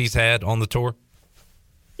traits he's had on the tour?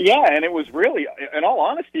 Yeah, and it was really, in all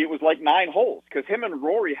honesty, it was like 9 holes, because him and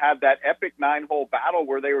Rory had that epic 9-hole battle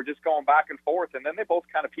where they were just going back and forth, and then they both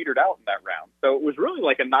kind of petered out in that round. So it was really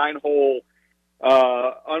like a 9-hole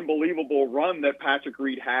unbelievable run that Patrick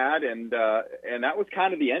Reed had, and that was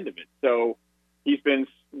kind of the end of it. So he's been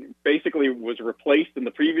basically was replaced in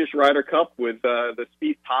the previous Ryder Cup with the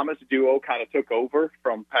Spieth Thomas duo kind of took over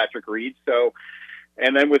from Patrick Reed. So.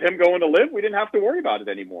 And then with him going to Live, we didn't have to worry about it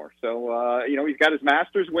anymore. So, he's got his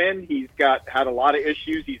Masters win. He's had a lot of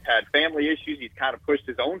issues. He's had family issues. He's kind of pushed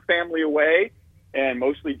his own family away and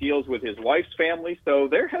mostly deals with his wife's family. So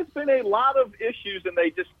there has been a lot of issues, and they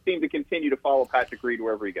just seem to continue to follow Patrick Reed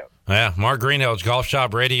wherever he goes. Yeah, Mark Greenhill's Golf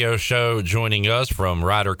Shop Radio Show joining us from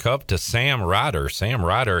Ryder Cup to Sam Ryder. Sam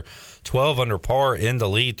Ryder, 12 under par in the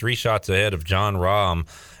lead, 3 shots ahead of John Rahm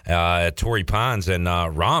at Torrey Pines, and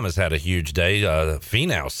Rahm has had a huge day.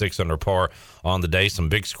 Finau 6 under par on the day, some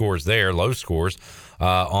big scores there, low scores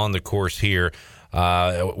on the course here.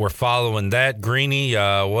 We're following that. Greeny,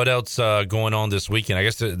 what else going on this weekend? I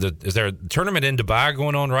guess is there a tournament in Dubai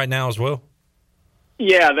going on right now as well?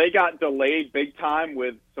 Yeah, they got delayed big time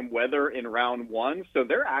with some weather in round 1, so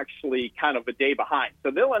they're actually kind of a day behind. So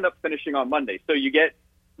they'll end up finishing on Monday. So you get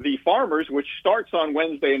the Farmers, which starts on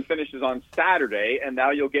Wednesday and finishes on Saturday, and now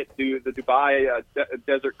you'll get to the Dubai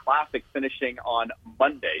Desert Classic finishing on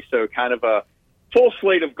Monday. So kind of a full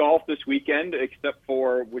slate of golf this weekend, except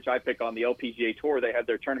for, which I pick on, the LPGA Tour. They had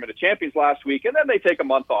their Tournament of Champions last week, and then they take a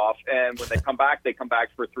month off, and when they come back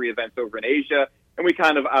for 3 events over in Asia, and we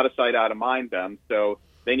kind of out of sight, out of mind them. So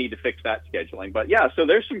they need to fix that scheduling. But, yeah, so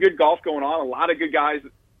there's some good golf going on, a lot of good guys.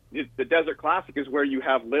 The Desert Classic is where you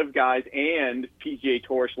have Live guys and PGA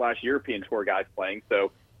Tour / European Tour guys playing.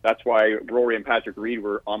 So that's why Rory and Patrick Reed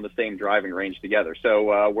were on the same driving range together.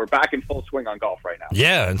 So we're back in full swing on golf right now.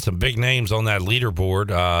 Yeah, and some big names on that leaderboard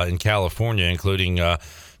in California, including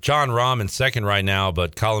John Rahm in second right now,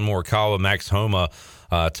 but Colin Morikawa, Max Homa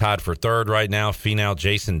tied for third right now. Finau,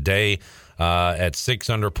 Jason Day at 6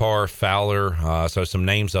 under par, Fowler. So some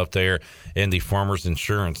names up there in the Farmers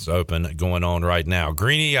Insurance Open going on right now.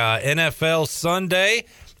 Greeny, NFL Sunday,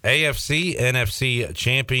 AFC, NFC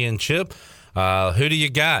Championship. Who do you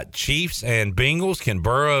got? Chiefs and Bengals. Can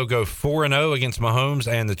Burrow go 4-0 against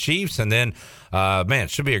Mahomes and the Chiefs? And then, it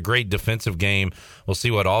should be a great defensive game. We'll see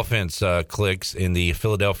what offense clicks in the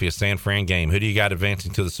Philadelphia-San Fran game. Who do you got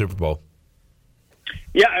advancing to the Super Bowl?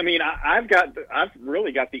 Yeah, I mean, I've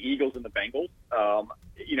really got the Eagles and the Bengals.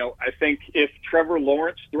 I think if Trevor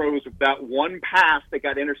Lawrence throws that one pass that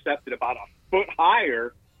got intercepted about a foot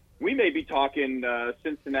higher, we may be talking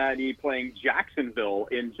Cincinnati playing Jacksonville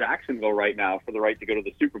in Jacksonville right now for the right to go to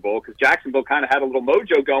the Super Bowl, because Jacksonville kind of had a little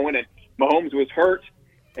mojo going, and Mahomes was hurt.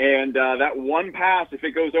 And that one pass, if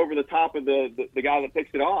it goes over the top of the guy that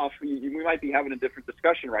picks it off, we might be having a different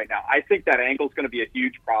discussion right now. I think that angle is going to be a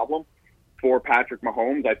huge problem for Patrick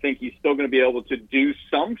Mahomes. I think he's still going to be able to do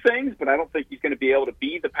some things, but I don't think he's going to be able to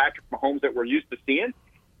be the Patrick Mahomes that we're used to seeing.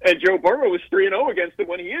 And Joe Burrow is 3-0 against him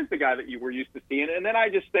when he is the guy that you were used to seeing. And then I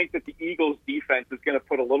just think that the Eagles' defense is going to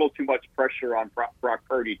put a little too much pressure on Brock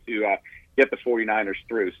Purdy to get the 49ers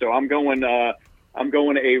through. So I'm going I'm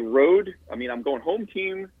going I'm going home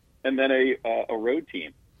team and then a road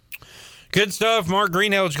team. Good stuff. Mark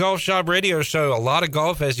Greenhalgh's Golf Shop Radio Show. A lot of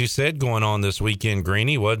golf, as you said, going on this weekend,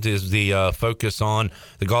 Greeny. What is the focus on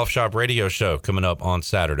the Golf Shop Radio Show coming up on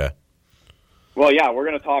Saturday? Well, yeah, we're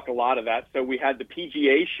going to talk a lot of that. So we had the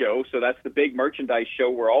PGA show. So that's the big merchandise show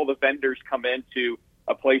where all the vendors come into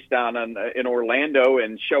a place down in Orlando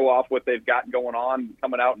and show off what they've got going on,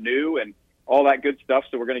 coming out new and all that good stuff.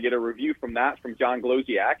 So we're going to get a review from that from John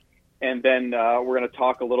Glosiak. And then we're going to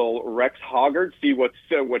talk a little Rex Hoggard, see what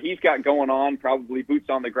he's got going on, probably boots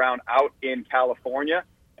on the ground out in California.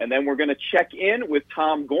 And then we're going to check in with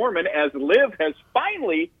Tom Gorman as LIV has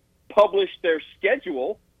finally published their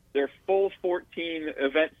schedule, their full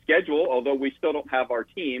 14-event schedule, although we still don't have our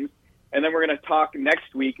teams. And then we're going to talk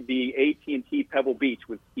next week the AT&T Pebble Beach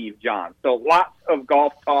with Steve Johns. So lots of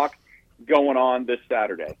golf talk going on this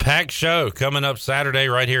Saturday. Packed show coming up Saturday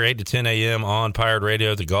right here, 8 to 10 a.m. on Pirate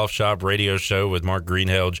Radio, the Golf Shop Radio Show with Mark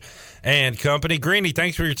Greenhalgh and company. Greeny,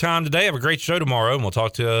 thanks for your time today. Have a great show tomorrow, and we'll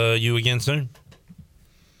talk to you again soon.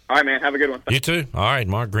 All right, man. Have a good one. You too. All right,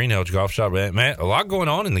 Mark Greenhalgh, Golf Shop. Man, a lot going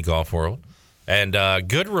on in the golf world. And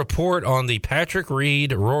good report on the Patrick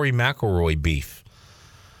Reed, Rory McIlroy beef.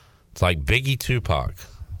 It's like Biggie Tupac.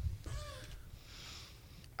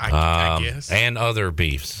 I guess. And other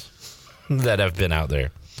beefs that have been out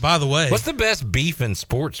there. By the way, what's the best beef in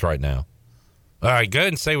sports right now? All right, go ahead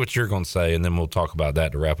and say what you're going to say, and then we'll talk about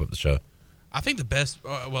that to wrap up the show. I think the best,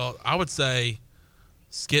 I would say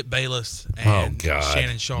Skip Bayless and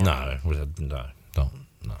Shannon Sharpe. No, don't.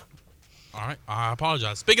 All right, I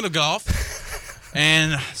apologize. Speaking of golf,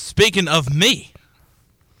 and speaking of me,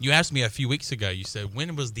 you asked me a few weeks ago, you said,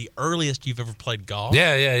 when was the earliest you've ever played golf?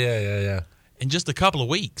 Yeah. In just a couple of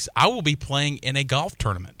weeks, I will be playing in a golf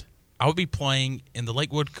tournament. I will be playing in the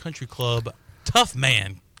Lakewood Country Club Tough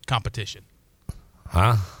Man competition.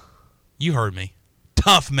 Huh? You heard me.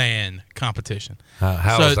 Tough Man competition.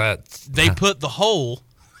 How is that? They put the hole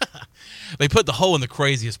in the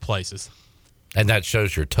craziest places. And that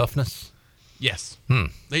shows your toughness? Yes.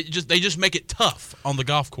 They just make it tough on the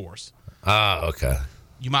golf course. Okay.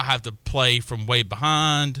 You might have to play from way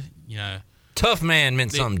behind, Tough Man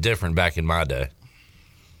meant something different back in my day.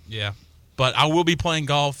 Yeah. But I will be playing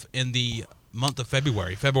golf in the month of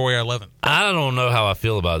February 11th. I don't know how I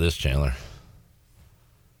feel about this, Chandler.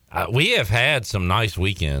 We have had some nice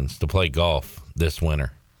weekends to play golf this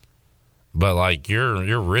winter. But, like,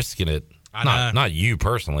 you're risking it. Not you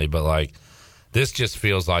personally, but, like, this just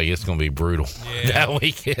feels like it's going to be brutal that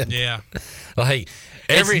weekend. Yeah. Like,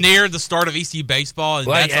 it's near the start of ECU baseball, and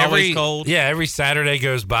that's always cold. Yeah, every Saturday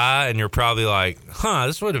goes by, and you're probably like,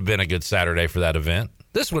 this would have been a good Saturday for that event.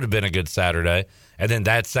 This would have been a good Saturday. And then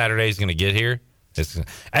that Saturday is going to get here. It's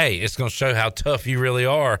going to show how tough you really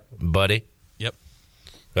are, buddy. Yep.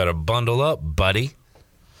 Got to bundle up, buddy.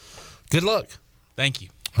 Good luck. Thank you.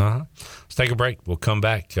 Let's take a break. We'll come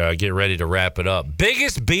back, get ready to wrap it up.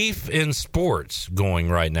 Biggest beef in sports going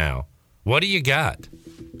right now. What do you got?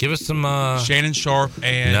 Give us some... Shannon Sharpe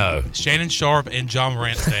and... No. Shannon Sharpe and John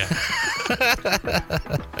Morant's dad.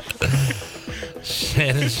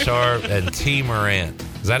 Shannon Sharpe and T. Morant.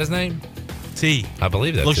 Is that his name? T. I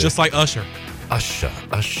believe that. Looks just like Usher. Usher.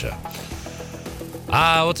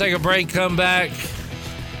 We'll take a break, come back,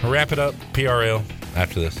 wrap it up, PRL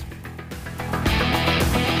after this.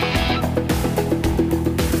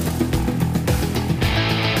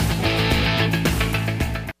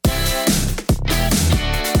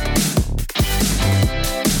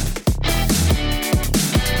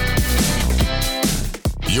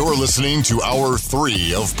 You're listening to Hour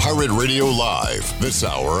 3 of Pirate Radio Live. This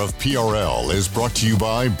hour of PRL is brought to you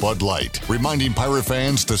by Bud Light, reminding Pirate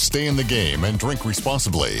fans to stay in the game and drink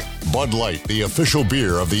responsibly. Bud Light, the official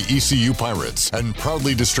beer of the ECU Pirates, and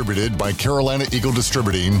proudly distributed by Carolina Eagle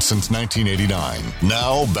Distributing since 1989.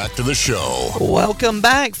 Now, back to the show. Welcome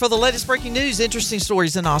back. For the latest breaking news, interesting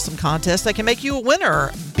stories, and awesome contests that can make you a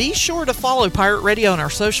winner, be sure to follow Pirate Radio on our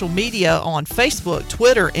social media on Facebook,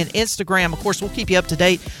 Twitter, and Instagram. Of course, we'll keep you up to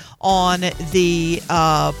date on the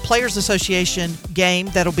Players Association game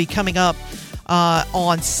that'll be coming up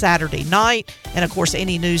on Saturday night, and of course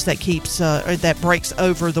any news that keeps that breaks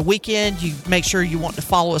over the weekend. You make sure you want to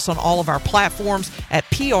follow us on all of our platforms at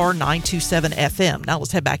PR927FM. Now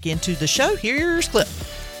let's head back into the show. Here's Clip.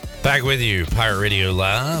 Back with you, Pirate Radio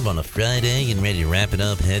Live on a Friday, getting ready to wrap it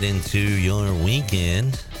up, head into your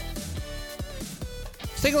weekend.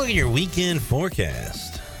 Let's take a look at your weekend forecast.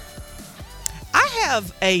 I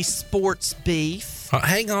have a sports beef.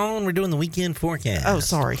 Hang on, we're doing the weekend forecast. Oh,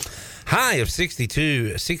 sorry. High of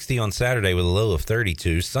 60 on Saturday with a low of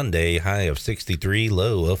 32. Sunday, high of 63,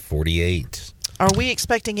 low of 48. Are we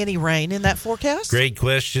expecting any rain in that forecast? Great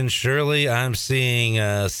question, Shirley. I'm seeing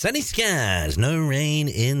sunny skies, no rain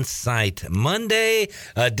in sight. Monday,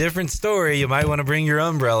 a different story. You might want to bring your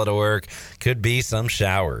umbrella to work. Could be some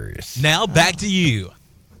showers. Now back to you.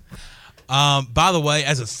 By the way,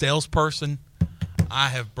 as a salesperson, I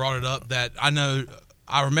have brought it up that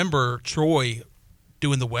I remember Troy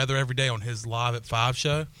doing the weather every day on his Live at 5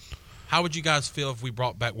 show. How would you guys feel if we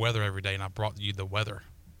brought back weather every day and I brought you the weather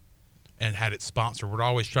and had it sponsored? We're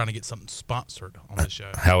always trying to get something sponsored on the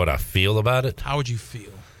show. How would I feel about it? How would you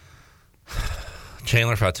feel?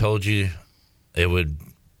 Chandler, if I told you, it would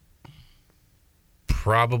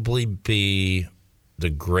probably be the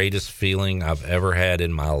greatest feeling I've ever had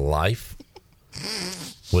in my life.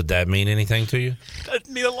 Would that mean anything to you? That'd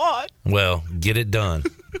mean a lot. Well, get it done.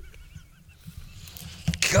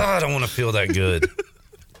 God, I want to feel that good.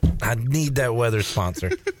 I need that weather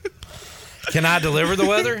sponsor. Can I deliver the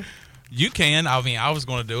weather? You can. I mean, I was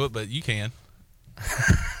going to do it, but you can.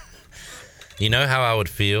 You know how I would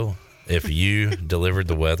feel if you delivered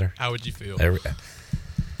the weather? How would you feel?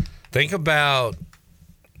 Think about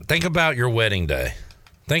your wedding day.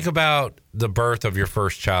 Think about the birth of your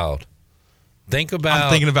first child. I'm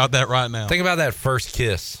thinking about that right now. Think about that first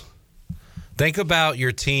kiss. Think about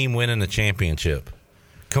your team winning the championship.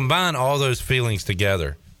 Combine all those feelings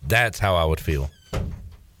together. That's how I would feel.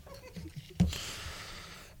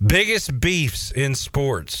 Biggest beefs in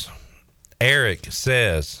sports. Eric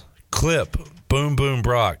says, Clip, Boom Boom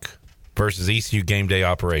Brock versus ECU game day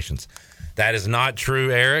operations. That is not true,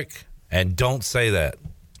 Eric, and don't say that.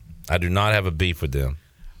 I do not have a beef with them.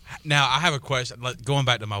 Now, I have a question. Going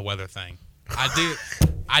back to my weather thing.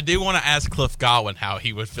 I do want to ask Cliff Godwin how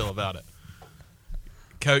he would feel about it.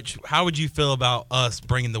 Coach, how would you feel about us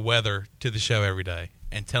bringing the weather to the show every day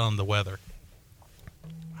and telling the weather?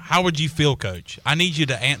 How would you feel, Coach? I need you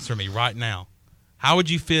to answer me right now. How would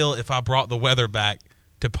you feel if I brought the weather back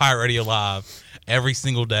to Pirate Radio Live every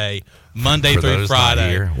single day, Monday through Friday?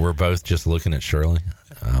 Here, we're both just looking at Shirley,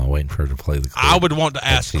 waiting for her to play the clip. I would want to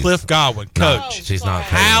ask Cliff Godwin, Coach. She's not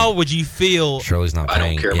paying. How would you feel? Shirley's not paying I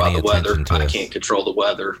don't care about the weather. I us. can't control the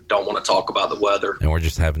weather. Don't want to talk about the weather. And we're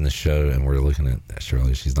just having the show, and we're looking at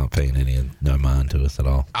Shirley. She's not paying no mind to us at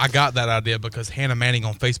all. I got that idea because Hannah Manning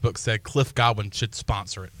on Facebook said Cliff Godwin should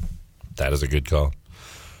sponsor it. That is a good call.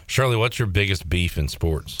 Shirley, what's your biggest beef in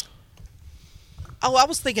sports? Oh, I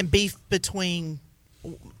was thinking beef between.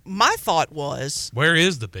 My thought was. Where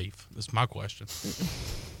is the beef? That's my question.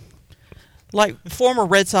 Like former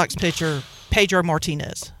Red Sox pitcher Pedro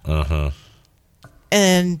Martinez.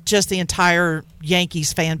 And just the entire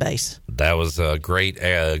Yankees fan base. That was a great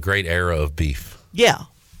era of beef. Yeah.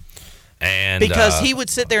 And because he would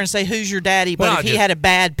sit there and say, "Who's your daddy?" But if he had a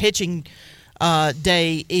bad pitching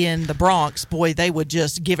day in the Bronx, boy, they would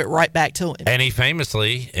just give it right back to him. And he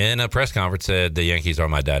famously, in a press conference, said, "The Yankees are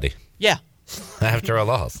my daddy." Yeah. After a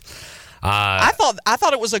loss. I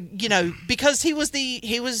thought it was because he was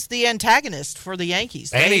the antagonist for the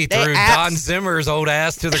Yankees. And he threw Don Zimmer's old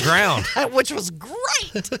ass to the ground, which was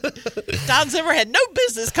great. Don Zimmer had no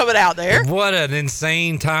business coming out there. What an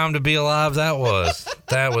insane time to be alive that was.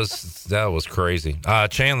 That was crazy.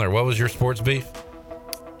 Chandler, what was your sports beef?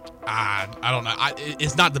 I don't know.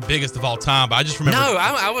 It's not the biggest of all time, but I just remember. No,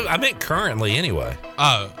 I meant currently anyway.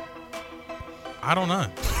 Oh, I don't know.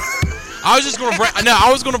 I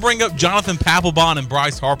was going to bring up Jonathan Papelbon and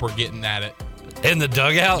Bryce Harper getting at it in the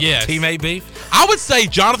dugout. Yes. Teammate beef. I would say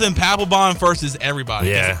Jonathan Papelbon versus everybody.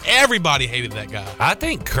 Yeah, everybody hated that guy. I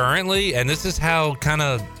think currently, and this is how kind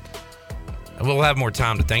of. We'll have more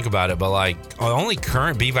time to think about it, but like the only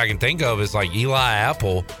current beef I can think of is like Eli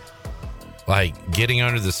Apple. Like getting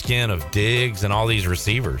under the skin of Diggs and all these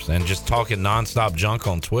receivers and just talking nonstop junk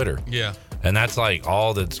on Twitter. Yeah. And that's like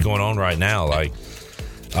all that's going on right now. Like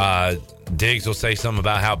Diggs will say something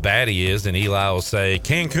about how bad he is, and Eli will say,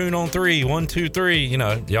 Cancun on 3, 1, 2, 3. You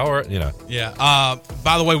know, y'all are, you know. Yeah.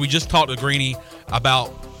 By the way, we just talked to Greeny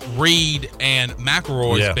about Reed and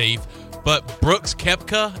McElroy's beef. But Brooks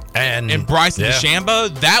Koepka and Bryson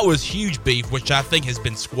DeChambeau, that was huge beef, which I think has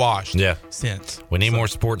been squashed since. We need more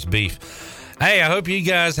sports beef. Hey, I hope you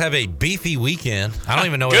guys have a beefy weekend. I don't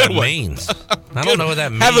even know what that means. I don't know what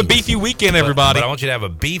that means. Have a beefy weekend, everybody. But I want you to have a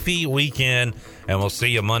beefy weekend, and we'll see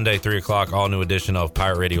you Monday, 3 o'clock, all new edition of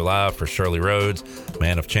Pirate Radio Live. For Shirley Rhodes,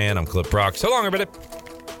 Man of Chan, I'm Clip Brock. So long, everybody.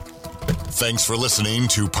 Thanks for listening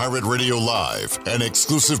to Pirate Radio Live, an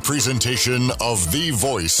exclusive presentation of the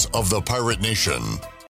voice of the Pirate Nation.